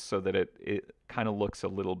it so that it kind of looks a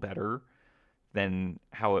little better than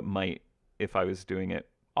how it might if I was doing it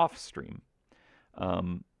off stream.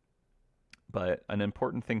 Um, but an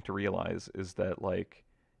important thing to realize is that like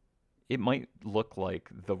it might look like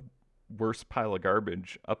the worst pile of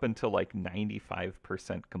garbage up until like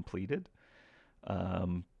 95% completed.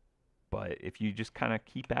 Um, but if you just kind of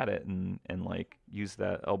keep at it and like use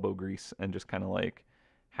that elbow grease and just kind of like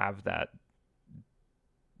have that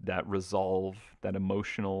resolve, that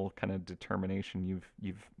emotional kind of determination,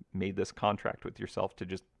 you've made this contract with yourself to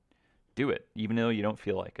just do it, even though you don't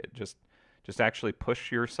feel like it. Just actually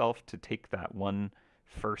push yourself to take that one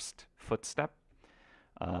first footstep.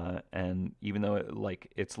 And even though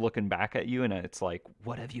like it's looking back at you and it's like,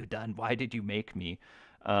 what have you done? Why did you make me?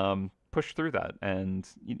 Push through that, and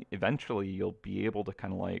eventually you'll be able to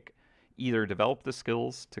kind of like either develop the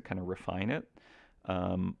skills to kind of refine it,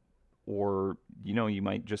 um, or you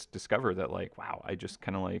might just discover that like, wow, I just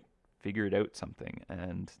kind of like figured out something,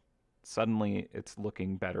 and suddenly it's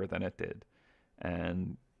looking better than it did,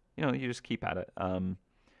 and you just keep at it.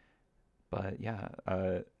 But yeah,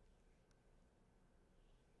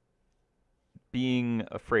 being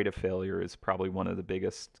afraid of failure is probably one of the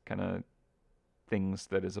biggest kind of things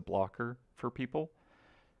that is a blocker for people.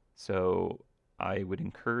 So I would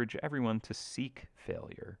encourage everyone to seek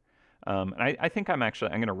failure. And I think I'm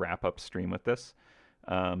going to wrap up stream with this,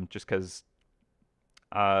 just because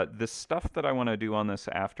this stuff that I want to do on this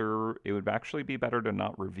after, it would actually be better to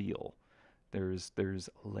not reveal. There's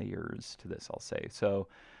layers to this, I'll say. So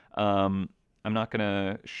I'm not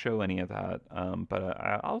gonna show any of that, but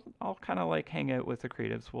I'll kind of like hang out with the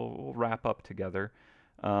creatives. We'll wrap up together.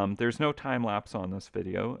 There's no time lapse on this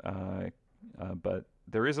video, but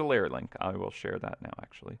there is a layer link. I will share that now,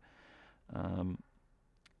 actually. Um,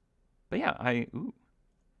 but yeah,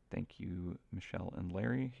 thank you, Michelle and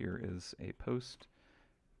Larry. Here is a post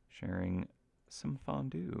sharing some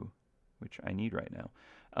fondue, which I need right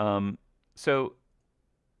now. So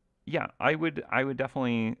yeah, I would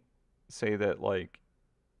definitely say that like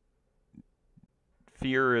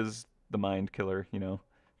fear is the mind killer,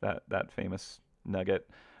 that famous nugget.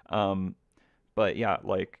 Um, but yeah,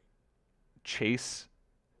 like chase.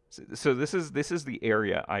 So this is the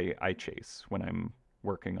area I chase when I'm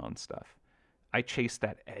working on stuff. I chase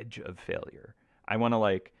that edge of failure. I want to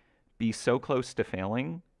like be so close to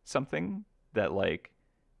failing something that like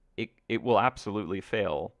it will absolutely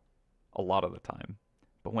fail a lot of the time.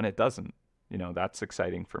 But when it doesn't, that's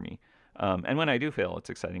exciting for me. And when I do fail, it's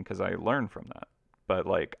exciting because I learn from that. But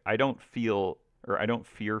like I don't feel or I don't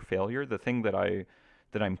fear failure. The thing that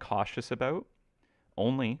I'm cautious about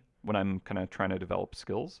only when I'm kind of trying to develop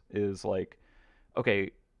skills is like,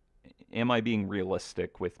 okay, am I being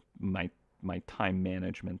realistic with my time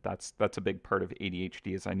management? That's a big part of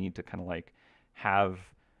ADHD is I need to kind of like have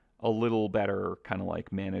a little better kind of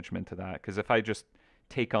like management to that. Because if I just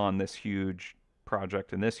take on this huge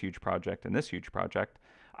project and this huge project and this huge project,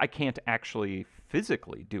 I can't actually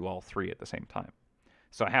physically do all three at the same time.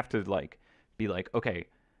 So I have to like be like, okay,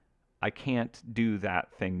 I can't do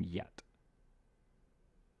that thing yet.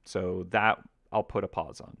 So that I'll put a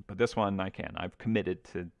pause on. But this one I can. I've committed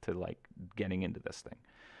to like getting into this thing.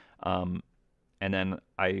 Um, and then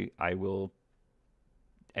I will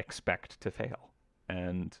expect to fail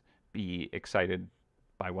and be excited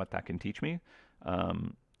by what that can teach me.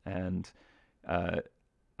 And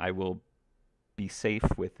I will be safe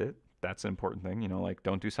with it. That's an important thing. Like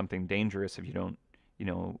don't do something dangerous if you don't,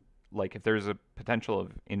 like if there's a potential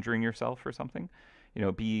of injuring yourself or something,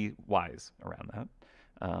 be wise around that.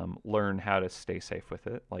 Learn how to stay safe with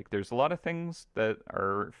it. Like there's a lot of things that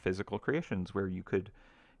are physical creations where you could,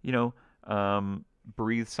 you know,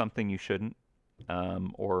 breathe something you shouldn't,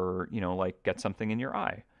 or like get something in your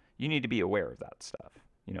eye. You need to be aware of that stuff.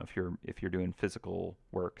 If you're doing physical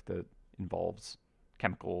work that involves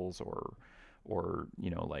chemicals or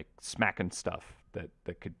like smacking stuff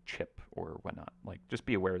that could chip or whatnot. Like just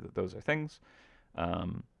be aware that those are things.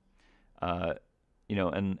 Um, uh,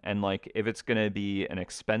 and like if it's gonna be an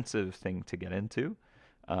expensive thing to get into,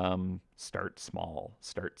 start small,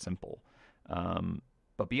 start simple.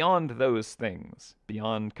 But beyond those things,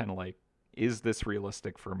 beyond kind of like, is this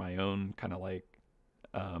realistic for my own kind of like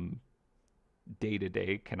um, day to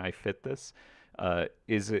day? Can I fit this?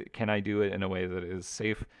 Is it? Can I do it in a way that is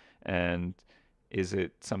safe? And is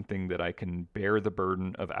it something that I can bear the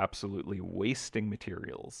burden of absolutely wasting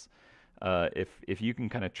materials? If you can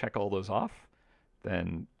kind of check all those off,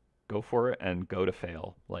 then go for it and go to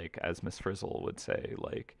fail. Like as Miss Frizzle would say,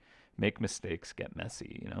 like make mistakes, get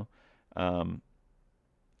messy. Um,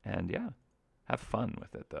 and yeah, have fun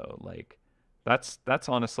with it though. Like that's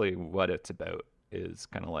honestly what it's about. Is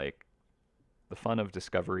kind of like the fun of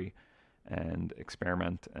discovery and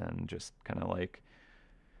experiment and just kind of like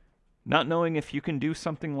not knowing if you can do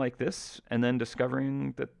something like this and then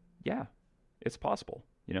discovering that yeah, it's possible.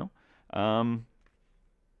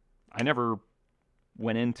 I never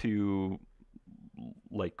went into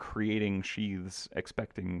like creating sheaths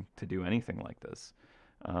expecting to do anything like this.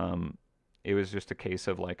 Um, it was just a case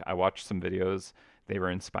of like I watched some videos, they were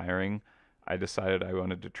inspiring. I decided I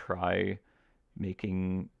wanted to try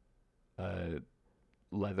making uh,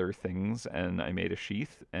 leather things, and I made a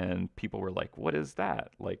sheath, and people were like, "What is that?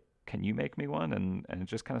 Like, can you make me one?" And it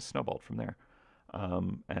just kind of snowballed from there.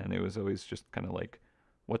 And it was always just kind of like,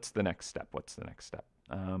 "What's the next step? What's the next step?"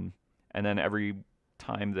 And then every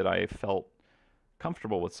time that I felt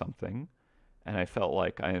comfortable with something and I felt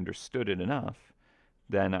like I understood it enough,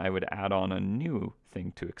 then I would add on a new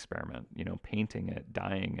thing to experiment, painting it,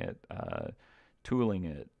 dyeing it, tooling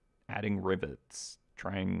it, adding rivets,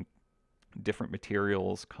 trying different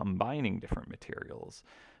materials, combining different materials,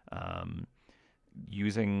 um,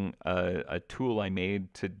 using a tool I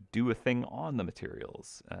made to do a thing on the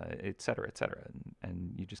materials, et cetera, et cetera.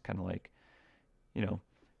 And you just kind of like, you know,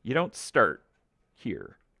 you don't start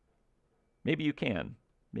here. Maybe you can.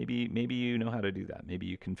 Maybe you know how to do that. Maybe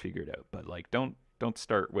you can figure it out. But like, don't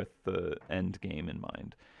start with the end game in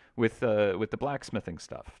mind. With the blacksmithing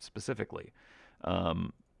stuff specifically,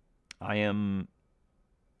 um, I am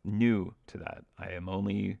new to that. I am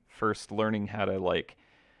only first learning how to like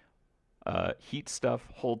heat stuff,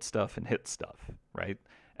 hold stuff, and hit stuff, right?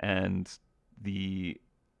 And the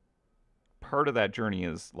part of that journey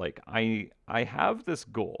is like I have this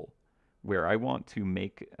goal where I want to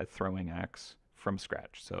make a throwing axe from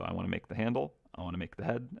scratch. So I want to make the handle, I want to make the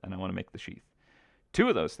head, and I want to make the sheath. Two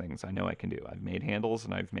of those things I know I can do. I've made handles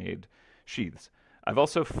and I've made sheaths. I've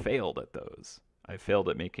also failed at those. I've failed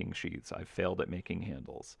at making sheaths. I've failed at making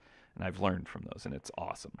handles, and I've learned from those, and it's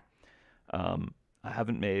awesome. I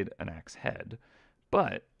haven't made an axe head,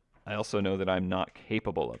 but I also know that I'm not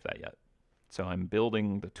capable of that yet. So I'm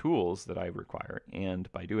building the tools that I require,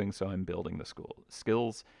 and by doing so, I'm building the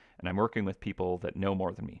skills, and I'm working with people that know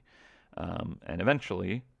more than me. And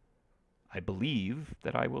eventually, I believe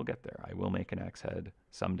that I will get there. I will make an axe head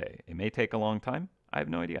someday. It may take a long time. I have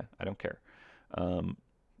no idea. I don't care. Um,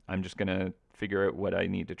 I'm just gonna figure out what I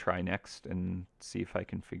need to try next and see if I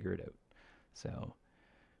can figure it out. So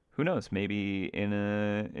who knows? Maybe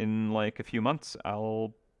in like a few months,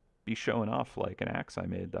 I'll be showing off like an axe I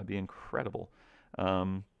made. That'd be incredible.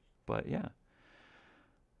 But yeah,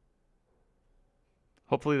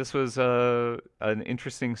 hopefully this was an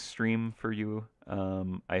interesting stream for you.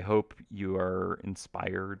 I hope you are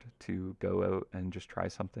inspired to go out and just try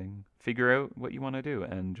something, figure out what you want to do,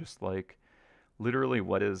 and just like literally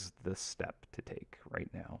what is the step to take right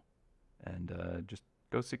now, and just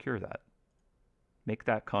go secure that. Make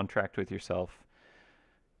that contract with yourself.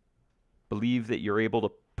 Believe that you're able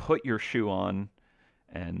to put your shoe on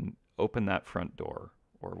and open that front door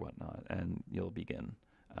or whatnot, and you'll begin.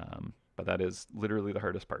 But that is literally the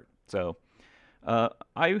hardest part. So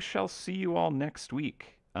I shall see you all next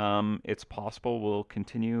week. It's possible we'll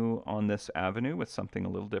continue on this avenue with something a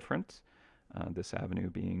little different. This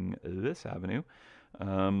avenue being this avenue.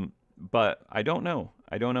 But I don't know.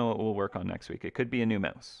 I don't know what we'll work on next week. It could be a new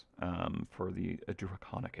mouse for the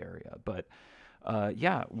draconic area. But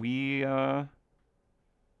yeah,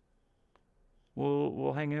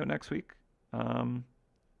 we'll hang out next week.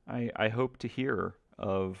 I hope to hear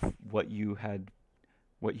of what you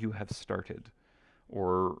have started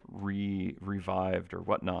or revived or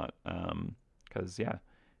whatnot. Because yeah,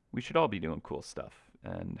 we should all be doing cool stuff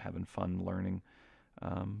and having fun learning.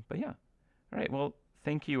 But yeah, all right. Well,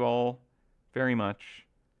 thank you all very much.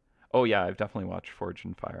 Oh yeah, I've definitely watched Forged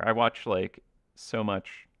in Fire. I watch like so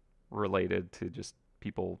much related to just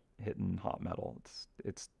people hitting hot metal.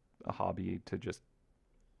 It's a hobby to just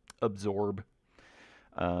absorb.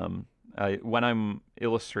 When I'm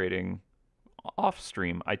illustrating off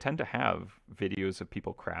stream, I tend to have videos of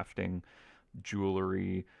people crafting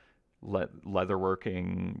jewelry,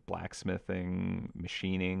 leatherworking, blacksmithing,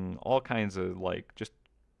 machining, all kinds of like just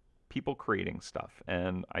people creating stuff.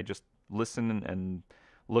 And I just listen and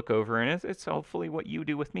look over, and it's hopefully what you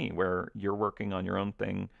do with me, where you're working on your own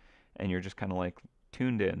thing and you're just kind of like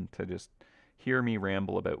tuned in to just hear me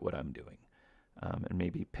ramble about what I'm doing, and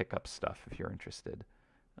maybe pick up stuff if you're interested.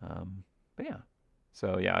 But yeah,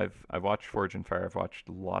 so yeah, I've watched Forge and Fire. I've watched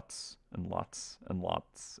lots and lots and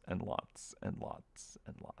lots and lots and lots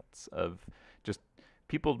and lots of just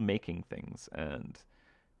people making things, and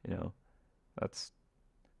you know that's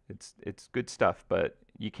it's good stuff. But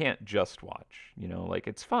you can't just watch. Like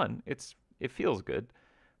it's fun. It feels good,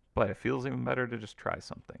 but it feels even better to just try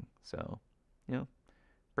something. So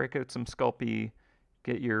break out some Sculpey,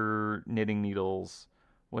 get your knitting needles,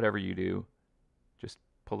 whatever you do, just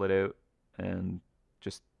pull it out and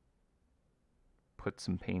just put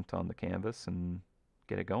some paint on the canvas and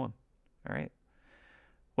get it going. All right.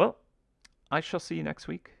 Well, I shall see you next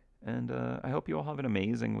week, and I hope you all have an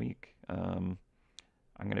amazing week. I'm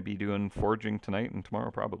going to be doing forging tonight and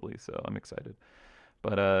tomorrow probably, so I'm excited.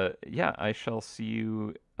 But yeah, I shall see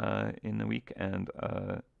you in the week, and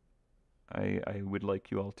I would like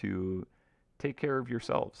you all to take care of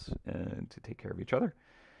yourselves and to take care of each other.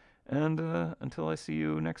 And until I see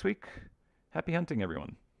you next week, happy hunting,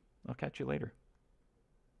 everyone. I'll catch you later.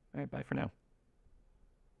 All right, bye for now.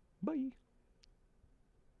 Bye.